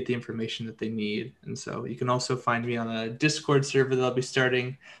they get the information that they need. And so you can also find me on a Discord server that I'll be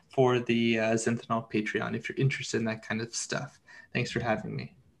starting for the Zenthanol Patreon if you're interested in that kind of stuff. Thanks for having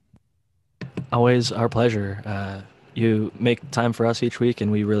me. Always our pleasure. You make time for us each week, and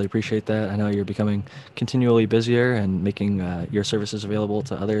we really appreciate that. I know you're becoming continually busier and making your services available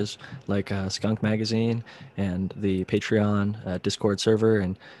to others like Skunk Magazine and the Patreon Discord server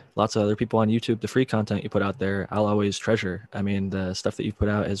and lots of other people on YouTube. The free content you put out there, I'll always treasure. I mean, the stuff that you put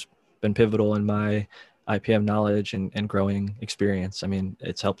out has been pivotal in my IPM knowledge and growing experience. I mean,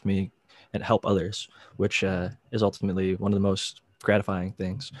 it's helped me and help others, which is ultimately one of the most gratifying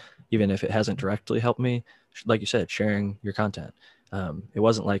things, even if it hasn't directly helped me. Like you said, sharing your content. It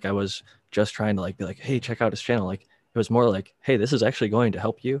wasn't like I was just trying to like be like, hey, check out his channel. Like It was more like, hey, this is actually going to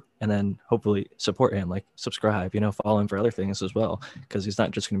help you, and then hopefully support him, like subscribe, follow him for other things as well, because he's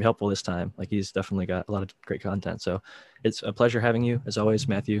not just going to be helpful this time. Like, he's definitely got a lot of great content. So it's a pleasure having you as always,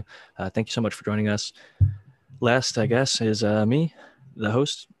 Matthew. Thank you so much for joining us. Last, I guess, is me, the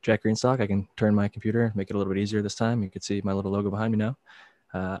host, Jack Greenstock. I can turn my computer, make it a little bit easier this time. You can see my little logo behind me now.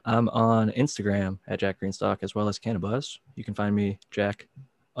 I'm on Instagram at Jack Greenstock, as well as Cannabuzz. You can find me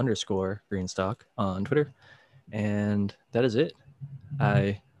Jack_Greenstock on Twitter. And that is it.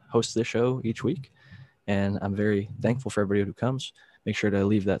 I host this show each week, and I'm very thankful for everybody who comes. Make sure to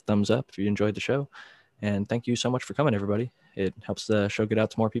leave that thumbs up if you enjoyed the show. And thank you so much for coming, everybody. It helps the show get out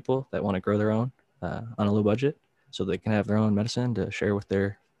to more people that want to grow their own on a low budget, so they can have their own medicine to share with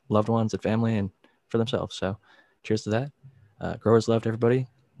their loved ones and family and for themselves. So cheers to that. Growers loved, everybody.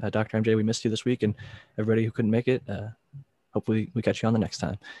 Dr. MJ, we missed you this week, and everybody who couldn't make it, hopefully we catch you on the next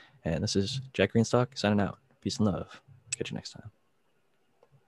time. And this is Jack Greenstock signing out. Peace and love. Catch you next time.